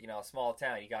 It's a small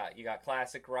town. You got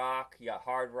classic rock, you got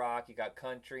hard rock, you got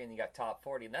country, and you got top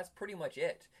 40, and that's pretty much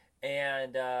it.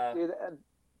 And Dude,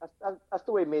 That's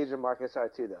the way major markets are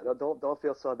too, though. Don't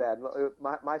feel so bad.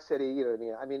 My city, you know what I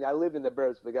mean. I mean, I lived in the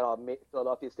burbs. We got all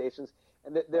Philadelphia stations,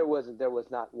 and there was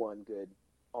not one good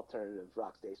alternative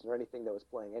rock station or anything that was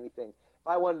playing anything. If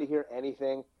I wanted to hear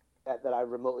anything that I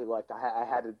remotely liked, I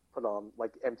had to put on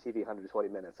like MTV 120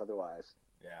 minutes. Otherwise,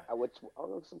 Yeah. I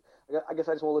guess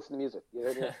I just won't listen to music. You know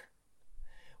what I mean?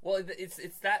 Well,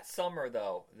 it's that summer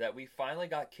though that we finally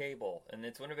got cable, and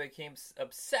it's when I became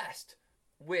obsessed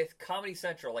with Comedy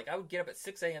Central. Like I would get up at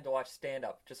 6 a.m. to watch stand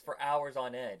up just for hours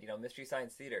on end, you know, Mystery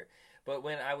Science Theater. But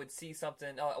when I would see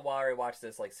something, well, I already watched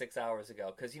this like 6 hours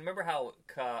ago, because you remember how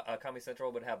Comedy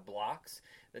Central would have blocks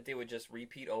that they would just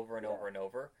repeat over and over and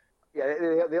over. Yeah,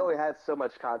 they only had so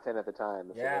much content at the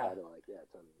time. So Yeah.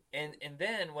 And And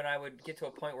then when I would get to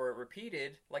a point where it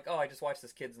repeated, like, oh, I just watched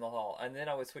this Kids in the Hall, and then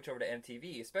I would switch over to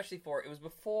MTV, especially it was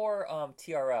before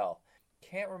TRL.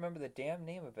 Can't remember the damn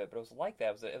name of it, but it was like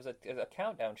that. It was a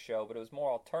countdown show, but it was more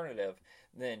alternative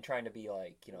than trying to be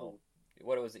like, you know,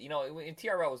 what it was. You know, in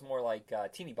TRL was more like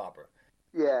Teeny Bopper.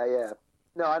 Yeah.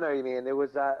 No, I know what you mean. It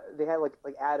was they had like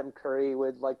Adam Curry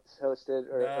would like host it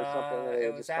or something.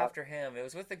 It was after him. It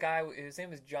was with the guy. His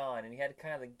name was John, and he had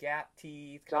kind of the gap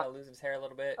teeth, kind of losing his hair a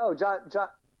little bit. Oh, John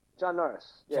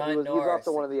Norris. Yeah, he was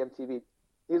also one of the MTV.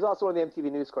 He was also one of the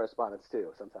MTV News correspondents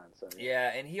too. Sometimes. So,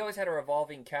 yeah, and he always had a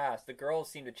revolving cast. The girls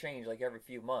seemed to change like every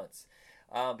few months.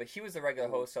 But he was the regular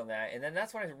host on that, and then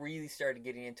that's when I really started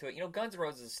getting into it. You know, Guns N'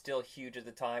 Roses was still huge at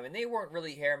the time, and they weren't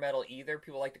really hair metal either.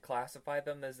 People like to classify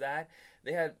them as that.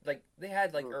 They had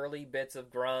early bits of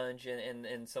grunge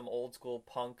and some old school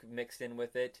punk mixed in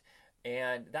with it,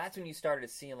 and that's when you started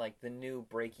seeing like the new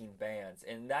breaking bands,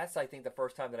 and that's I think the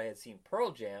first time that I had seen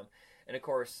Pearl Jam. And of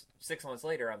course, 6 months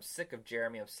later, I'm sick of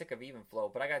Jeremy, I'm sick of Even Flow,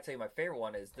 but I gotta tell you, my favorite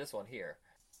one is this one here.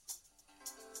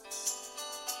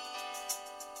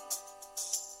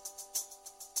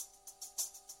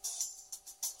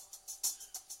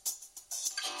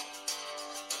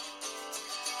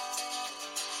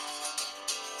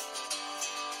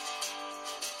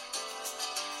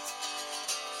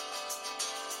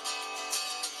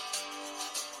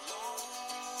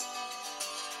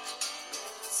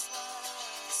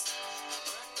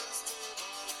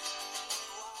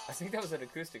 I think that was an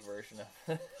acoustic version of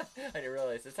I didn't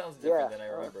realize. It sounds different than I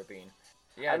remember it being.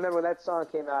 Yeah. I remember when that song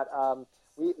came out,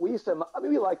 we used to, I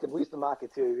mean, we liked it. We used to mock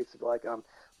it, too. We used to be like,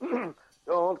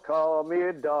 don't call me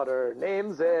a daughter.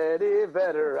 Name's Eddie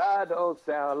Vedder. I don't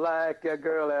sound like a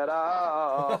girl at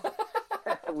all.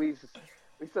 we used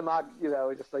to mock, you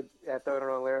know, just like throw in our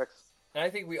own lyrics. And I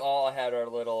think we all had our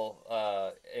little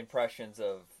impressions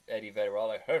of Eddie Vedder. We're all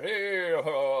like,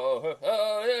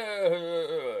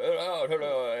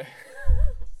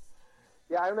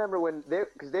 yeah, I remember when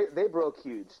they broke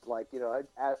huge, like, you know,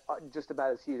 just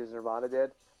about as huge as Nirvana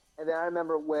did. And then I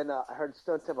remember when I heard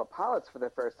Stone Temple Pilots for the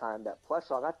first time, that Plush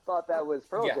song. I thought that was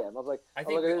Pearl Jam. I was like, I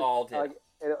think we all did. Like,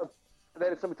 and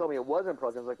then somebody told me it wasn't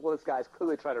Pearl Jam. I was like, well, this guy's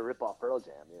clearly trying to rip off Pearl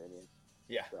Jam. You know what I mean?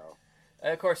 Yeah. So.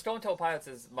 And of course, Stone Temple Pilots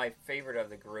is my favorite of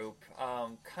the group.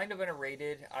 Kind of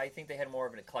underrated. I think they had more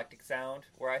of an eclectic sound,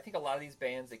 where I think a lot of these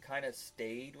bands, they kind of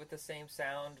stayed with the same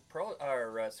sound. Stone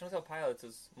Temple Pilots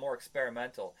was more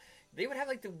experimental. They would have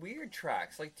like the weird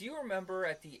tracks. Like, do you remember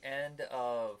at the end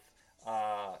of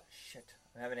shit,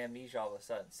 I'm having amnesia all of a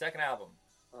sudden. Second album.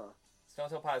 Stone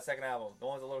Temple Pilots' second album. The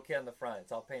one with the little kid on the front.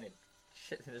 It's all painted.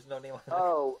 Shit, there's no name on it.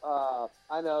 Oh,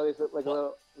 I know. Is it like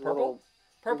Purple?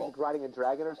 Purple. Like riding a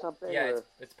dragon or something? Yeah, or?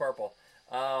 it's purple.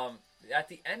 At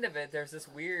the end of it, there's this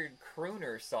weird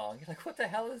crooner song. You're like, what the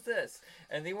hell is this?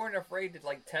 And they weren't afraid to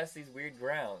like test these weird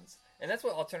grounds. And that's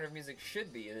what alternative music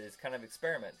should be. It is kind of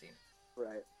experimenting.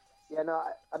 Right. Yeah. No.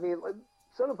 I mean, like,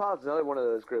 Stone Temple Pilots is another one of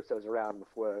those groups that was around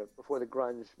before the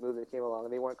grunge movement came along,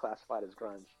 and they weren't classified as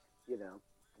grunge. You know,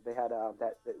 they had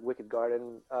that Wicked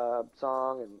Garden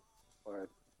song, or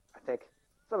I think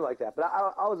something like that. But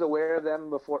I was aware of them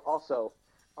before, also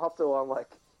on like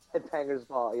Headbangers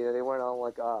Ball. You know, they weren't on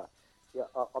like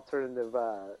alternative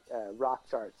rock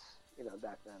charts. You know,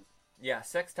 back then. Yeah,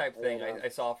 Sex Type Thing I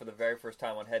saw for the very first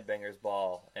time on Headbangers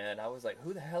Ball, and I was like,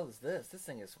 who the hell is this? This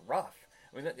thing is rough.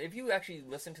 I mean, if you actually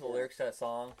listen to the lyrics to that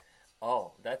song,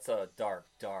 oh, that's a dark,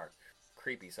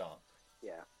 creepy song.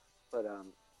 Yeah, but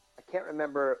I can't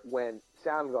remember when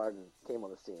Soundgarden came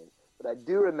on the scene, but I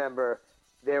do remember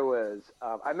there was.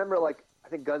 I remember like I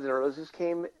think Guns N' Roses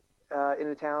came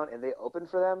into town and they opened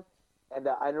for them, and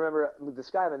I remember this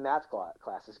guy in the math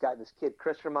class. This kid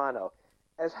Chris Romano,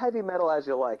 as heavy metal as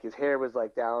you like. His hair was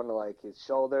like down to like his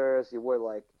shoulders. He wore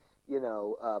like, you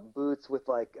know, boots with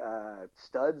like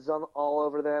studs on all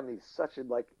over them. He's such a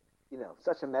like, you know,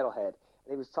 such a metalhead.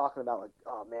 And he was talking about like,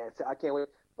 oh man, I can't wait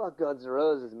fuck Guns N'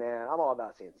 Roses, man. I'm all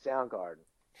about seeing Soundgarden.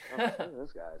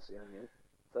 Those guys, you know what I mean?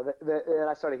 So and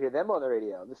I started hearing them on the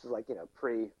radio. This is like,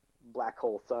 pre Black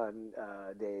Hole Sun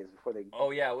days before they.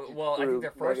 Oh yeah, well I think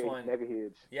their first one. Mega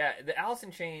huge. Yeah, the Alice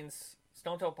in Chains,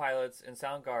 Stone Temple Pilots, and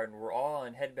Soundgarden were all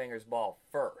on Headbangers Ball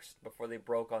first before they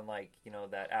broke on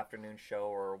that afternoon show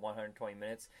or 120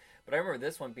 minutes. But I remember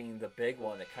this one being the big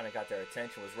one that kind of got their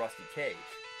attention was Rusty Cage.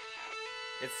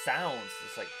 It sounds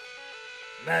just like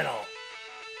metal.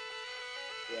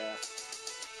 Yeah.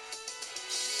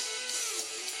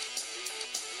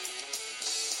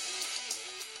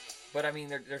 But I mean,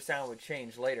 their sound would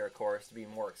change later, of course, to be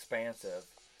more expansive.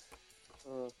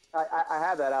 I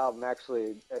have that album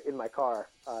actually in my car.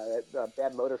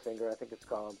 Bad Motorfinger, I think it's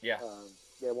called. Yeah.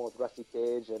 One with Rusty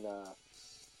Cage and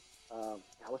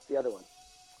what's the other one?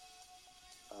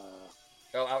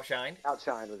 Outshined?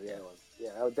 Outshined was the other one.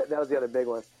 Yeah, that was the other big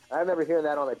one. I remember hearing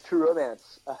that on True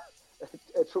Romance.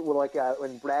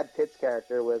 When Brad Pitt's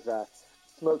character was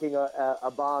smoking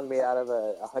a bong made out of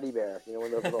a honey bear.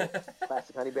 One of those little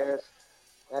plastic honey bears.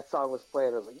 That song was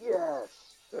playing. I was like, yes.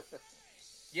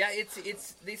 Yeah,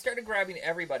 it's they started grabbing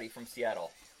everybody from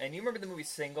Seattle. And you remember the movie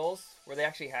Singles, where they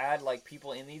actually had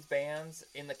people in these bands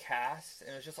in the cast,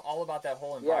 and it was just all about that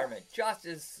whole environment, just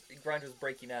as grunge was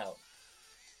breaking out.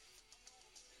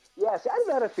 Yeah, see, I don't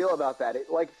know how to feel about that.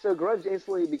 So grunge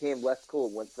instantly became less cool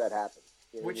once that happened.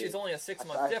 Which is only a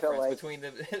 6-month difference between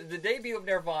the debut of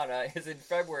Nirvana is in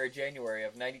January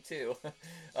of '92,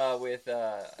 with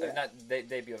not the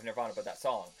debut of Nirvana, but that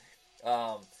song.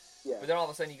 Yeah. But then all of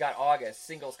a sudden you got August,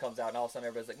 Singles comes out, and all of a sudden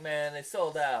everybody's like, man, they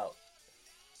sold out.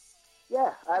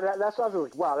 Yeah, that's why I was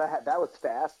like, wow, that was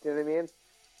fast. You know what I mean?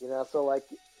 So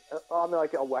I'm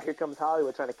like, oh, well, here comes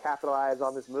Hollywood trying to capitalize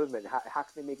on this movement. How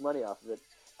can they make money off of it?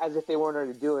 As if they weren't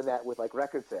already doing that with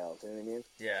record sales. You know what I mean?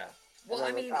 Yeah. Well,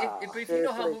 I mean, if you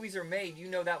know how movies are made, you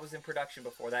know that was in production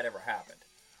before that ever happened.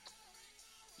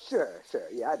 Sure,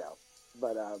 yeah, I know,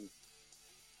 but I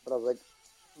was like,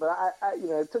 I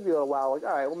it took me a little while. Like,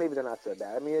 all right, well, maybe they're not so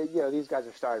bad. I mean, these guys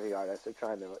are starving artists; they're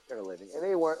trying to earn a living, and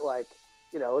they weren't it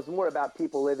was more about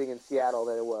people living in Seattle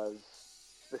than it was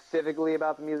specifically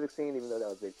about the music scene, even though that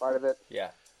was a big part of it.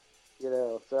 Yeah.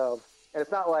 So, and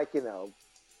it's not like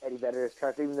Eddie Vedder's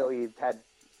character, even though he had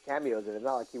cameos in it.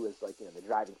 Not like he was the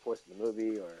driving force of the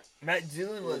movie or Matt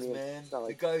Dillon was, man.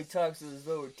 The guy who talks with his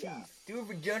lower teeth. Yeah. Do it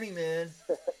for Johnny, man.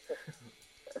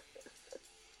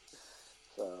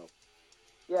 I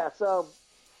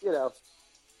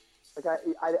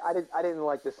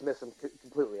didn't dismiss him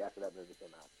completely after that movie came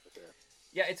out. For sure.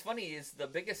 Yeah, it's funny is the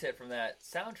biggest hit from that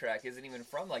soundtrack isn't even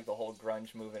from the whole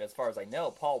grunge movement, as far as I know.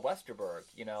 Paul Westerberg,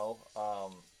 he's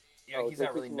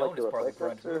not really known as part of the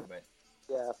grunge movement.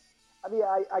 Yeah. I mean,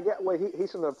 I get. Well,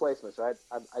 he's from the Replacements, right?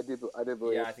 I do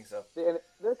believe. Yeah, I think so.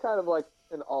 They're kind of like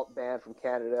an alt band from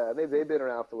Canada. They've been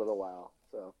around for a little while,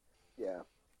 so yeah.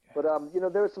 But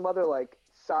there was some other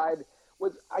side.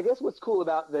 What's cool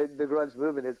about the grunge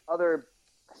movement is other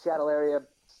Seattle area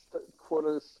quote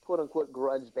unquote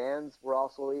grunge bands were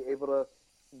also able to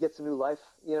get some new life.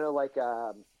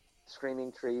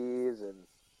 Screaming Trees and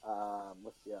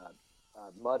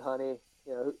Mudhoney.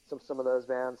 Some of those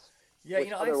bands. Yeah,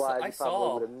 I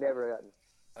saw. Would have never gotten.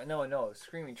 I know,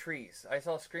 Screaming Trees. I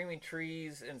saw Screaming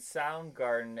Trees and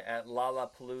Soundgarden at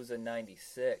Lollapalooza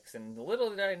 '96, and little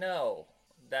did I know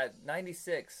that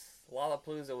 '96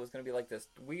 Lollapalooza was going to be this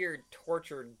weird,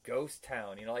 tortured ghost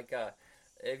town.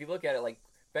 If you look at it,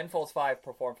 Ben Folds 5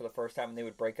 performed for the first time, and they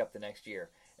would break up the next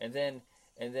year, and then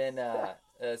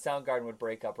Soundgarden would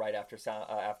break up right after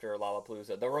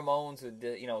Lollapalooza. The Ramones would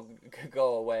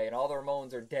go away, and all the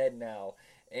Ramones are dead now.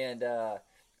 And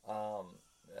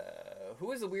who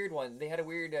was the weird one? They had a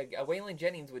weird Waylon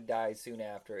Jennings would die soon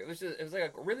after. It was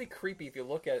really creepy if you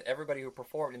look at everybody who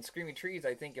performed in Screaming Trees.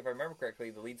 I think if I remember correctly,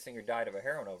 the lead singer died of a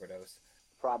heroin overdose.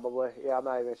 Probably, yeah. I'm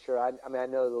not even sure. I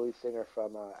know the lead singer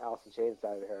from Alice in Chains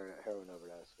died of a heroin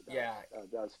overdose. That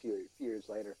was a few years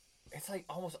later. It's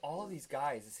almost all of these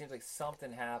guys. It seems like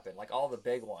something happened. All the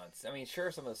big ones. I mean,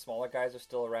 sure, some of the smaller guys are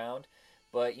still around.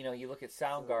 But, you look at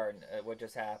Soundgarden, what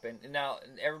just happened. And now,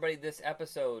 everybody, this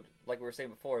episode, like we were saying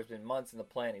before, has been months in the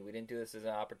planning. We didn't do this as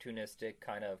an opportunistic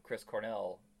kind of Chris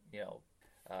Cornell,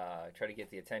 try to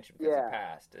get the attention because it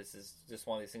passed. This is just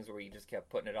one of these things where you just kept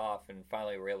putting it off, and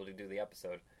finally we were able to do the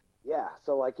episode. Yeah,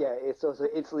 so it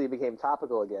instantly became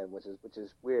topical again, which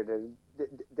is weird.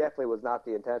 It definitely was not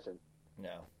the intention.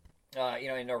 No.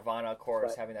 In Nirvana, of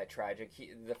course, having that tragic,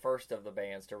 the first of the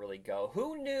bands to really go.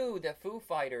 Who knew that Foo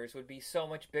Fighters would be so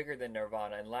much bigger than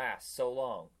Nirvana and last so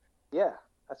long? Yeah.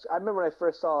 I remember when I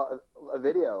first saw a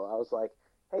video, I was like,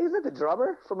 hey, is that the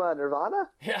drummer from Nirvana?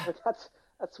 Yeah. That's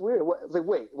That's weird. What, it's like,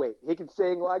 wait, he can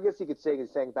sing. Well, I guess he could sing and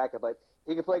sing backup, but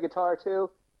he can play guitar too.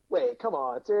 Wait, come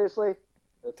on, seriously?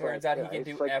 It's Turns like, out he can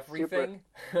do like everything.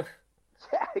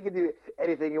 Yeah, he can do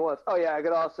anything he wants. Oh yeah, I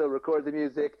can also record the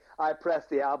music. I press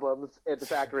the albums at the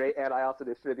factory, and I also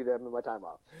distribute them in my time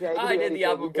off. Yeah, I did the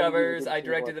album covers. I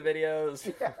directed the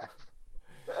videos. Yeah.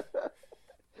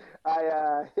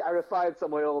 I refined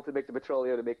some oil to make the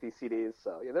petroleum to make these CDs.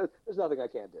 So there's nothing I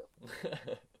can't do.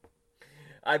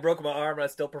 I broke my arm and I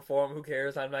still perform. Who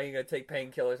cares? I'm not even going to take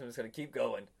painkillers. I'm just going to keep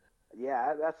going.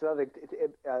 Yeah, that's another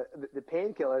thing. The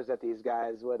painkillers that these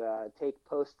guys would take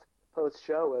post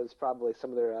show was probably some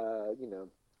of their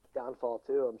downfall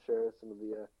too. I'm sure some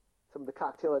of the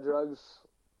cocktail of drugs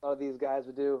a lot of these guys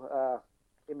would do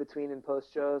in between and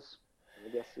post shows. I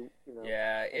guess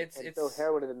Yeah, and it's throw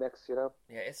heroin in the mix. Yeah,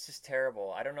 it's just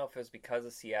terrible. I don't know if it was because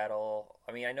of Seattle.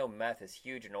 I mean, I know meth is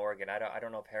huge in Oregon. I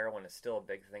don't know if heroin is still a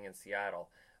big thing in Seattle.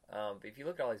 But if you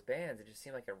look at all these bands, it just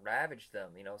seemed like it ravaged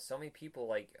them. So many people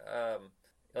like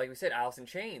we said, Alice in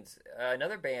Chains,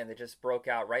 another band that just broke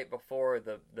out right before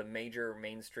the major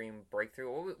mainstream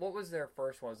breakthrough. What was their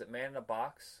first one? Was it Man in a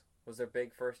Box? Was their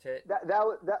big first hit? That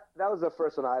was the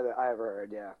first one I ever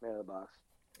heard. Yeah, Man in the Box.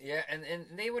 Yeah, and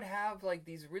they would have like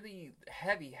these really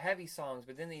heavy songs,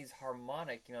 but then these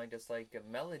harmonic, just like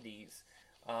melodies.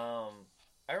 I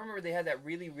remember they had that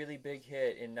really, really big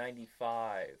hit in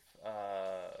 '95,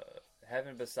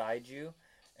 Heaven Beside You,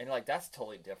 and like that's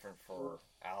totally different for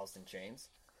Alice in Chains.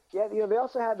 Yeah, they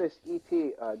also had this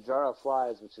EP, Jar of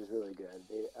Flies, which is really good.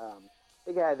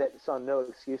 They had that song No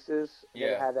Excuses. Yeah.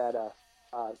 They had that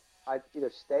either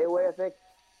Stay Away, I think.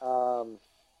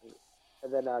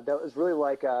 And then that was really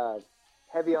like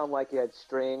heavy on, like you had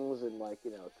strings and like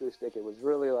acoustic. It was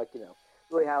really like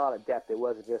really had a lot of depth. It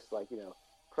wasn't just like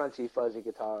crunchy fuzzy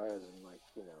guitars and like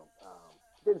it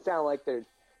didn't sound like their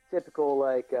typical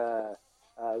like I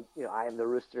Am the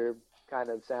Rooster kind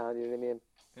of sound. You know what I mean?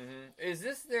 Mm-hmm. Is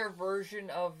this their version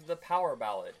of the power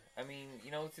ballad? I mean,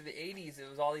 through the 80s, it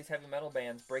was all these heavy metal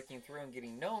bands breaking through and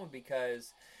getting known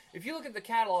because if you look at the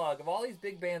catalog of all these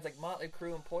big bands like Motley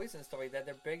Crue and Poison and stuff like that,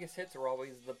 their biggest hits are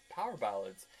always the power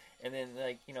ballads. And then,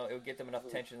 like, it would get them enough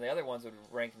attention, the other ones would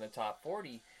rank in the top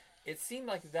 40. It seemed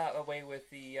like that way with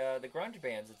the grunge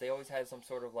bands, that they always had some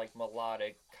sort of, like,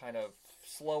 melodic, kind of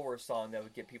slower song that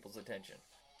would get people's attention.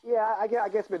 Yeah, I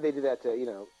guess maybe they do that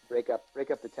to break up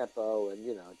the tempo and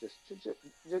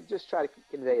just try to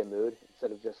convey a mood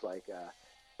instead of just like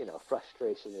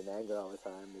frustration and anger all the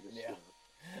time. They just,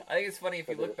 I think it's funny if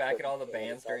you look back at all the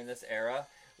bands during this era,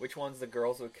 which ones the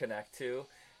girls would connect to,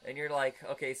 and you're like,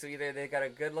 okay, so either they got a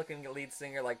good-looking lead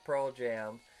singer like Pearl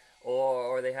Jam,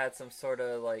 or they had some sort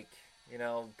of like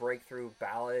breakthrough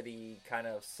ballady kind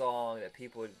of song that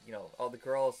people would, all the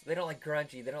girls, they don't like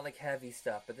grungy, they don't like heavy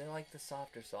stuff, but they like the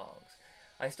softer songs.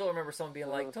 I still remember someone being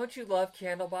like, don't you love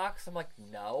Candlebox? I'm like,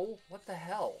 no, what the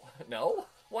hell? No?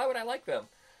 Why would I like them?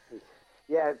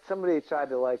 Yeah, somebody tried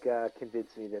to like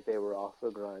convince me that they were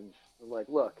also grunge. I'm like,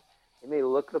 look, they may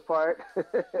look the part,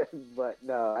 but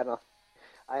no,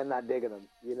 I am not digging them,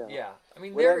 Yeah, I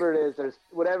mean, whatever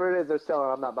it is they're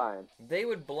selling, I'm not buying. They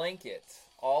would blanket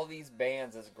all these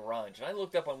bands as grunge. And I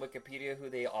looked up on Wikipedia who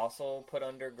they also put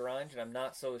under grunge, and I'm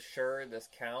not so sure this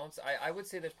counts. I would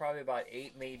say there's probably about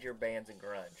 8 major bands in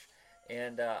grunge.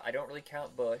 And I don't really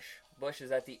count Bush. Bush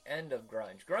is at the end of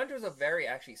grunge. Grunge was a very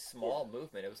actually small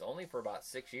movement. It was only for about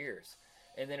 6 years.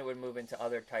 And then it would move into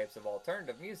other types of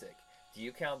alternative music. Do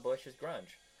you count Bush as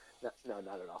grunge? No,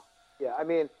 not at all. Yeah, I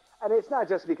mean, it's not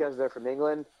just because they're from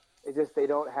England. It's just they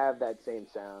don't have that same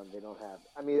sound. They don't have.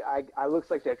 I mean, I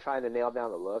looks like they're trying to nail down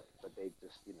the look, but they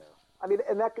just, I mean,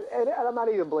 and I'm not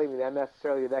even blaming them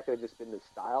necessarily. That could have just been the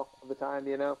style of the time,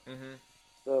 Mm-hmm.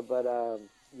 So, but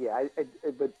yeah,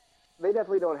 but they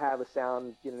definitely don't have a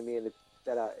sound. You know what I mean?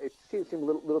 That it seems a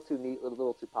little too neat, a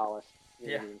little too polished. You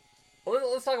know what I mean?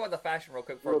 Well, let's talk about the fashion real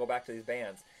quick before we go back to these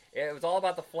bands. It was all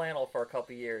about the flannel for a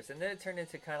couple years, and then it turned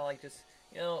into kind of like just,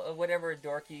 whatever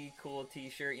dorky, cool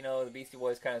T-shirt. The Beastie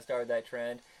Boys kind of started that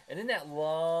trend. And then that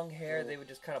long hair, they would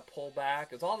just kind of pull back.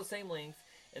 It was all the same length,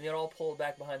 and they'd all pull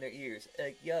back behind their ears.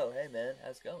 Like, yo, hey, man,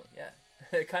 how's it going? Yeah.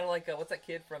 Kind of like, what's that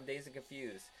kid from Dazed and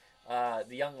Confused? The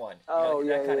young one. Oh,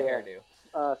 that kind of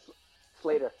hairdo.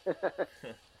 Slater.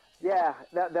 Yeah,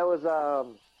 that was...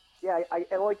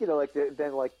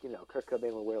 Kurt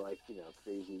Cobain would wear like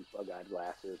crazy bug-eyed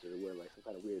glasses or wear like some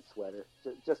kind of weird sweater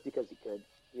just because he could,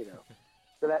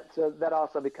 So that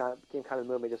also became kind of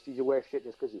movement. Just you wear shit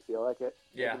just because you feel like it,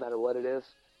 no matter what it is,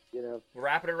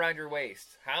 Wrap it around your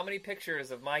waist. How many pictures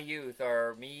of my youth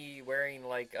are me wearing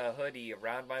like a hoodie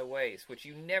around my waist, which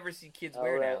you never see kids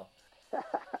wear now?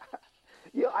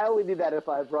 I only do that if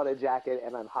I brought a jacket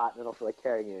and I'm hot and I don't feel like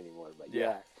carrying it anymore. But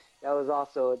yeah, that was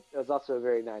also a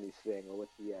very '90s thing with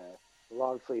the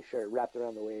long sleeve shirt wrapped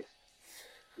around the waist.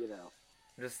 You know.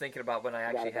 I'm just thinking about when I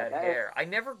actually had hair. I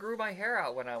never grew my hair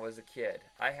out when I was a kid.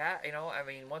 I had,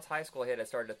 once high school hit, I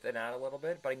started to thin out a little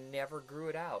bit, but I never grew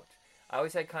it out. I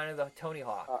always had kind of the Tony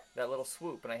Hawk, that little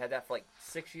swoop, and I had that for like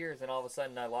 6 years, and all of a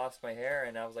sudden I lost my hair,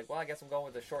 and I was like, well, I guess I'm going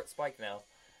with a short spike now.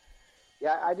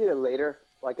 Yeah, I did it later,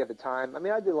 like at the time. I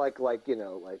mean, I did like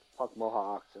punk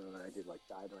mohawks, and I did like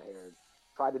dyed my hair.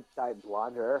 Tried to dye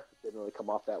blonde hair, didn't really come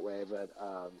off that way, but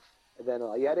and then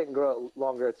I didn't grow it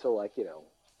longer until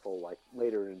till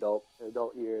later in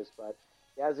adult years, but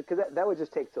yeah, because that would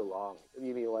just take so long. I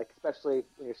mean, especially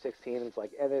when you're 16, it's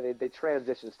like, and then the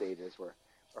transition stages were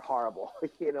horrible. When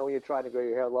you're trying to grow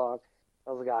your hair long,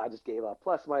 I was like, I just gave up.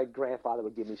 Plus, my grandfather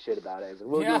would give me shit about it. He's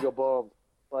like, look like a bum.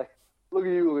 Like, look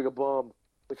at you, look like a bum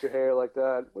with your hair like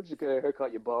that. What'd you get a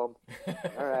haircut, you bum?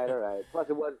 all right. Plus,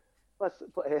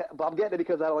 but I'm getting it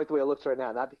because I don't like the way it looks right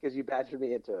now, not because you badgered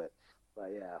me into it.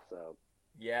 But yeah, so.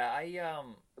 Yeah,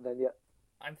 Then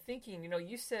I'm thinking,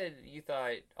 you said you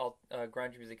thought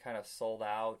grunge music kind of sold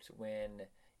out when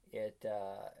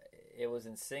it was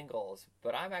in singles,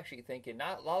 but I'm actually thinking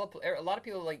not Lollapalooza. A lot of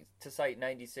people like to cite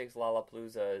 '96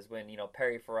 Lollapalooza as when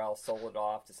Perry Farrell sold it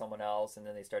off to someone else, and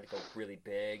then they started to go really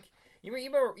big. You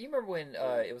remember when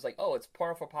it was like, oh, it's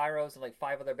Porno for Pyros and like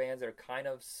 5 other bands that are kind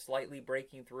of slightly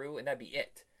breaking through, and that'd be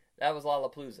it. That was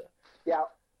Lollapalooza. Yeah.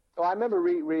 Well, I remember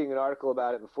reading an article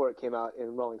about it before it came out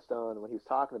in Rolling Stone when he was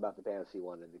talking about the bands he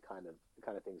wanted, the kind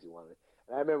of things he wanted.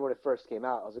 And I remember when it first came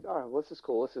out, I was like, oh, well, this is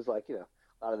cool. This is like, a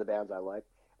lot of the bands I like.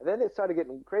 And then it started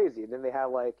getting crazy. And then they had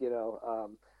like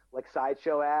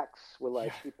sideshow acts with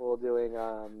like people doing.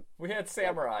 We had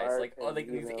samurais, like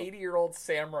these 80-year-old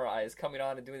samurais coming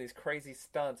on and doing these crazy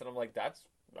stunts, and I'm like, that's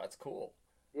cool.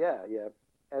 Yeah.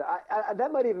 And I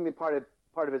that might even be part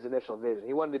of his initial vision.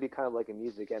 He wanted to be kind of like a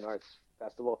music and arts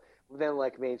festival. But then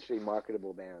like mainstream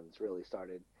marketable bands really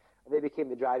started. And they became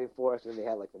the driving force, and then they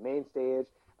had like the main stage,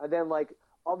 and then like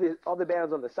all the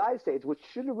bands on the side stage, which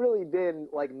should have really been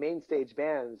like main stage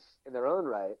bands in their own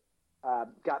right,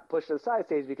 got pushed to the side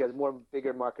stage because more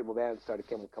bigger marketable bands started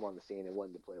to come on the scene and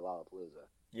wanted to play Lollapalooza.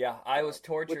 Yeah, I was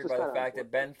tortured by the fact that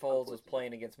Ben Folds was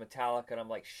playing against Metallica, and I'm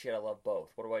like, shit, I love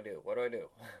both. What do I do?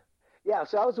 Yeah,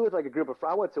 so I was with like a group of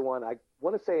friends. I went to one, I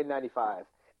want to say in '95,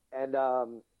 but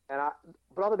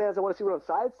all the bands I want to see were on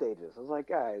side stages. I was like,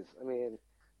 guys, I mean,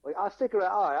 like I'll stick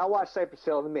around. All right, I'll watch Cypress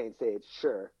Hill on the main stage,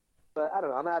 sure, but I don't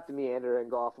know. I'm gonna have to meander and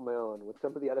go off on my own with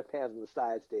some of the other bands on the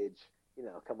side stage.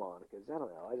 Come on, because I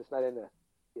don't know. I'm just not into.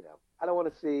 I don't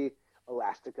want to see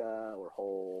Elastica or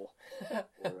Hole,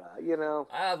 or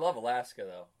I love Alaska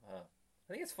though. I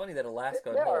think it's funny that Alaska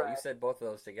and Hole. Right. You said both of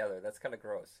those together. That's kind of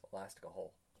gross. Elastica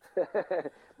Hole.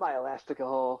 My Elastica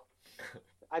Hole.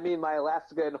 I mean, my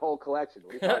Elastica and Hole collection.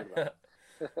 What are you talking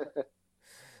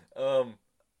about?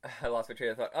 I lost my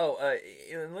train of thought.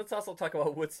 And let's also talk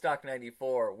about Woodstock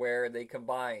 '94, where they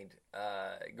combined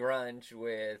grunge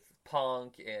with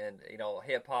punk and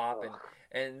hip hop,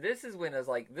 and this is when I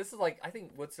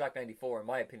think Woodstock '94, in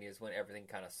my opinion, is when everything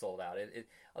kind of sold out.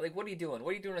 I'm like, what are you doing? What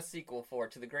are you doing a sequel for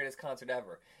to the greatest concert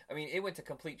ever? I mean, it went to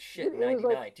complete shit in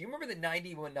 '99. Do you remember the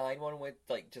 '99 one went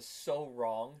like just so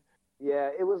wrong? Yeah,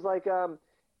 it was like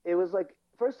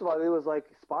first of all, it was like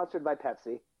sponsored by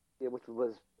Pepsi, which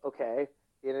was okay.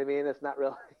 You know what I mean? It's not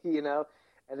really,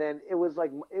 And then there was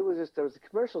a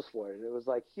commercials for it, and it was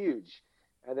like huge.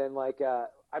 And then I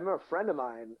remember a friend of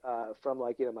mine from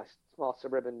my small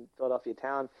suburban Philadelphia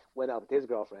town went out with his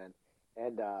girlfriend,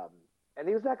 and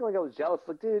he was acting like I was jealous.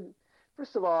 Like, dude,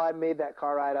 first of all, I made that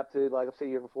car ride up to upstate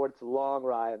New York before. It's a long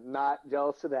ride. I'm not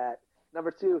jealous of that. Number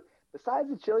two, besides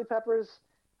the Chili Peppers,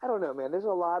 I don't know, man. There's a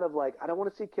lot of I don't want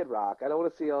to see Kid Rock. I don't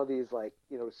want to see all these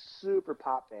super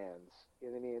pop bands. You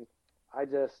know what I mean? I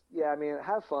mean,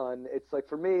 have fun. It's like,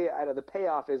 for me, the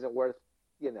payoff isn't worth,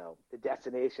 the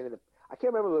destination. And I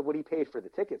can't remember what he paid for the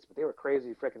tickets, but they were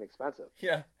crazy freaking expensive.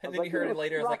 Yeah, and then you heard it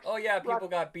later. It's like, oh yeah, people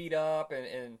got beat up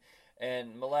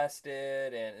and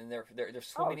molested, and they're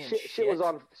swimming in shit. Shit was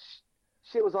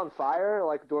on fire,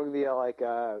 during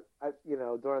the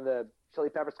during the Chili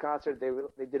Peppers concert.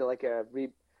 They did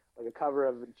a cover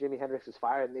of Jimi Hendrix's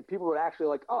Fire, and people were actually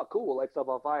like, oh, cool, we'll light stuff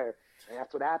on fire. And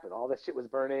that's what happened. All that shit was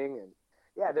burning, and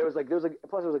yeah,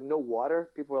 plus there was no water.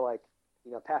 People were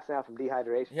passing out from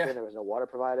dehydration. Yeah. And there was no water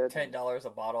provided. $10 a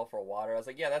bottle for water. I was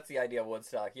like, yeah, that's the idea of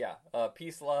Woodstock. Yeah,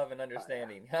 peace, love, and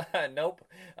understanding. Nope,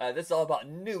 this is all about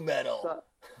new metal.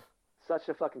 Such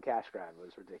a fucking cash grab. It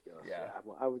was ridiculous. Yeah.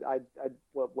 I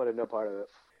wanted no part of it.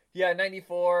 Yeah,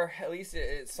 94. At least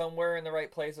it's somewhere in the right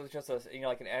place. It was just a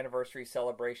like an anniversary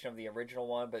celebration of the original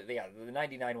one. But yeah, the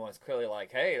 99 one is clearly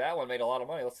like, hey, that one made a lot of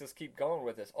money. Let's just keep going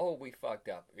with this. Oh, we fucked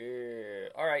up.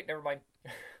 All right, never mind.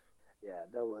 Yeah,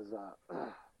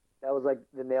 that was like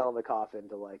the nail in the coffin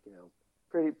to like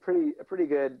pretty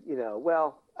good.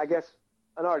 Well, I guess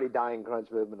an already dying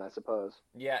grunge movement, I suppose.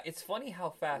 Yeah, it's funny how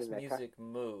fast music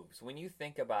moves when you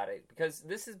think about it, because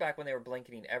this is back when they were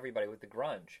blanketing everybody with the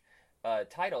grunge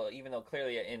title, even though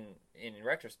clearly in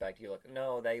retrospect you look,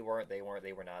 no, they were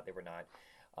not.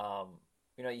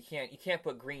 You can't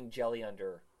put Green Jelly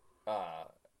under grunge.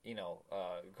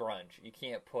 You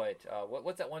can't put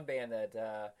what's that one band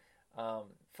that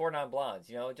Four Non Blondes,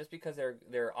 just because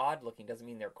they're odd looking doesn't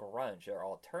mean they're grunge. They're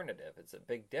alternative. It's a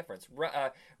big difference.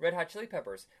 Red Hot Chili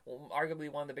Peppers, arguably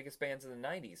one of the biggest bands in the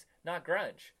 90s, not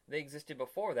grunge. They existed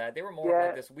before that. They were more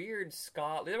like this weird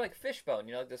ska. They're like Fishbone,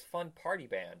 this fun party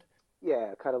band.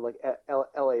 Yeah, kind of like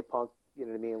L.A. punk, you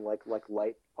know what I mean? Like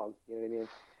light punk, you know what I mean?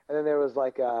 And then there was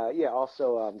like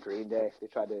also Green Day. They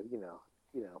tried to,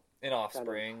 and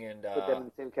Offspring kind of and put them in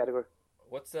the same category.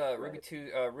 What's Ruby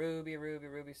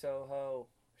Soho?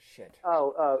 Shit.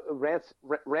 Oh,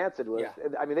 Rancid was. Yeah.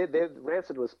 I mean,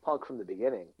 Rancid was punk from the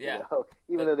beginning. Yeah.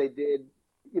 Even though they did,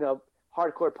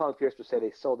 hardcore punk. Pierce would say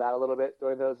they sold out a little bit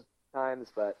during those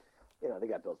times, but they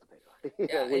got bills to pay.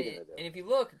 And if you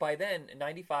look, by then,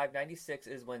 95, 96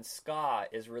 is when ska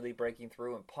is really breaking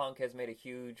through, and punk has made a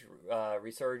huge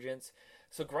resurgence.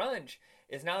 So grunge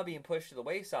is now being pushed to the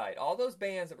wayside. All those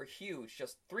bands that were huge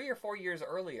just 3 or 4 years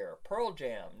earlier, Pearl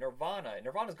Jam,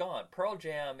 Nirvana's gone. Pearl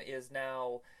Jam is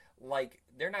now, like,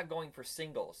 they're not going for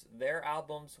singles. Their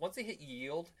albums, once they hit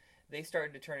Yield, they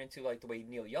started to turn into like the way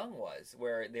Neil Young was,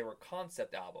 where they were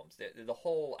concept albums. The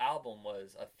whole album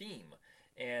was a theme,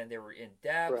 and they were in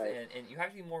depth, right. and you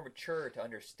have to be more mature to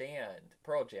understand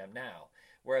Pearl Jam now.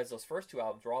 Whereas those first 2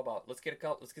 albums were all about, let's get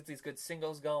these good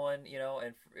singles going,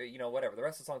 and whatever. The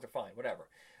rest of the songs are fine, whatever.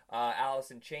 Alice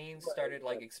in Chains started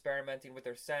like experimenting with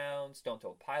their sound. Stone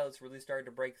Temple Pilots really started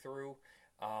to break through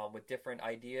with different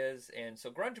ideas, and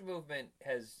so grunge movement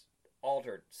has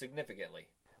altered significantly.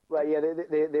 Right, yeah,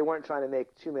 they weren't trying to make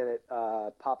 2-minute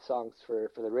pop songs for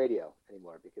the radio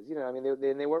anymore, because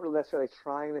they weren't really necessarily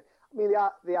trying to. I mean,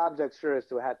 the object sure is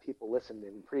to have people listen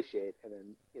and appreciate, and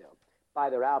then buy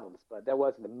their albums, but that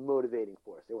wasn't the motivating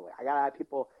force. They were like, I gotta have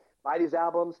people buy these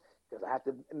albums because I have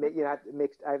to make, I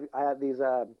have these,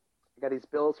 I got these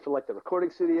bills for like the recording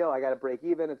studio. I got to break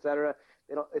even, etc.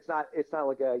 It's not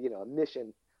like a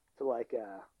mission to like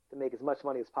to make as much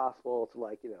money as possible to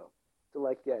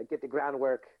get the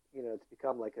groundwork, to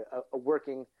become like a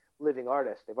working living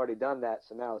artist. They've already done that,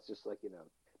 so now it's just like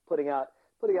putting out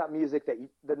music that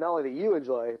not only that you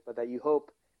enjoy, but that you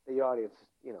hope that your audience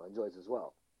enjoys as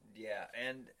well. Yeah,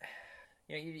 and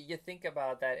you think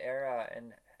about that era,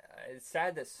 and it's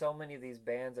sad that so many of these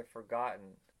bands are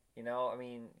forgotten. I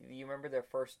mean, you remember their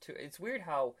first 2. It's weird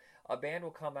how a band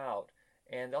will come out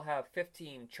and they'll have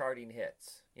 15 charting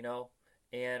hits,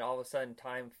 and all of a sudden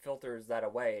time filters that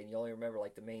away, and you only remember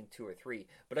like the main 2 or 3.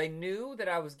 But I knew that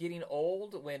I was getting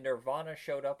old when Nirvana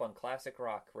showed up on classic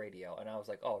rock radio, and I was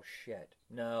like, oh shit,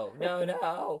 no.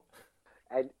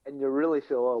 And you really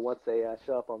feel old once they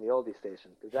show up on the oldie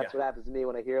station, because that's what happens to me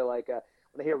when I hear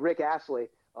Rick Astley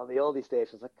on the oldie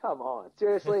station. It's like, come on,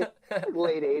 seriously, like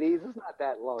late '80s. It's not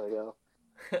that long ago.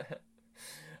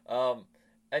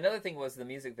 Another thing was the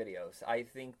music videos. I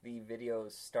think the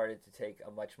videos started to take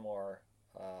a much more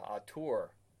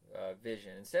auteur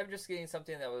vision, instead of just getting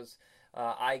something that was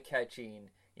eye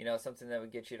catching. Something that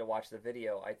would get you to watch the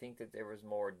video. I think that there was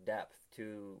more depth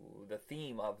to the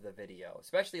theme of the video,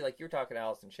 especially like you're talking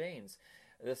Alice in Chains,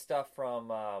 the stuff from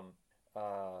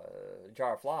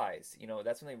Jar of Flies.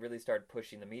 That's when they really started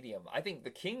pushing the medium. I think the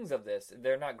kings of this,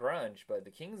 they're not grunge, but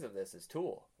the kings of this is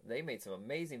Tool. They made some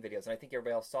amazing videos, and I think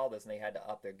everybody else saw this and they had to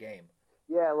up their game.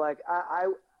 Yeah, like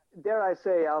I dare I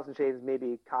say Alice in Chains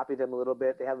maybe copied them a little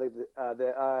bit. They had like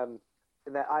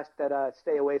in that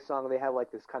Stay Away song, they have like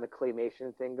this kind of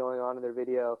claymation thing going on in their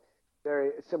video,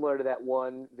 very similar to that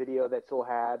one video that Tool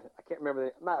had. I can't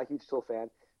remember. I'm not a huge Tool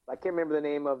fan, but I can't remember the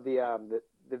name of the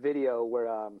video where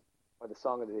or the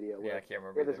song of the video. Yeah, I can't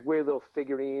remember. This weird little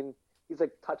figurine. He's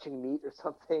like touching meat or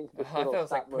something. I thought it was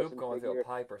like poop going through a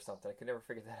pipe or something. I could never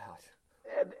figure that out.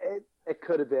 It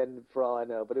could have been, for all I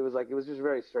know, but it was just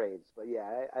very strange. But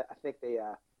yeah, I think they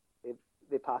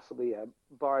possibly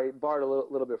borrowed a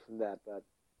little bit from that. But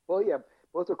well, yeah,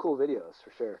 both are cool videos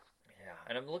for sure. Yeah,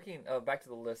 and I'm looking back to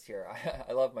the list here.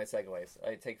 I love my segues.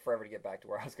 I take forever to get back to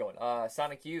where I was going.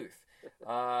 Sonic Youth,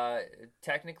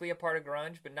 technically a part of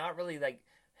grunge, but not really like.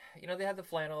 they had the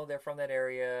flannel. They're from that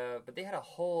area, but they had a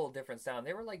whole different sound.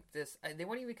 They were like this. They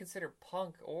weren't even considered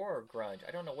punk or grunge.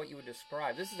 I don't know what you would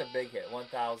describe. This is a big hit,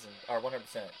 1,000 or 100%.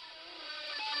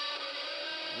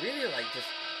 Really like just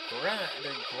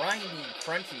grindy,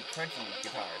 crunchy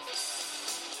guitars.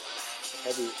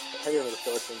 Heavy on the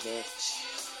distortions, man.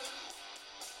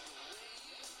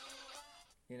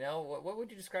 What would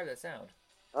you describe that sound?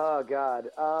 Oh God.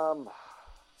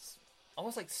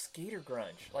 Almost like skater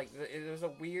grunge. Like there's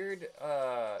a weird,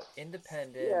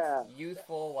 independent, Yeah.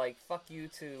 youthful, like fuck you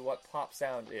to what pop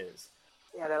sound is.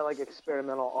 Yeah, that like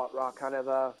experimental art rock kind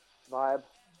of vibe.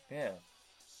 Yeah.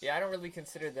 Yeah, I don't really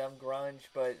consider them grunge,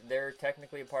 but they're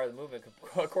technically a part of the movement,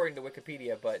 according to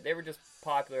Wikipedia, but they were just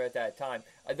popular at that time.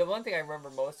 The one thing I remember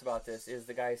most about this is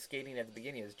the guy skating at the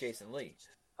beginning is Jason Lee.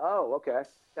 Oh, okay.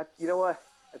 You know what?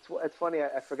 It's funny.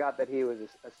 I forgot that he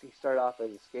started off as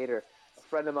a skater. A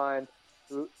friend of mine,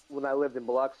 who, when I lived in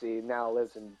Biloxi, now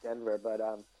lives in Denver, but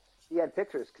he had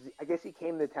pictures because I guess he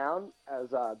came to town as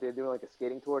they're doing like a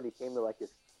skating tour, and he came to like this,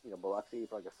 Biloxi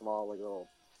for like a small like little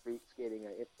street skating,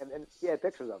 and he had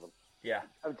pictures of him. Yeah.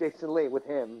 Of Jason Lee with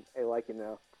him, and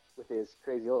with his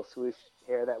crazy little swoosh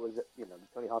hair that was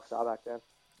Tony Hawk style back then.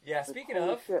 Yeah, speaking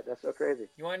Holy of, shit, that's so crazy.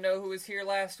 you want to know who was here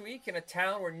last week in a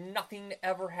town where nothing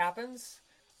ever happens?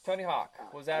 Tony Hawk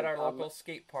was at our local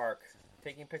skate park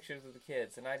taking pictures of the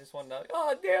kids, and I just want to know,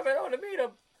 oh, damn it, I want to meet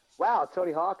him. Wow,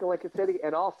 Tony Hawk in Lincoln City,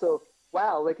 and also,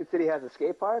 wow, Lincoln City has a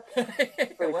skate park?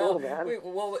 Pretty cool, man.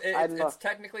 It's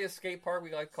technically a skate park.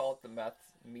 We like to call it the meth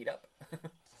meetup.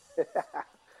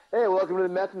 Hey, welcome to the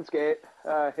Meth and Skate.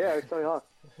 Yeah, it's Tony Hawk.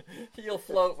 You'll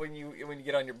float when you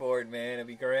get on your board, man. It'll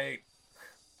be great.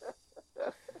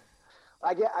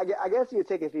 I guess you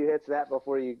take a few hits of that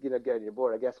before you get on your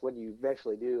board. I guess when you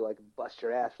eventually do, like, bust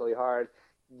your ass really hard,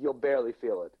 you'll barely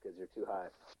feel it because you're too high.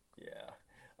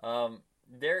 Yeah.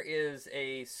 There is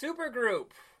a super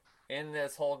group in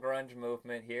this whole grunge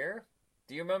movement here.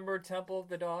 Do you remember Temple of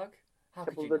the Dog? How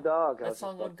Temple could you of the Dog. That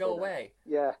song wouldn't go away.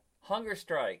 Yeah. Hunger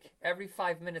Strike, every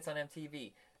 5 minutes on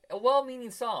MTV. A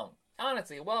well-meaning song.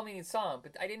 Honestly, a well-meaning song,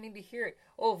 but I didn't need to hear it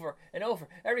over and over.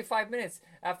 Every 5 minutes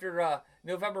after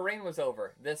November Rain was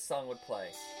over, this song would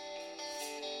play.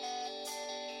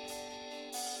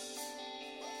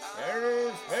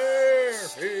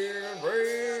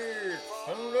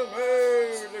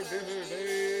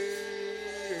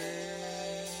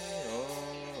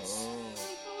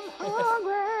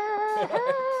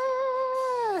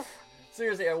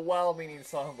 Seriously, a well-meaning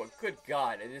song, but good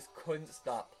God, I just couldn't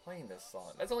stop playing this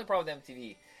song. That's the only problem with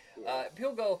MTV.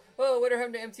 People go, oh, what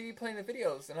happened to MTV playing the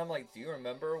videos? And I'm like, do you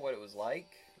remember what it was like?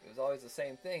 It was always the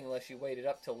same thing, unless you waited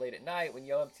up till late at night when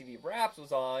Yo MTV Raps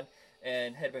was on,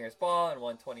 and Headbangers Ball, and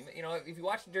 120. If you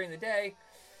watched it during the day,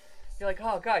 you're like,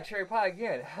 oh, God, Cherry Pie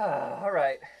again. All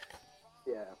right.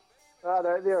 Yeah.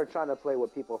 They were trying to play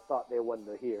what people thought they wanted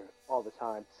to hear all the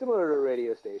time, similar to a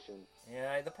radio station.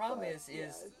 Yeah, the problem is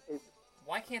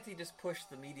why can't they just push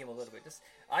the medium a little bit?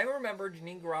 I remember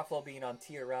Janine Garofalo being on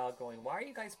TRL going, why are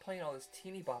you guys playing all this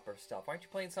teeny bopper stuff? Why aren't you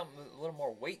playing something with a little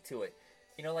more weight to it?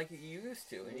 Like you used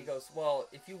to. And he goes, well,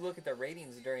 if you look at the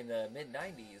ratings during the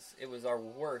mid-90s, it was our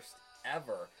worst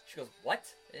ever. She goes,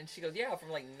 what? And she goes, yeah,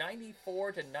 from like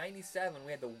 94 to 97,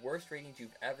 we had the worst ratings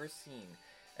you've ever seen.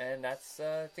 And that's,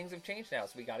 things have changed now,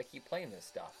 so we got to keep playing this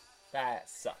stuff. That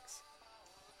sucks.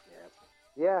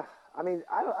 Yeah. I mean,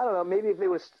 I don't know. Maybe if they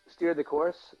would steer the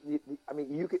course, you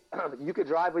could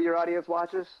drive what your audience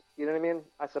watches. You know what I mean?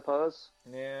 I suppose.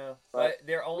 Yeah, but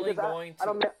they're only going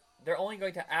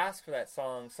to ask for that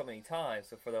song so many times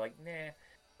before they're like, nah.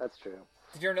 That's true.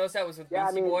 Did you ever notice that was with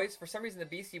Beastie Boys? For some reason, the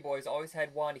Beastie Boys always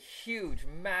had one huge,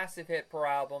 massive hit per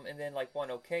album, and then like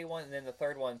one okay one, and then the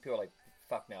third one, people were like,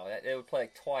 fuck no. They would play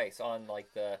like twice on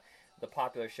like the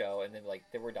popular show, and then like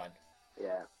they were done.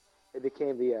 Yeah. It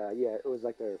became it was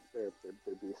like their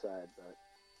B-side, but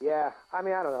yeah, I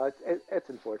mean, I don't know, it's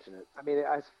unfortunate. I mean,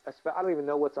 I don't even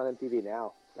know what's on MTV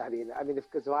now. I mean,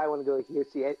 because if I want to go here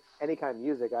see any kind of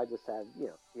music, I just have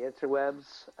the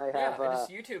interwebs. I have just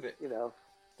YouTube it.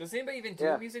 Does anybody even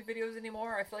do music videos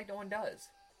anymore? I feel like no one does.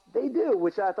 They do,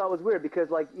 which I thought was weird because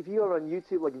like if you go on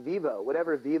YouTube, like Vivo,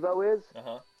 whatever Vivo is,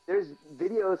 there's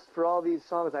videos for all these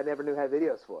songs I never knew had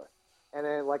videos for. And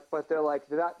then but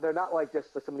they're not like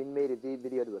just like somebody made a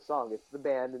video to a song. It's the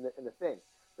band and the thing.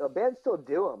 The bands still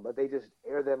do them, but they just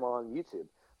air them on YouTube.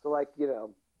 So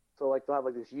they'll have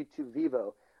like this YouTube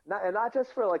Vivo, not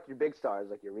just for like your big stars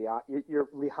like your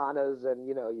Rihanna's and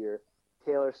your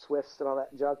Taylor Swifts and all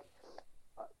that junk.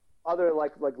 Other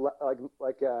lesser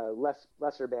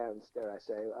bands, dare I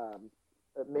say,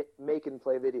 make and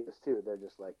play videos too. They're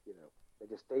just like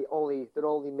they're only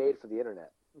made for the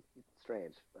internet.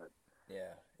 strange. But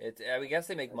Yeah, I guess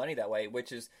they make money that way,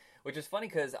 which is funny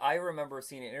because I remember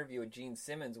seeing an interview with Gene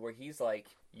Simmons where he's like,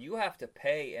 "You have to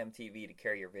pay MTV to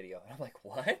carry your video," and I'm like,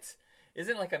 "What?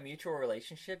 Isn't it like a mutual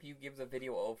relationship? You give the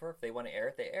video over. If they want to air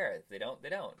it, they air it. If they don't, they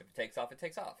don't. If it takes off, it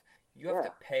takes off. You have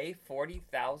to pay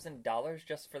 $40,000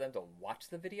 just for them to watch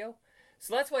the video."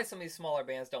 So that's why some of these smaller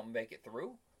bands don't make it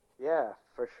through. Yeah,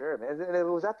 for sure, man.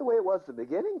 And was that the way it was at the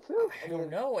beginning too? I don't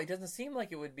know. It doesn't seem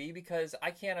like it would be because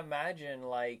I can't imagine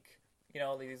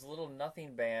these little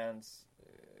nothing bands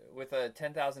with a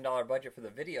 $10,000 budget for the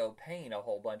video paying a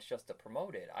whole bunch just to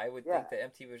promote it. I would think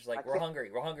that MTV was like, we're hungry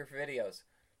for videos.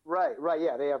 Right,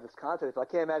 yeah. They have this content. I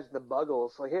can't imagine the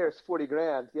Buggles. Like, here's 40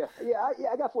 grand. Yeah.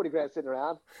 I got 40 grand sitting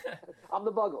around. I'm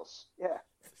the Buggles. Yeah,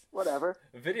 whatever.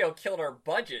 Video killed our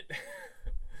budget.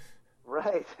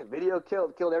 Right. Video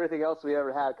killed everything else we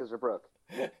ever had because we're broke.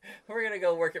 We're gonna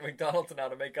go work at McDonald's now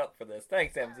to make up for this.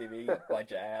 Thanks, MTV, you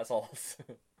bunch of assholes.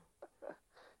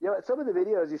 Some of the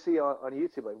videos you see on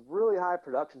YouTube, like really high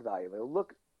production value, they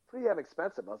look pretty damn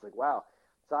expensive. I was like, wow.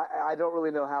 So I don't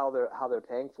really know how they're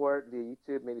paying for it via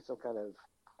YouTube. Maybe some kind of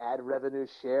ad revenue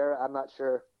share. I'm not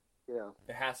sure.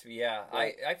 It has to be. Yeah.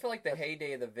 I feel like the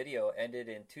heyday of the video ended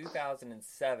in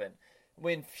 2007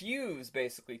 when Fuse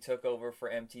basically took over for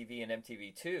MTV and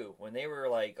MTV2. When they were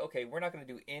like, okay, we're not going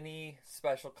to do any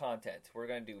special content. We're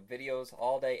going to do videos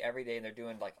all day, every day, and they're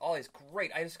doing like all these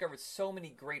great. I discovered so many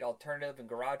great alternative and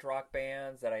garage rock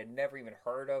bands that I had never even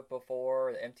heard of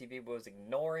before. The MTV was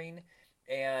ignoring.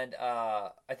 And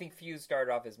I think Fuse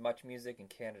started off as Much Music in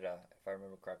Canada, if I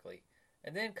remember correctly.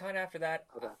 And then kind of after that,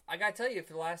 I got to tell you,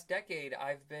 for the last decade,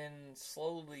 I've been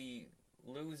slowly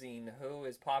losing who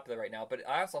is popular right now. But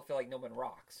I also feel like no one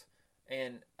rocks.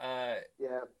 And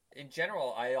in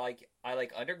general, I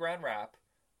like underground rap,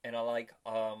 and I like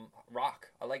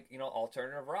rock. I like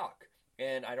alternative rock.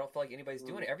 And I don't feel like anybody's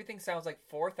doing it. Everything sounds like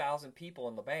 4,000 people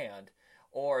in the band,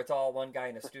 or it's all one guy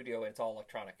in a studio and it's all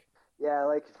electronic. Yeah,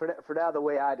 like for now, the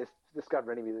way I just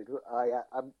discover any music,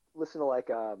 I'm listening to like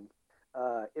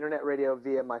internet radio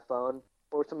via my phone,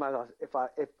 or sometimes if I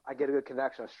get a good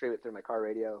connection, I'll stream it through my car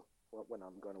radio when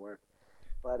I'm going to work.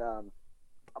 But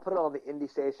I'll put it on the indie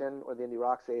station or the indie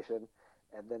rock station,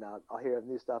 and then I'll hear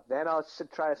new stuff. Then I'll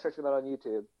try to search them out on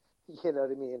YouTube. You know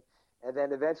what I mean? And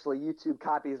then eventually YouTube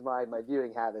copies my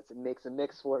viewing habits and makes a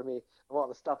mix for me of all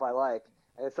the stuff I like.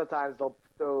 And then sometimes they'll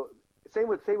throw. Same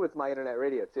with my internet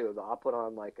radio too. I'll put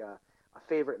on like a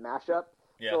favorite mashup.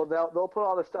 Yeah. So they'll put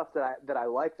all the stuff that I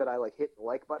like hit the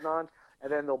like button on, and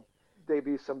then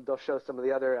they'll show some of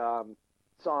the other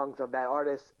songs of that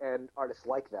artist and artists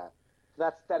like that. So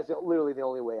that is literally the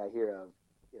only way I hear of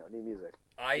new music.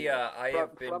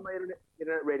 From my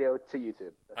internet radio to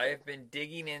YouTube. I have been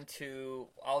digging into.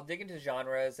 I'll dig into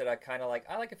genres that I kind of like.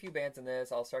 I like a few bands in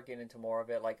this. I'll start getting into more of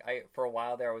it. Like for a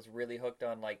while there, I was really hooked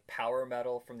on like power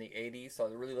metal from the '80s. So I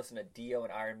was really listening to Dio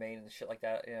and Iron Maiden and shit like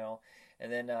that.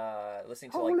 And then listening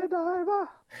to Holy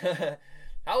Diver.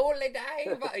 Holy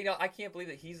Diver. I can't believe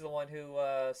that he's the one who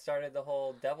started the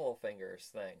whole Devil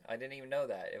Fingers thing. I didn't even know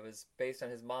that. It was based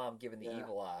on his mom giving the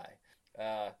evil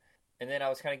eye. And then I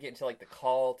was kind of getting to like the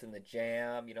Cult and the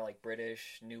Jam, like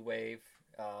British new wave.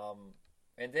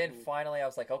 And then finally I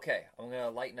was like, okay, I'm going to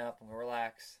lighten up. I'm going to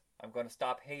relax. I'm going to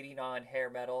stop hating on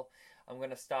hair metal. I'm going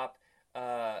to stop,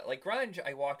 like grunge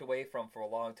I walked away from for a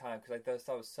long time because I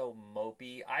thought it was so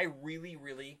mopey. I really,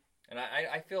 really, and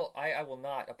I feel I will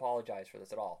not apologize for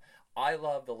this at all. I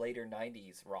love the later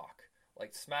 90s rock,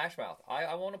 like Smash Mouth.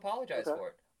 I won't apologize for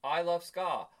it. I love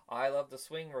ska. I love the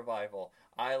swing revival.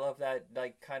 I love that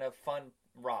like kind of fun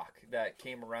rock that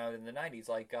came around in the 90s,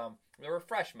 like the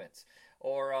Refreshments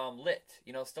or Lit,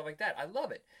 stuff like that. I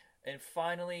love it. And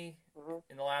finally,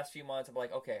 in the last few months, I'm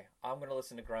like, okay, I'm going to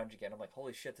listen to grunge again. I'm like,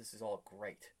 holy shit, this is all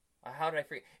great. How did I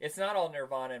forget? It's not all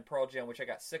Nirvana and Pearl Jam, which I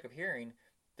got sick of hearing.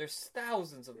 There's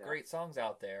thousands of great songs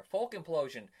out there. Folk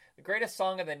Implosion, the greatest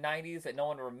song of the 90s that no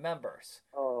one remembers.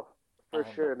 Oh, for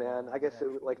sure, man. I guess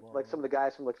it, like some of the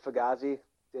guys from like Fugazi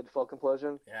did Folk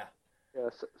Implosion. Yeah. Yeah,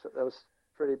 so that was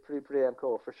pretty damn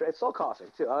cool for sure. It's Soul Coughing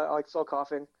too. I like Soul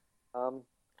Coughing. I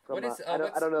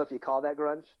don't know if you call that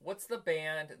grunge. What's the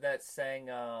band that sang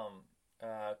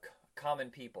Common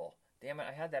People? Damn it,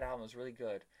 I had that album. It was really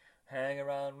good. Hang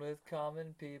around with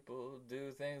common people,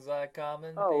 do things like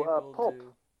common people Pulp.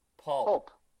 do.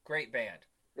 Pulp. Great band.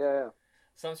 Yeah.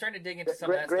 So I'm starting to dig into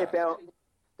some of that great stuff.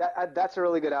 Band. That's a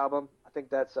really good album. I think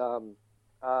that's I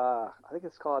think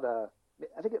it's called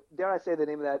dare I say the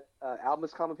name of that album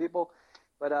is Common People,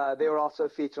 but they were also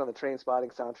featured on the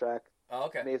Trainspotting soundtrack. Oh,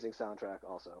 okay. Amazing soundtrack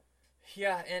also.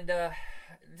 Yeah, and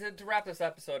to wrap this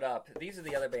episode up, these are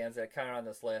the other bands that are kind of on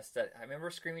this list. That I remember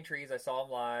Screaming Trees. I saw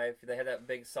them live. They had that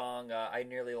big song, "I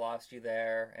Nearly Lost You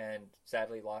There," and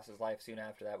sadly lost his life soon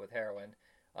after that with heroin.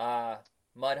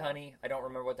 Mudhoney. I don't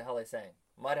remember what the hell they sang.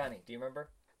 Mudhoney. Do you remember?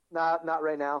 Not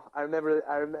right now. I remember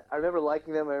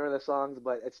liking them. I remember the songs,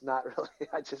 but it's not really.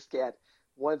 I just can't.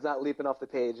 One's not leaping off the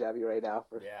page at me right now.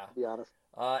 To be honest.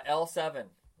 L7,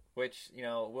 which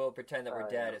we'll pretend that we're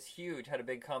dead, yeah. is huge. Had a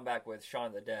big comeback with Shaun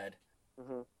of the Dead.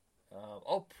 Mm-hmm.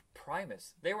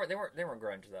 Primus. They weren't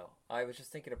grunge though. I was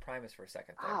just thinking of Primus for a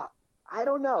second there. I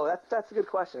don't know. That's a good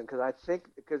question because I think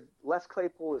because Les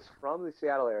Claypool is from the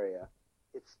Seattle area,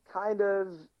 it's kind of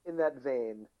in that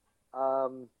vein.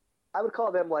 I would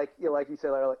call them like you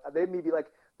said, like they may be like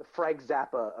the Frank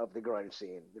Zappa of the grunge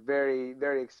scene. They're very,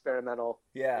 very experimental.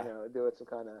 Yeah. Doing some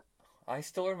kind of. I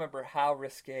still remember how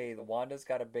risque the Wanda's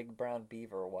Got a Big Brown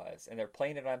Beaver was, and they're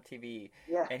playing it on TV.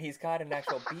 Yeah. And he's got an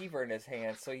actual beaver in his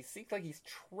hand, so he seems like he's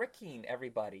tricking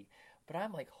everybody. But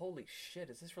I'm like, holy shit,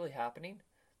 is this really happening?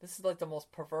 This is like the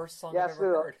most perverse song I've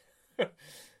ever heard.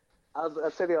 I was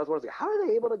wondering, how are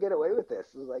they able to get away with this?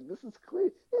 It was like,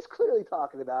 it's clearly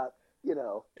talking about,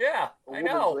 Yeah, I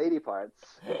know. lady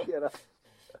parts,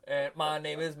 And my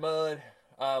name is Mud.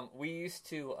 We used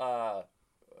to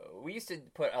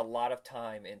put a lot of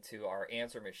time into our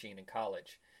answer machine in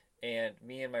college, and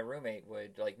me and my roommate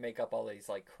would like make up all these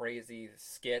like crazy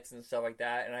skits and stuff like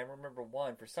that. And I remember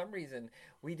one, for some reason,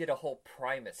 we did a whole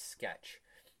Primus sketch.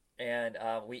 And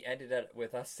we ended up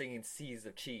with us singing Seas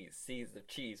of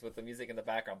Cheese, with the music in the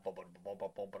background.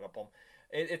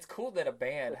 It's cool that a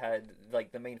band had,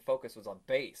 like, the main focus was on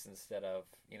bass instead of,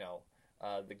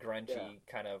 the grungy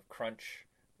kind of crunch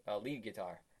lead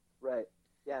guitar. Right.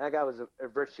 Yeah, and that guy was a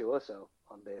virtuoso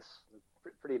on bass.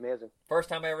 Pretty amazing. First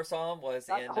time I ever saw him was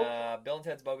in Bill and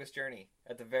Ted's Bogus Journey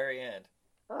at the very end.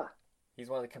 Huh. He's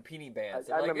one of the competing bands.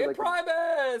 I like, remember,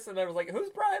 Primus! And I was like,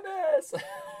 who's Primus?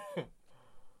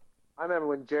 I remember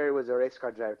when Jerry was a race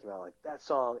car driver came out, like, that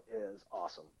song is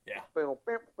awesome. Yeah.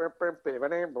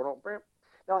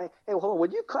 Now, hey, hold on.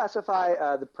 Would you classify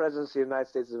the Presidents of the United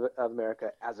States of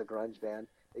America as a grunge band?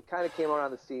 They kind of came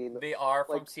around the scene. They are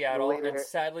from Seattle, and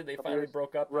sadly they finally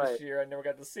broke up this right. year. I never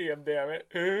got to see them, damn it.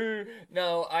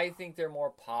 No, I think they're more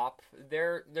pop.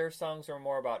 Their songs are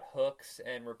more about hooks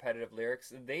and repetitive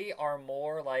lyrics. They are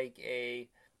more like a...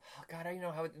 Oh God, I don't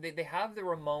know how... They have the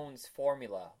Ramones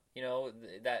formula.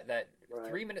 That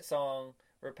right. 3-minute song,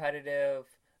 repetitive,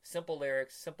 simple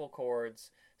lyrics, simple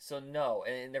chords. So no,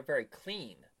 and they're very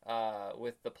clean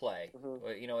with the play.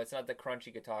 Mm-hmm. It's not the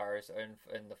crunchy guitars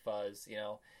and the fuzz.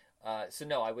 So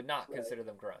no, I would not consider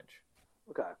them grunge.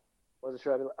 Okay, wasn't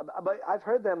sure. But I've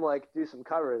heard them like do some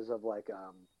covers of like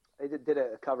they did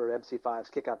a cover of MC5's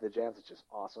 "Kick Out the Jams," which is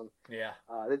awesome. Yeah.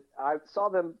 I saw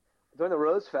them during the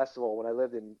Rose Festival when I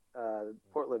lived in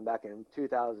Portland back in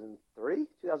 2003,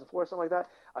 2004, something like that.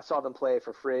 I saw them play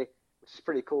for free, which is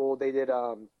pretty cool. They did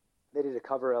a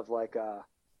cover of like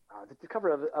the cover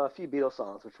of a few Beatles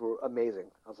songs, which were amazing.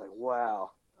 I was like,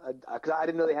 wow, because I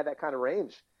didn't know they had that kind of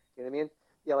range. You know what I mean?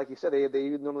 Yeah, like you said, they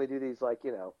normally do these like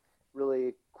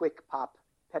really quick pop,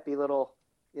 peppy little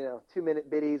 2-minute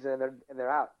biddies and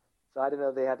they're out. So I didn't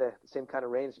know they had the same kind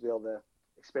of range to be able to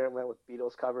experiment with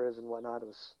Beatles covers and whatnot. It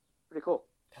was pretty cool.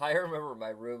 I remember my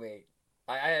roommate.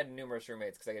 I had numerous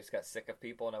roommates because I just got sick of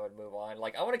people and I would move on.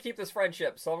 Like, I want to keep this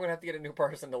friendship, so I'm going to have to get a new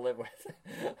person to live with.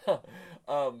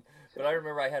 But I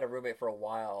remember I had a roommate for a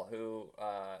while who,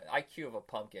 IQ of a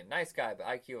pumpkin. Nice guy, but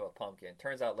IQ of a pumpkin.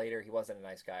 Turns out later he wasn't a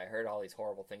nice guy. I heard all these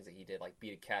horrible things that he did, like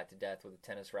beat a cat to death with a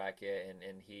tennis racket,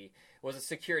 and he was a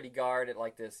security guard at,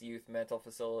 like, this youth mental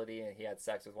facility, and he had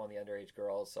sex with one of the underage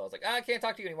girls. So I was like, I can't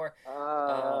talk to you anymore.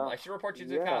 I should report you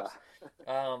to the cops.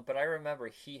 But I remember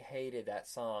he hated that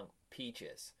song,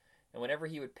 Peaches. And whenever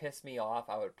he would piss me off,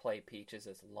 I would play Peaches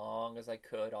as long as I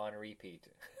could on repeat.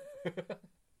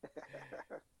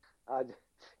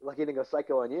 Like he didn't go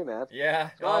psycho on you, man. Yeah.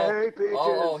 I hate Peaches.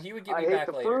 Oh, he would get me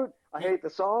back later. I hate the fruit. I hate the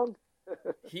song.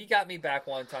 He got me back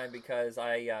one time because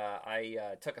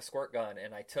I took a squirt gun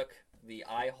and I took the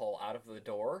eye hole out of the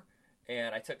door,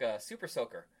 and I took a super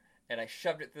soaker and I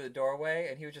shoved it through the doorway,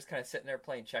 and he was just kind of sitting there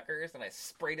playing checkers, and I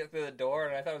sprayed it through the door,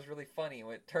 and I thought it was really funny.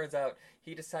 When it turns out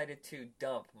he decided to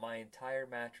dump my entire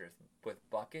mattress with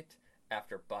bucket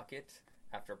after bucket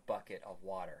after bucket of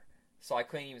water. So I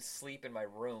couldn't even sleep in my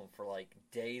room for like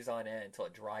days on end until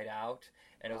it dried out,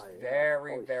 and it was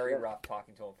very rough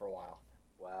talking to him for a while.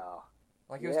 Wow.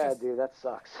 Like, it was dude, that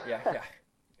sucks.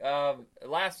 Yeah.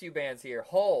 Last few bands here.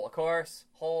 Hole, of course.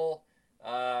 Hole.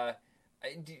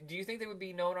 Do you think they would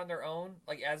be known on their own,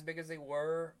 like as big as they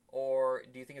were, or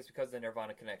do you think it's because of the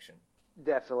Nirvana connection?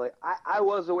 Definitely. I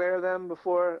was aware of them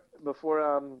before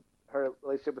her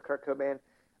relationship with Kurt Cobain,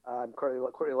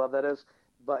 Courtney Love, that is.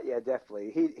 But yeah,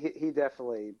 definitely. He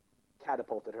definitely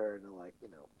catapulted her into, like,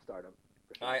 stardom.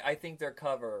 For sure. I think their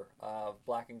cover of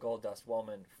Black and Gold Dust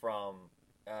Woman from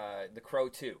The Crow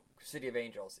 2, City of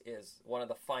Angels, is one of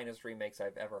the finest remakes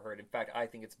I've ever heard. In fact, I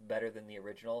think it's better than the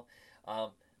original.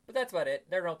 But that's about it.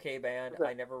 They're an okay band. Okay.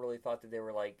 I never really thought that they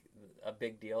were, like, a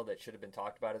big deal that should have been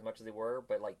talked about as much as they were.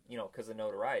 But, like, because of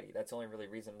notoriety. That's the only really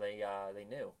reason they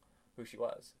knew who she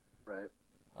was. Right.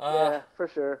 Yeah, for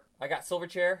sure. I got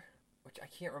Silverchair, which I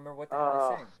can't remember what the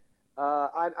hell I sang.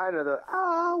 I know the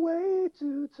I'll wait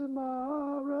till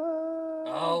tomorrow.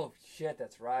 Oh, shit,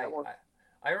 that's right.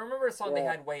 I remember a song they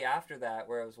Yeah. had way after that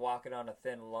where it was Walking on a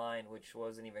Thin Line, which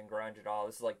wasn't even grunge at all.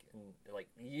 This is like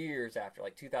years after,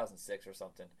 like 2006 or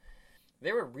something.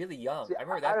 They were really young. See, I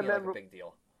remember that being like a big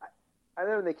deal. I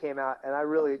remember when they came out, and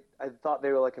I thought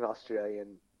they were like an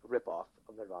Australian ripoff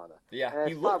of Nirvana. Yeah, And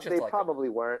he looked just they like probably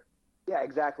weren't. Yeah,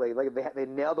 exactly. Like they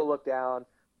nailed the look down.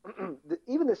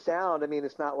 Even the sound. I mean,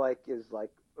 it's not like as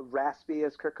like raspy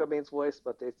as Kurt Cobain's voice,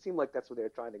 but it seemed like that's what they were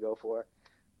trying to go for.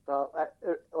 So,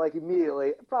 like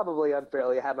immediately, probably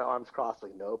unfairly, I had my arms crossed,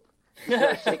 like, nope.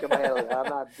 Shaking my head, like,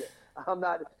 I'm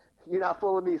not. You're not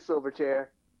fooling me, Silverchair.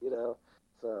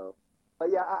 So,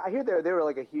 but yeah, I hear they were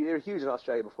like they were huge in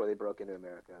Australia before they broke into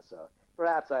America. So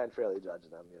perhaps I unfairly judged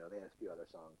them. They had a few other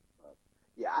songs. But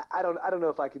yeah, I don't know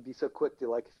if I could be so quick to,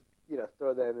 like,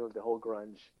 throw them in with the whole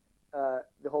grunge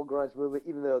movement,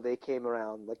 even though they came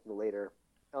around like later.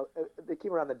 They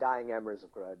came around the dying embers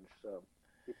of grunge. So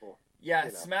people. Yeah,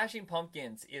 Smashing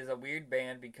Pumpkins is a weird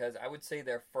band because I would say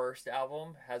their first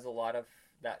album has a lot of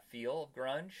that feel of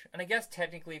grunge. And I guess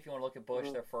technically, if you want to look at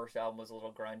Bush, their first album was a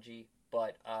little grungy.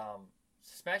 But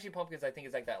Smashing Pumpkins, I think,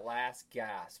 is like that last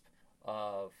gasp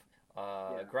of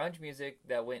grunge music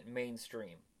that went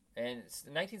mainstream. And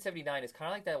 1979 is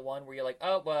kind of like that one where you're like,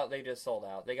 oh, well, they just sold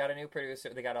out. They got a new producer.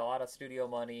 They got a lot of studio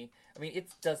money. I mean, it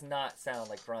does not sound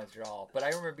like grunge at all. But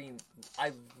I remember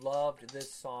I loved this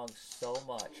song so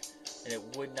much, and it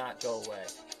would not go away.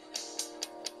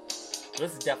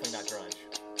 This is definitely not grunge.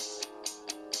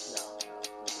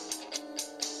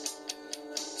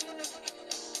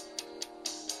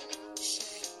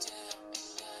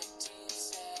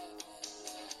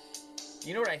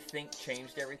 You know what I think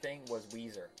changed everything was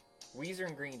Weezer. Weezer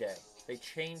and Green Day. They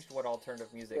changed what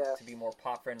alternative music to be more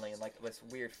pop-friendly and like this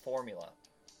weird formula.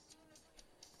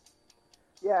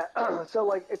 Yeah, so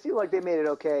like it seemed like they made it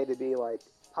okay to be like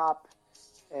pop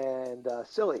and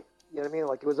silly. You know what I mean?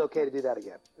 Like it was okay to do that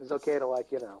again. It was okay to like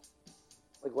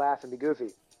laugh and be goofy.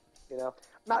 I'm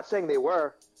not saying they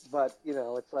were, but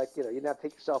it's like you didn't have to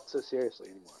take yourself so seriously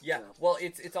anymore. Yeah, well,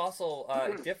 it's also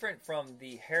different from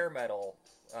the hair metal.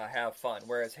 Have fun,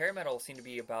 whereas hair metal seemed to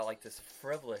be about like this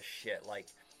frivolous shit, like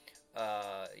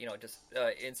just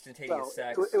instantaneous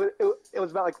sex. It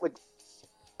was about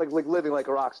like living like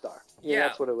a rock star.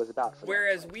 That's what it was about.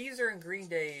 Whereas Weezer and Green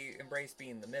Day embraced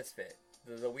being the misfit,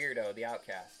 the weirdo, the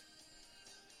outcast.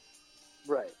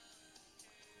 Right.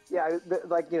 Yeah,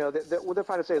 what they're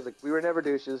trying to say is like we were never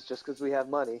douches just because we have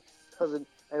money doesn't,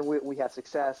 and we have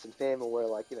success and fame and we're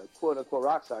like quote unquote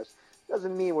rock stars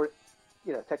doesn't mean we're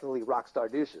technically rock star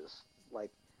douches, like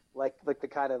the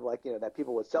kind of that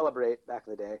people would celebrate back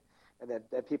in the day, and then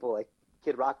people like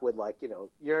Kid Rock would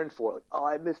yearn for. Like, oh,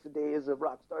 I miss the days of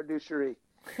rock star douchery.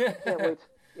 I can't wait.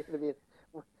 You know what I mean?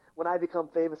 When I become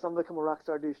famous, I'm gonna become a rock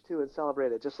star douche too and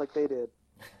celebrate it just like they did.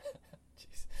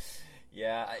 Jeez.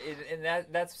 Yeah, and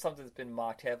that's something that's been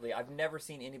mocked heavily. I've never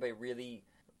seen anybody really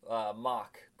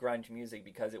mock grunge music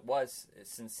because it was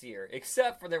sincere,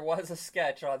 except for there was a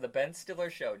sketch on the Ben Stiller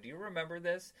show. Do you remember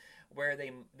this, where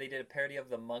they did a parody of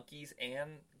the Monkees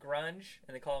and grunge,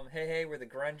 and they call them hey we're the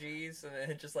grungies, and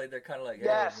then just like they're kind of like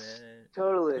yes, hey, man.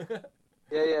 Totally.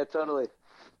 yeah totally.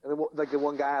 And then, like the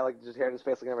one guy just hair in his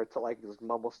face like never to just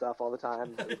mumble stuff all the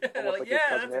time. Like,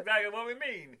 that's exactly what we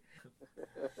mean.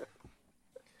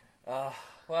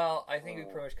 Well, I think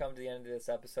we've pretty much come to the end of this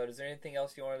episode. Is there anything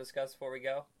else you want to discuss before we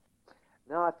go?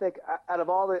 No, I think out of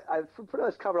all I've pretty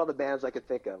much covered all the bands I could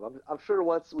think of. I'm sure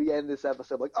once we end this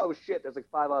episode, like, oh shit, there's like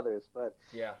 5 others. But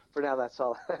yeah, for now, that's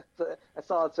all.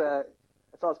 That's all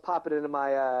it's popping into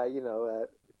my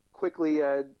quickly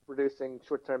reducing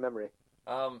short-term memory.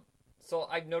 So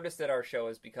I've noticed that our show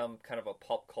has become kind of a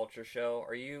pulp culture show.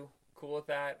 Are you cool with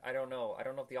that? I don't know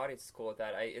if the audience is cool with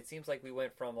that. It seems like we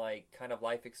went from like kind of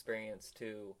life experience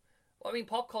to, well, I mean,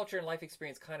 pop culture and life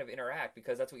experience kind of interact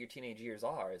because that's what your teenage years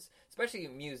are, especially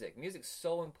music. Music's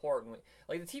so important.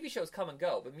 Like the TV shows come and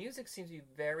go, but music seems to be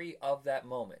very of that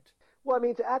moment. Well, I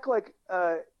mean, to act like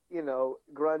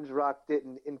grunge rock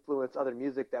didn't influence other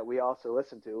music that we also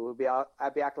listened to.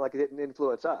 I'd be acting like it didn't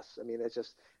influence us. I mean, it's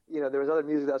just, there was other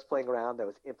music that was playing around that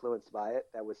was influenced by it,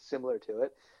 that was similar to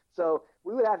it. So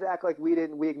we would have to act like we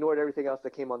ignored everything else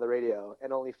that came on the radio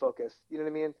and only focused. You know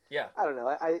what I mean? Yeah. I don't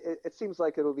know. It seems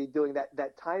like it'll be doing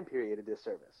that time period a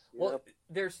disservice. Well,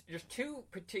 there's two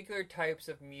particular types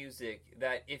of music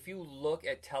that if you look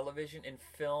at television and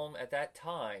film at that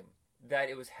time, that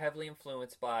it was heavily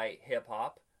influenced by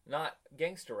hip-hop, not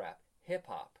gangster rap,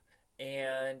 hip-hop,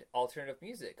 and alternative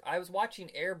music. I was watching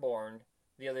Airborne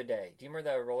the other day. Do you remember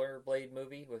the Rollerblade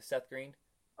movie with Seth Green?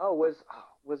 Oh, was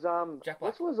Jack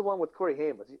Black. which was the one with Corey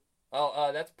Haim? Was he? Oh,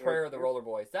 that's Prayer of the Roller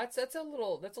Boys. That's a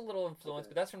little influence,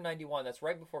 but that's from '91. That's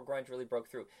right before grunge really broke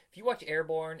through. If you watch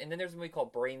Airborne, and then there's a movie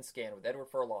called Brain Scan with Edward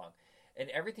Furlong,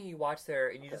 and everything you watch there,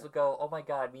 and you just go, oh my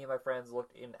God, me and my friends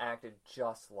looked and acted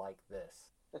just like this.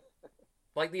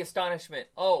 Like the astonishment.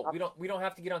 Oh, we don't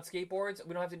have to get on skateboards.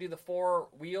 We don't have to do the 4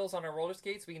 wheels on our roller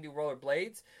skates. We can do roller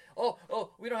blades. Oh,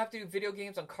 we don't have to do video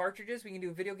games on cartridges. We can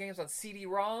do video games on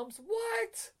CD-ROMs.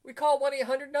 What? We call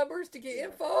 1-800 numbers to get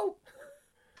info?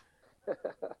 You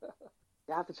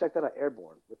have to check that out.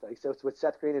 Airborne with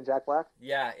Seth Green and Jack Black.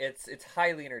 Yeah, it's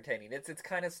highly entertaining. It's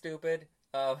kind of stupid.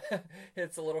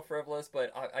 It's a little frivolous,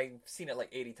 but I've seen it like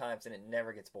 80 times and it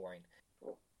never gets boring.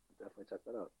 Cool. Definitely check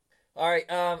that out. All right,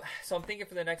 so I'm thinking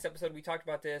for the next episode, we talked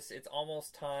about this. It's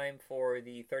almost time for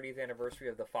the 30th anniversary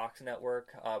of the Fox Network.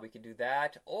 We could do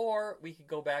that, or we could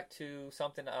go back to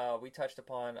something we touched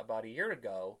upon about a year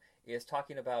ago, is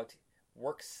talking about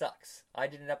work sucks. I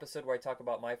did an episode where I talk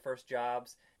about my first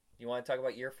jobs. You want to talk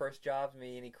about your first jobs?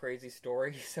 Maybe any crazy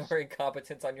stories or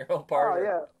incompetence on your own part?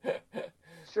 Oh, yeah.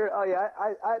 Sure. Oh, yeah.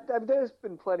 I there's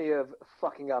been plenty of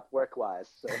fucking up work-wise,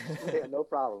 so yeah, no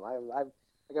problem. I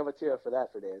got material for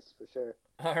that for days, for sure.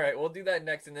 All right, we'll do that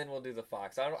next, and then we'll do the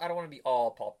Fox. I don't want to be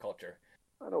all pop culture.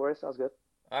 Oh, no worries. Sounds good.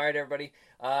 All right, everybody.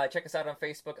 Check us out on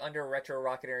Facebook under Retro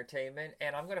Rocket Entertainment.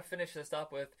 And I'm going to finish this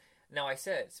up with, now I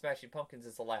said Smashing Pumpkins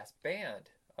is the last band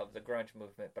of the grunge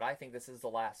movement, but I think this is the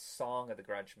last song of the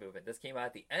grunge movement. This came out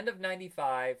at the end of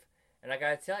 95, and I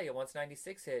got to tell you, once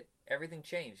 96 hit, everything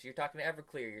changed. You're talking to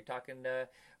Everclear, you're talking to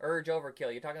Urge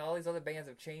Overkill, you're talking to all these other bands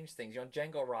have changed things. You're on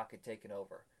Django Rock had taken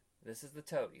over. This is the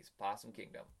Toadies, Possum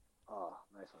Kingdom. Oh,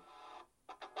 nice one.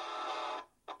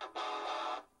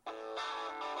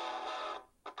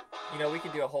 You know, we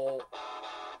could do a whole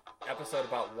episode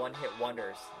about one-hit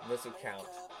wonders. This would count.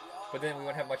 But then we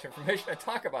wouldn't have much information to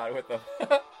talk about it with them.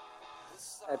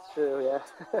 That's true, yeah.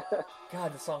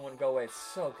 God, the song wouldn't go away. It's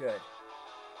so good.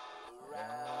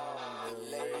 Round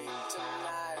the lake.